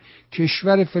نداره،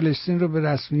 کشور فلسطین رو به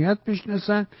رسمیت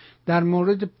بشناسن. در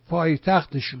مورد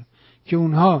پایتختشون که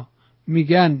اونها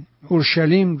میگن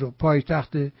اورشلیم رو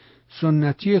پایتخت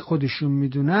سنتی خودشون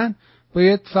میدونن،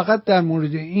 باید فقط در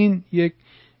مورد این یک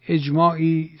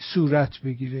اجماعی صورت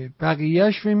بگیره.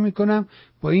 بقیهش فکر میکنم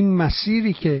با این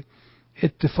مسیری که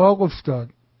اتفاق افتاد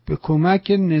به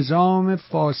کمک نظام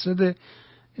فاسد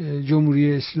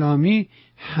جمهوری اسلامی،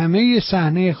 همه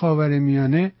صحنه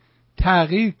خاورمیانه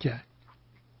تغییر کرد.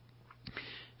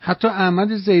 حتی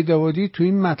احمد زیدآبادی تو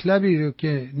این مطلبی رو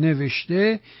که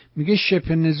نوشته میگه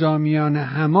شبه نظامیان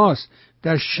حماس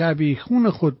در شبیخون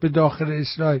خود به داخل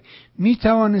اسرائیل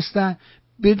میتوانستند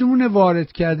بدون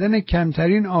وارد کردن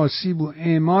کمترین آسیب و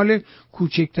اعمال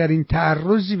کوچکترین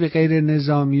تعرضی به غیر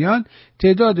نظامیان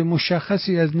تعداد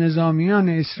مشخصی از نظامیان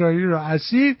اسرائیلی را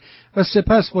اسیر و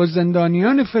سپس با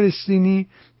زندانیان فلسطینی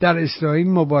در اسرائیل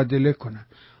مبادله کنند.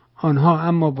 آنها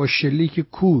اما با شلیک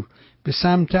کور به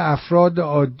سمت افراد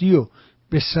عادی و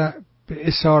به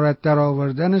اسارت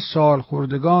درآوردن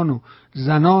سالخوردگان و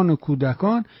زنان و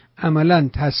کودکان عملاً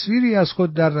تصویری از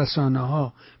خود در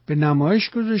رسانه‌ها به نمایش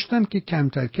گذاشتند که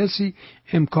کمتر کسی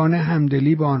امکان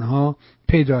همدلی با آنها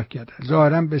پیدا کرد.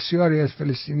 ظاهراً بسیاری از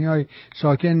فلسطینی‌های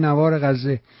ساکن نوار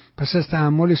غزه پس از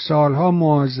تحمل سالها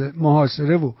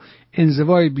محاصره و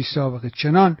انزوای بی‌سابقه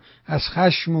چنان از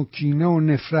خشم و کینه و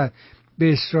نفرت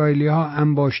به اسرائیلی‌ها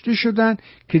انباشته شدند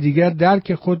که دیگر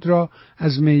درک خود را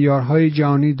از معیارهای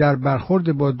جهانی در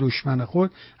برخورد با دشمن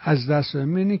خود از دست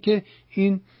دادند. یعنی که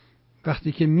این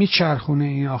وقتی که میچرخونه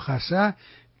این آخرسه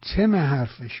تم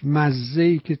حرفش،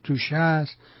 مزه‌ای که توش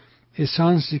هست،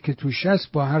 اسانسی که توش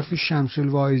هست، با حرف شمس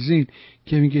الواعظین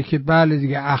که میگه که بله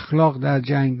دیگه اخلاق در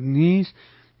جنگ نیست،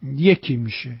 یکی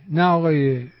میشه. نه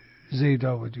آقای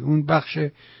زیدآبادی، اون بخش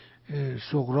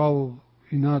صغرا و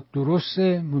اینا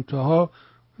درسته، منتها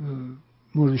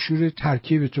مردشور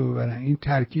ترکیب تو ببرن. این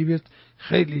ترکیبت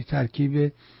خیلی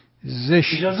ترکیب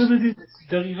زشت. اجازه بدید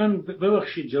دقیقاً،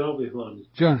 ببخشید جناب احوانی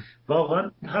جان،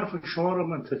 واقعا حرف شما رو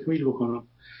من تکمیل بکنم.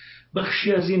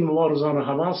 بخشی از این مبارزان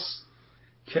حماس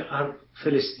که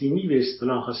فلسطینی به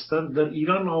اصطلاح هستند در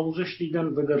ایران آموزش دیدن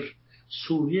و در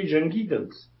سوریه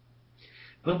جنگیدند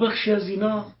و بخشی از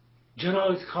اینا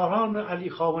جنایتکاران علی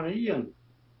خامنه‌ای هستند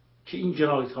که این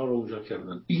جنایت‌ها رو اونجا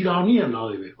کردن. ایرانی هستند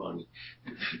آقای بهبانی.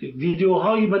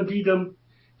 ویدیوهایی من دیدم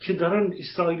که دارن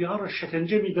اسرائیلی ها رو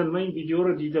شکنجه میدن. من این ویدیو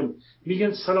رو دیدم،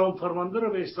 میگن سلام فرمانده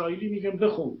رو به اسرائیلی میگن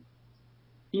بخون.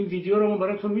 این ویدیو رو من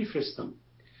براتون میفرستم.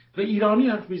 و ایرانی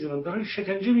حرف میزنن، دارن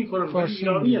شکنجه میکنن و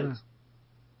ایرانی هست.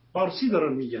 فارسی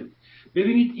دارن میگن.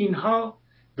 ببینید اینها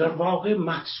در واقع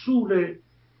محصول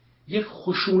یک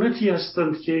خشونتی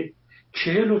هستند که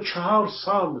 44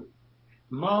 سال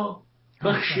ما،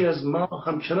 بخشی از ما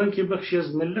همچنان که بخشی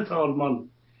از ملت آلمان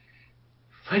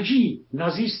فجی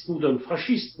نازیست بودن،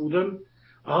 فاشیست بودن.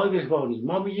 آقای بهبانی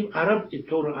ما میگیم عرب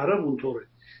اینطور، عرب اونطوره.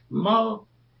 ما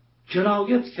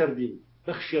جنایت کردیم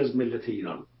بخشی از ملت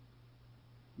ایران،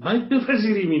 باید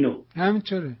بپذیریم اینو.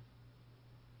 همینطوره.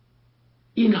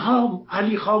 اینها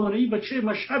علی خامنه‌ای بچه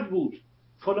مشهد بود،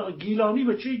 گیلانی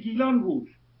بچه گیلان بود.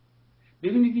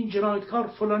 ببینید این جنایتکار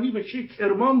فلانی بچه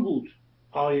کرمان بود.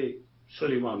 آقای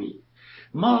سلیمی،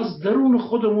 ما از درون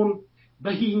خودمون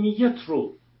بهیمیت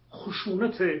رو،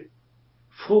 خشونت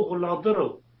فوق‌العاده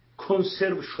رو،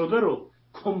 کنسرو شده رو،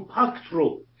 کمپاکت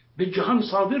رو به جهان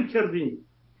صادر کردیم.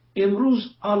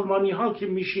 امروز آلمانی ها که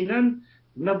میشینن،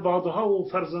 نواده ها و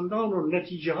فرزندان و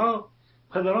نتیجه ها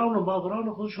پدران و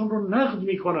مادران خودشون رو نقد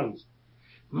میکنند.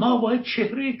 ما باید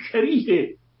چهره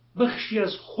کریه بخشی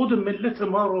از خود ملت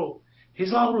ما رو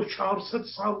 1400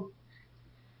 سال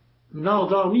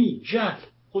نادانی، جهل،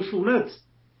 خشونت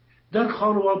در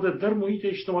خانواده، در محیط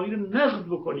اجتماعی رو نقد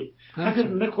بکنیم. اگر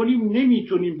نکنیم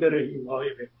نمیتونیم برهیم. آقای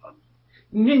بهبانی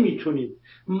نمیتونیم.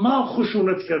 ما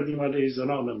خشونت کردیم علیه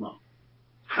زنان ما،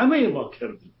 همه ما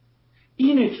کردیم.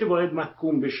 اینه که باید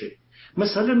محکوم بشه.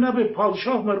 مثلا نه به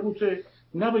پادشاه مربوطه،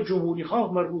 نه به جمهوری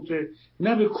خواه مربوطه،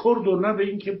 نه به کرد و نه به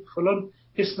این که فلان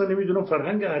اسم نمیدونم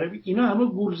فرهنگ عربی. اینا همه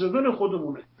گول زدن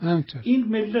خودمونه. این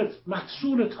ملت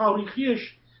محصول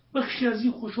تاریخیش بخشی از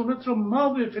این خشونت رو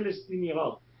ما به فلسطینی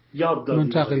ها یاد دادیم،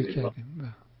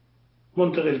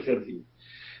 منتقل کردیم.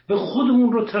 به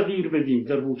خودمون رو تغییر بدیم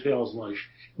در بوته آزمایش.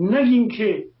 نگیم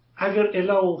که اگر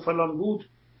اله و فلان بود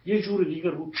یه جور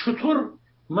دیگر بود. چطور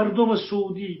مردم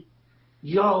سعودی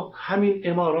یا همین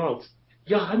امارات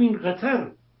یا همین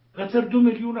قطر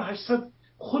 2,800,000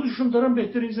 خودشون دارن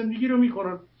بهترین زندگی رو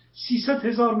میکنن.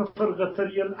 300,000 نفر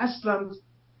قطریان اصلا،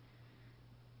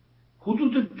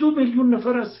 حدود 2,000,000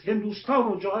 نفر از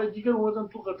هندوستان و جاهای دیگر اومدن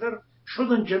تو قطر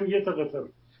شدن جمعیت قطر.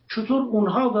 چطور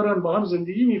اونها دارن با هم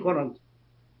زندگی میکنند؟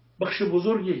 بخش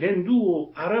بزرگی هندو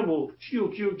و عرب و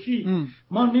کی.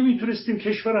 ما نمیتونستیم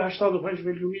کشور 85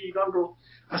 میلیونی ایران رو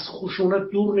از خشونت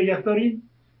دور نگه داریم؟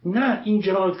 نه، این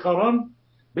جنایتکاران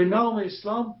به نام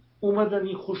اسلام اومدن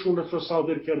این خشونت رو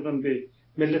صادر کردن به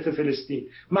ملت فلسطین.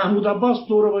 محمود عباس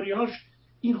دوروبری‌هاش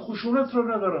این خشونت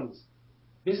رو ندارند.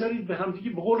 بذارید به همدیگه،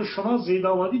 به قول شما زید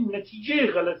آبادی نتیجه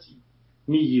غلطی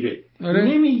میگیره.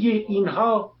 نمیگه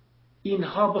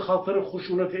اینها به خاطر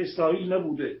خشونت اسرائیل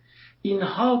نبوده،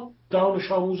 اینها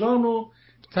دانش آموزان و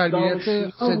تربیت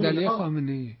سدلی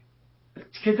خامنه‌ای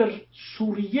که در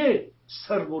سوریه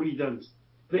سر بریدند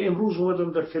و امروز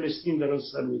اومدن در فلسطین دارن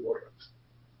سر میبرند.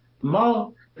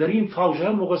 ما در این فاجعه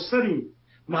مقصریم.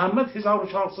 محمد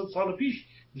 1400 سال پیش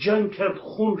جنگ کرد،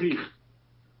 خون ریخت،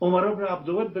 عمر بن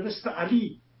عبدالود به دست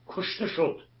علی کشته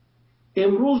شد.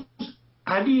 امروز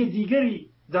علی دیگری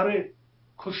داره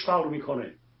کشتار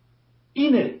میکنه.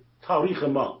 اینه تاریخ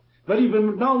ما. ولی به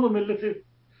نام ملت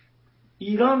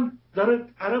ایران داره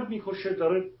عرب میکشه،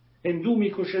 داره هندو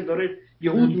میکشه، داره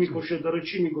یهود میکشه، داره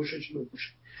چی میکشه.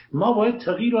 ما باید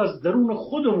تغییر از درون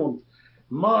خودمون.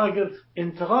 ما اگر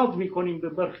انتقاد میکنیم به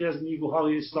برخی از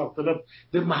نیروهای اصلاح طلب،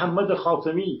 به محمد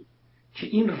خاتمی که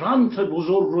این رانت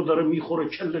بزرگ رو داره میخوره،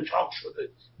 کله چاق شده،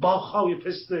 باغ‌های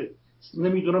پسته،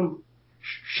 نمیدونم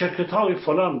شرکت‌های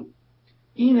فلان،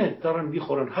 اینه دارن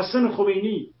میخورن. حسن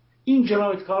خمینی، این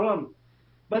جنایتکاران.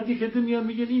 بعد یکی میان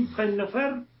میگن این 5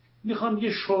 نفر میخوان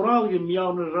یه شورای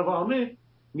میان روانه،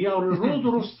 میان رو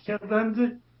درست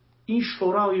کردند. این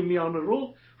شورای میان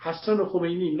رو حسن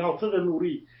خمینی، ناطق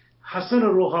نوری، حسن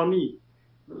روحانی،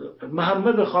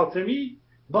 محمد خاتمی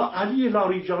با علی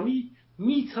لاریجانی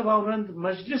میتوانند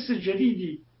مجلس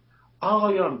جدیدی.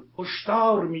 آقایان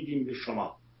هشدار میدیم به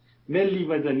شما، ملی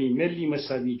مدنی، ملی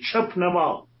مذهبی، چپ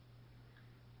نما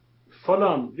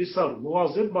فلان، بسیار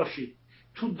مواظب باشید.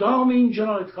 تو دام این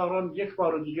جنایتکاران یک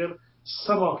بار دیگر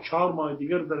 3 ماه 4 ماه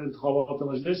دیگر در انتخابات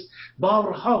مجلس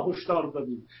بارها هشدار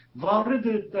دادیم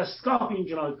وارد دستگاه این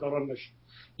جنایتکاران نشید.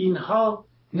 اینها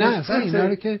نه اصلا اینا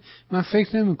رو که من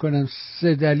فکر نمی کنم.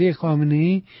 سدلی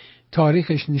خامنه‌ای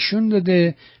تاریخش نشون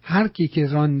داده هر کی که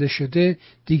رانده شده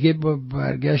دیگه با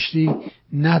برگشتی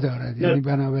ندارد. یعنی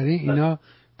بنابراین اینا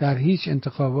در هیچ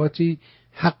انتخاباتی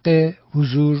حق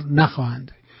حضور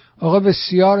نخواهند. آقا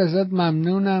بسیار ازت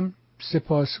ممنونم،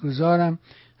 سپاسگزارم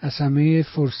از همه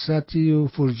فرصتی و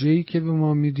فرجه‌ای که به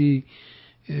ما میدی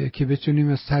که بتونیم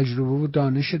از تجربه و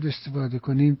دانشت استفاده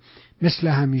کنیم. مثل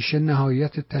همیشه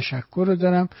نهایت تشکر رو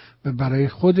دارم و برای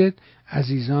خودت،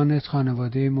 عزیزانت،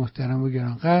 خانواده محترم و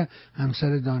گرانقدر،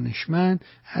 همسر دانشمند،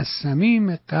 از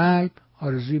صمیم قلب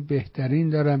آرزوی بهترین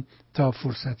دارم تا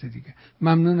فرصت دیگه.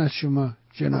 ممنون از شما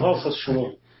جناب.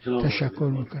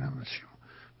 تشکر میکنم از شما،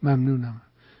 ممنونم.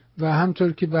 و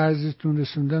همطور که به عرضتون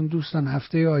رسوندم دوستان،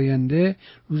 هفته آینده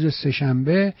روز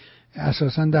سه‌شنبه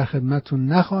اساسا در خدمتتون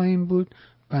نخواهیم بود،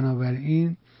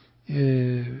 بنابراین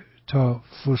تا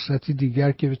فرصتی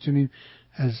دیگر که بتونیم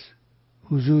از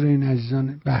حضور این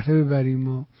عزیزان بهره ببریم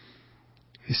و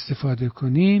استفاده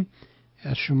کنیم،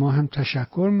 از شما هم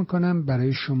تشکر میکنم.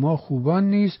 برای شما خوبان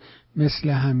نیز مثل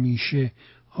همیشه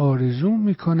آرزو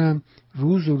میکنم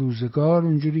روز و روزگار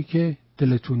اونجوری که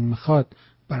دلتون میخواد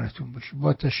براتون باشه.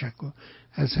 با تشکر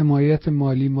از حمایت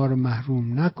مالی ما رو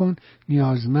محروم نکن،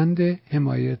 نیازمند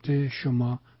حمایت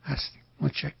شما هستیم.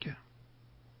 متشکرم.